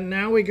that, and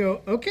now we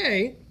go,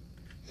 okay.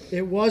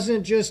 It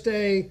wasn't just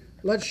a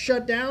let's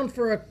shut down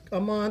for a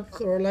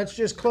month, or let's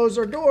just close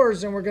our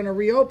doors and we're going to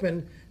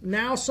reopen.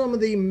 Now some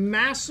of the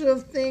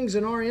massive things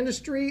in our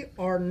industry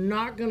are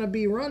not going to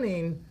be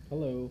running.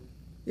 Hello.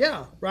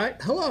 Yeah, right.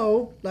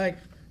 Hello, like.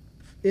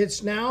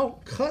 It's now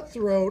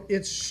cutthroat.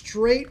 It's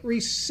straight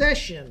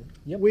recession.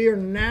 Yep. We are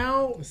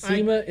now.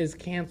 SEMA is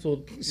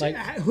canceled. Like,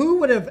 Who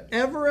would have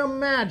ever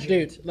imagined?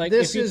 dude, like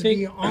this if you is think,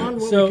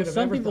 beyond what so we could have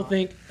some ever people thought.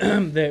 think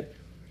that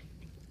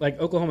like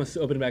Oklahoma's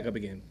opening back up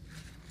again.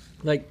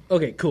 Like,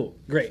 okay, cool,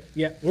 great,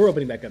 yeah, we're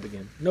opening back up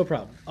again, no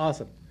problem,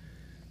 awesome.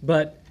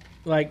 But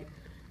like,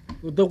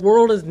 the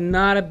world is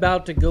not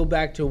about to go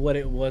back to what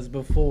it was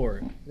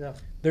before. Yeah.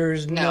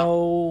 There's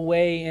no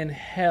way in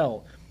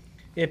hell.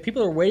 If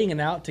people are waiting it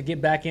out to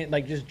get back in,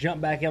 like just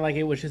jump back in like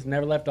it was just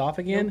never left off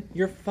again,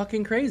 you're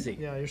fucking crazy.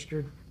 Yeah, you're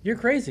screwed. You're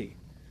crazy.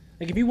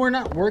 Like if you were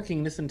not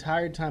working this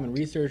entire time and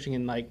researching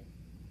and like,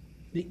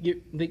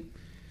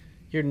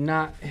 you're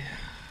not.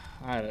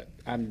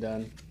 I'm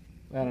done.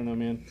 I don't know,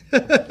 man.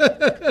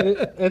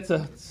 That's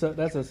a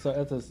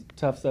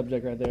tough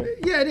subject right there.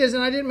 Yeah, it is,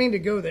 and I didn't mean to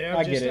go there.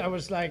 I get it. I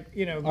was like,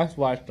 I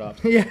watched off.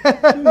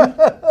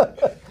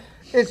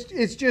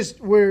 it's just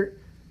we're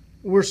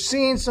we're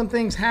seeing some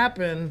things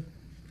happen,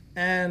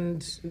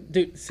 and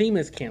Dude,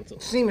 SEMA's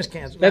canceled. SEMA's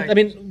canceled. That, right? I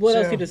mean, what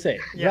else So, do you to say?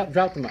 yeah.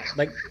 Drop the mic.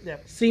 Like, Yeah.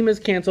 SEMA's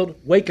canceled.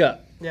 Wake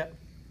up. Yeah.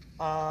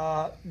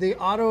 The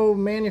auto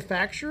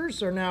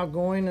manufacturers are now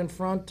going in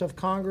front of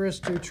Congress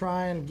to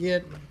try and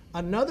get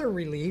another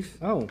relief.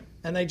 Oh.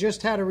 And they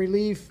just had a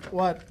relief,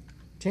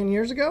 10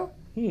 years ago?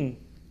 So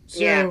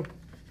Yeah.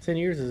 10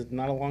 years is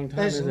not a long time,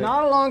 it's is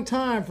not a long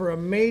time for a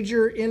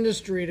major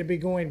industry to be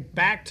going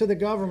back to the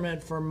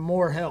government for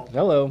more help. it?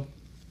 Hello.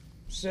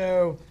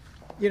 So,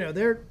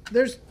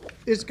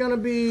 it's gonna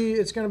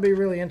be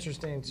really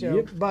interesting. So,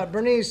 Yep. but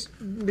Bernice,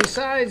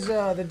 besides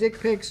the dick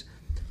pics,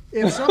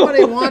 if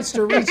somebody wants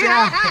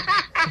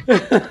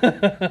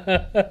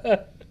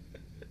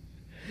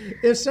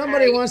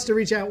to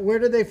reach out, where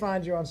do they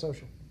find you on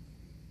social?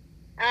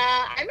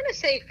 I'm going to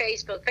say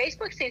Facebook.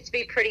 Facebook seems to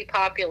be pretty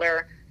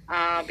popular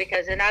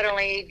because they not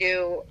only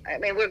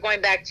we're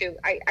going back to,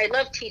 I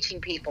love teaching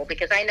people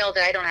because I know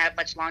that I don't have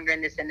much longer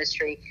in this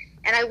industry.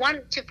 And I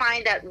want to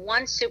find that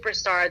one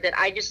superstar that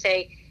I just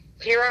say,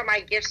 here are my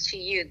gifts to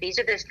you. These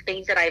are the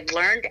things that I've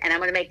learned, and I'm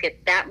going to make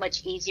it that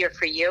much easier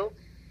for you.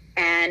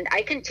 And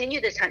I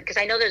continue this hunt because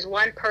I know there's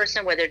one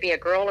person, whether it be a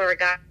girl or a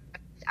guy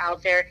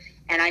out there,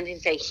 and I'm going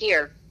to say,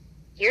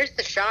 here's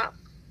the shop.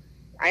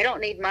 I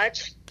don't need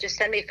much. Just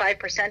send me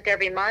 5%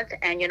 every month.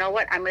 And you know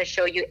what? I'm going to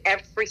show you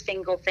every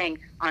single thing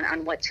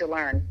on what to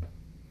learn.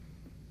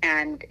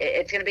 And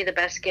it's going to be the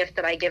best gift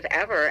that I give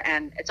ever.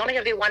 And it's only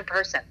going to be one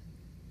person.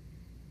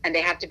 And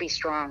they have to be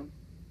strong.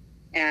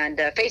 And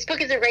Facebook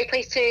is a great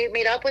place to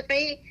meet up with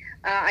me.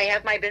 I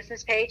have my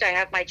business page. I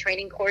have my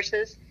training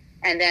courses.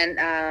 And then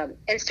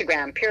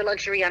Instagram,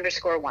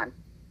 pureluxury_1.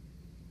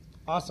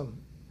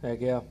 Awesome. Heck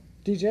yeah.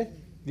 DJ,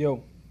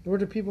 Yo. where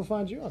do people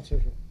find you on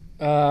social?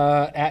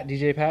 At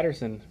DJ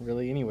Patterson.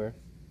 Really anywhere.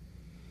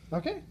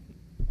 Okay.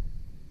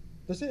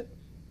 That's it.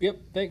 Yep.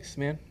 Thanks,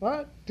 man. All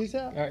right. Peace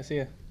out. All right. See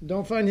ya.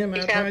 Don't find him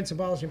at Peace out. Pints and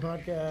Polishing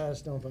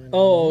Podcast. Don't find him.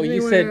 Oh,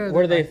 you said anywhere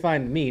where do they that-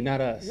 find me,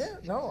 not us? Yeah,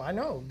 no, I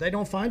know. They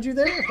don't find you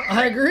there.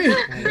 I agree.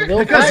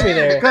 They'll find me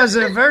there. Because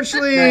they're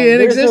virtually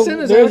There's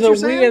inexistent. Is that there's what you're a we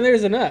saying? and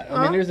there's a nut.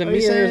 I mean, there's a Are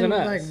me you and there's a saying,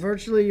 nut. like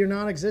virtually you're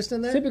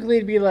non-existent there? Typically,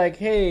 it'd be like,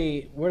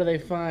 hey, where do they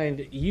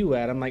find you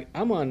at? I'm like,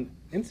 I'm on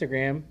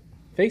Instagram,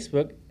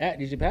 Facebook, at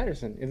DJ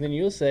Patterson. And then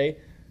you'll say,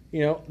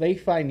 they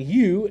find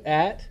you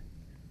at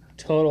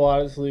Total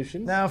Auto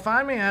Solutions. Now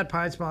find me at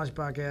Pints Polishing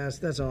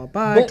Podcast. That's all.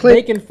 Bye. But Click.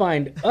 they can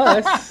find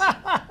us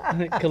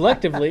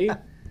collectively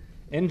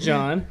and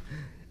John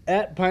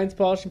at Pines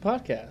Polishing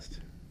Podcast.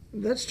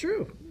 That's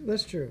true.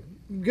 That's true.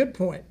 Good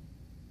point.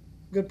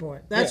 Good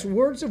point. That's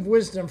words of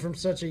wisdom from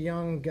such a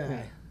young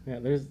guy.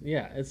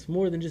 It's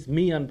more than just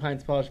me on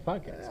Pines Polishing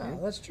Podcast. Yeah,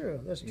 man. that's true.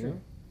 That's true.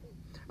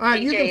 All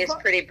right, you DJ can is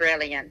pretty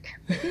brilliant.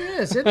 He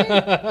is, isn't he?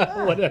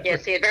 Whatever.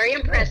 Yes, he's a very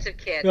impressive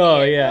kid.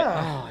 Oh, yeah.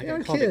 Yeah, Oh, I young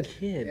got called kid. a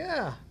kid.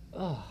 Yeah.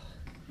 Oh,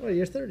 Well,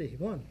 you're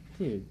 31.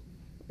 dude.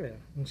 Yeah,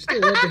 I'm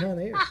still right behind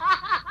the ears.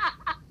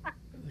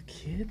 A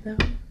kid, though?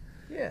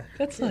 Yeah.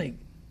 That's like...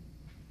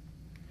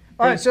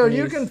 All right, so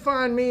you Please. can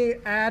find me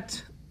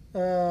at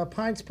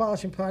Pints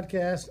Polishing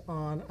Podcast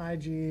on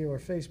IG or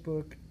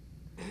Facebook.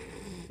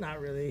 Not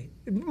really.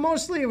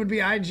 Mostly it would be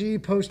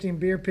IG posting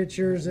beer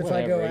pictures if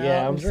I go Whatever. out.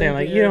 Yeah, I'm and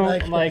saying,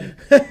 drink like,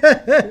 beer,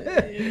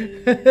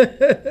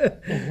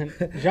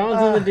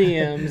 John's in the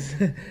DMs.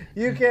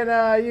 You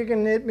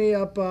can hit me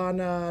up on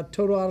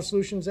Total Auto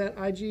Solutions at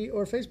IG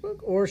or Facebook,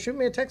 or shoot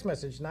me a text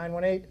message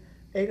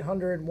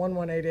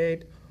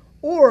 918-800-1188,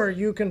 or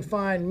you can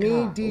find me,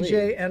 Golly.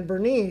 DJ, and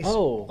Bernice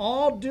Oh.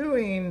 all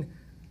doing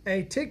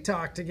a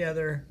TikTok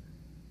together,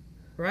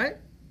 right,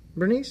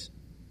 Bernice?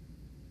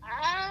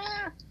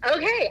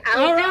 Okay,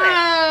 I'll All do it.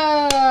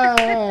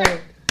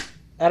 right.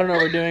 I don't know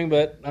what we're doing,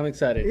 but I'm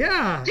excited.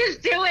 Yeah.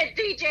 Just do it,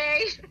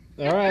 DJ.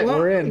 All right, Well,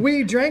 we're in.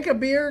 we drank a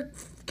beer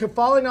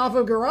falling off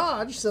a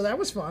garage, so that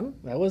was fun.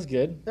 That was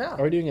good. Yeah.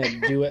 Are we doing a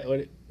duet?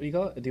 What do you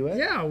call it? A duet?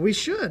 Yeah, we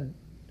should.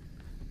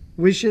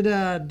 We should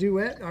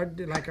duet.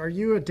 Are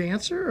you a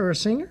dancer or a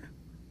singer?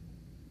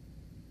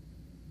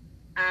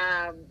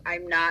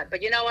 I'm not,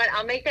 but you know what?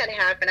 I'll make that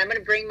happen. I'm going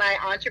to bring my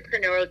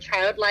entrepreneurial,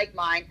 childlike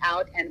mind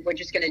out, and we're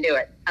just going to do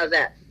it. How's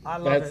that? I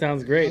love That it.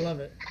 sounds great. I love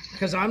it.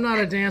 Because I'm not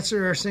a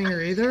dancer or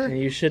singer either. And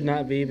you should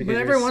not be because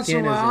But every your once in a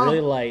skin while- is really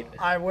light.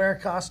 I wear a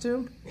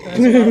costume.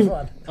 And it's a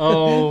lot of fun.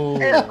 Oh.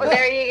 Well,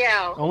 there you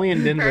go. Only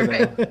in Denver,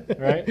 though,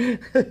 right? We'll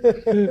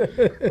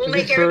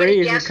make Is it furry? everybody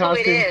Is your guess who it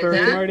costume is. furry,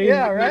 Huh? Marty?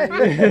 Yeah, right?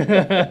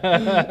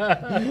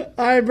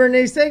 All right,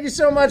 Bernice, thank you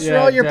so much for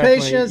Yeah, all your definitely.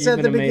 patience You've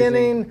at the been amazing.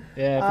 beginning.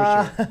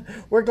 Yeah, for sure.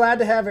 We're glad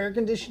to have air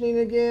conditioning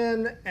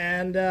again,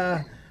 and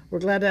we're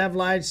glad to have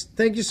lights.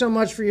 Thank you so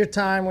much for your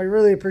time. We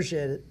really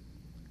appreciate it.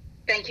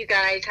 Thank you,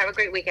 guys. Have a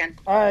great weekend.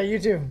 All right, you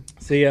too.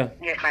 See ya.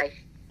 Okay,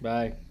 bye.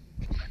 Bye.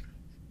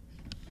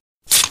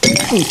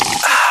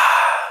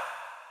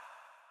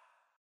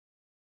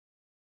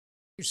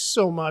 You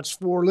so much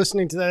for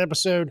listening to that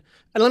episode.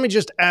 And let me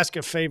just ask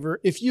a favor.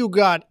 If you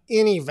got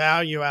any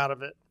value out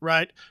of it,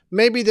 right?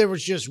 Maybe there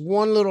was just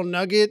one little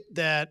nugget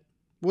that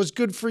was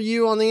good for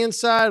you on the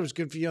inside, was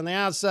good for you on the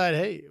outside.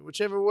 Hey,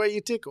 whichever way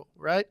you tickle,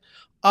 right?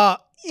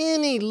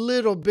 Any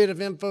little bit of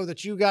info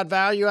that you got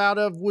value out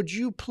of, would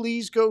you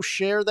please go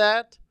share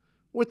that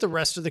with the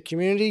rest of the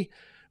community?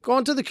 Go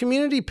onto the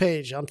community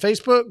page on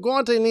Facebook, go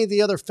onto any of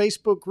the other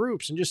Facebook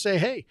groups and just say,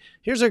 hey,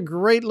 here's a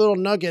great little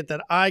nugget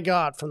that I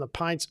got from the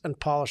Pints and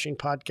Polishing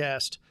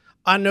podcast.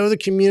 I know the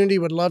community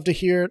would love to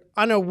hear it.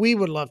 I know we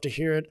would love to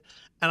hear it.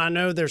 And I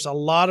know there's a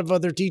lot of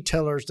other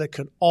detailers that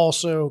could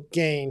also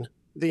gain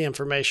the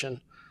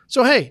information.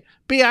 So, hey,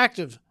 be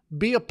active,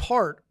 be a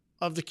part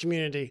of the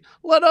community.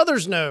 Let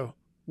others know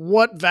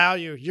what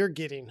value you're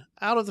getting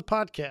out of the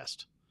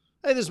podcast.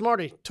 Hey, this is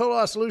Marty, Total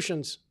Auto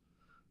Solutions.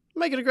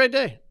 Make it a great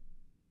day.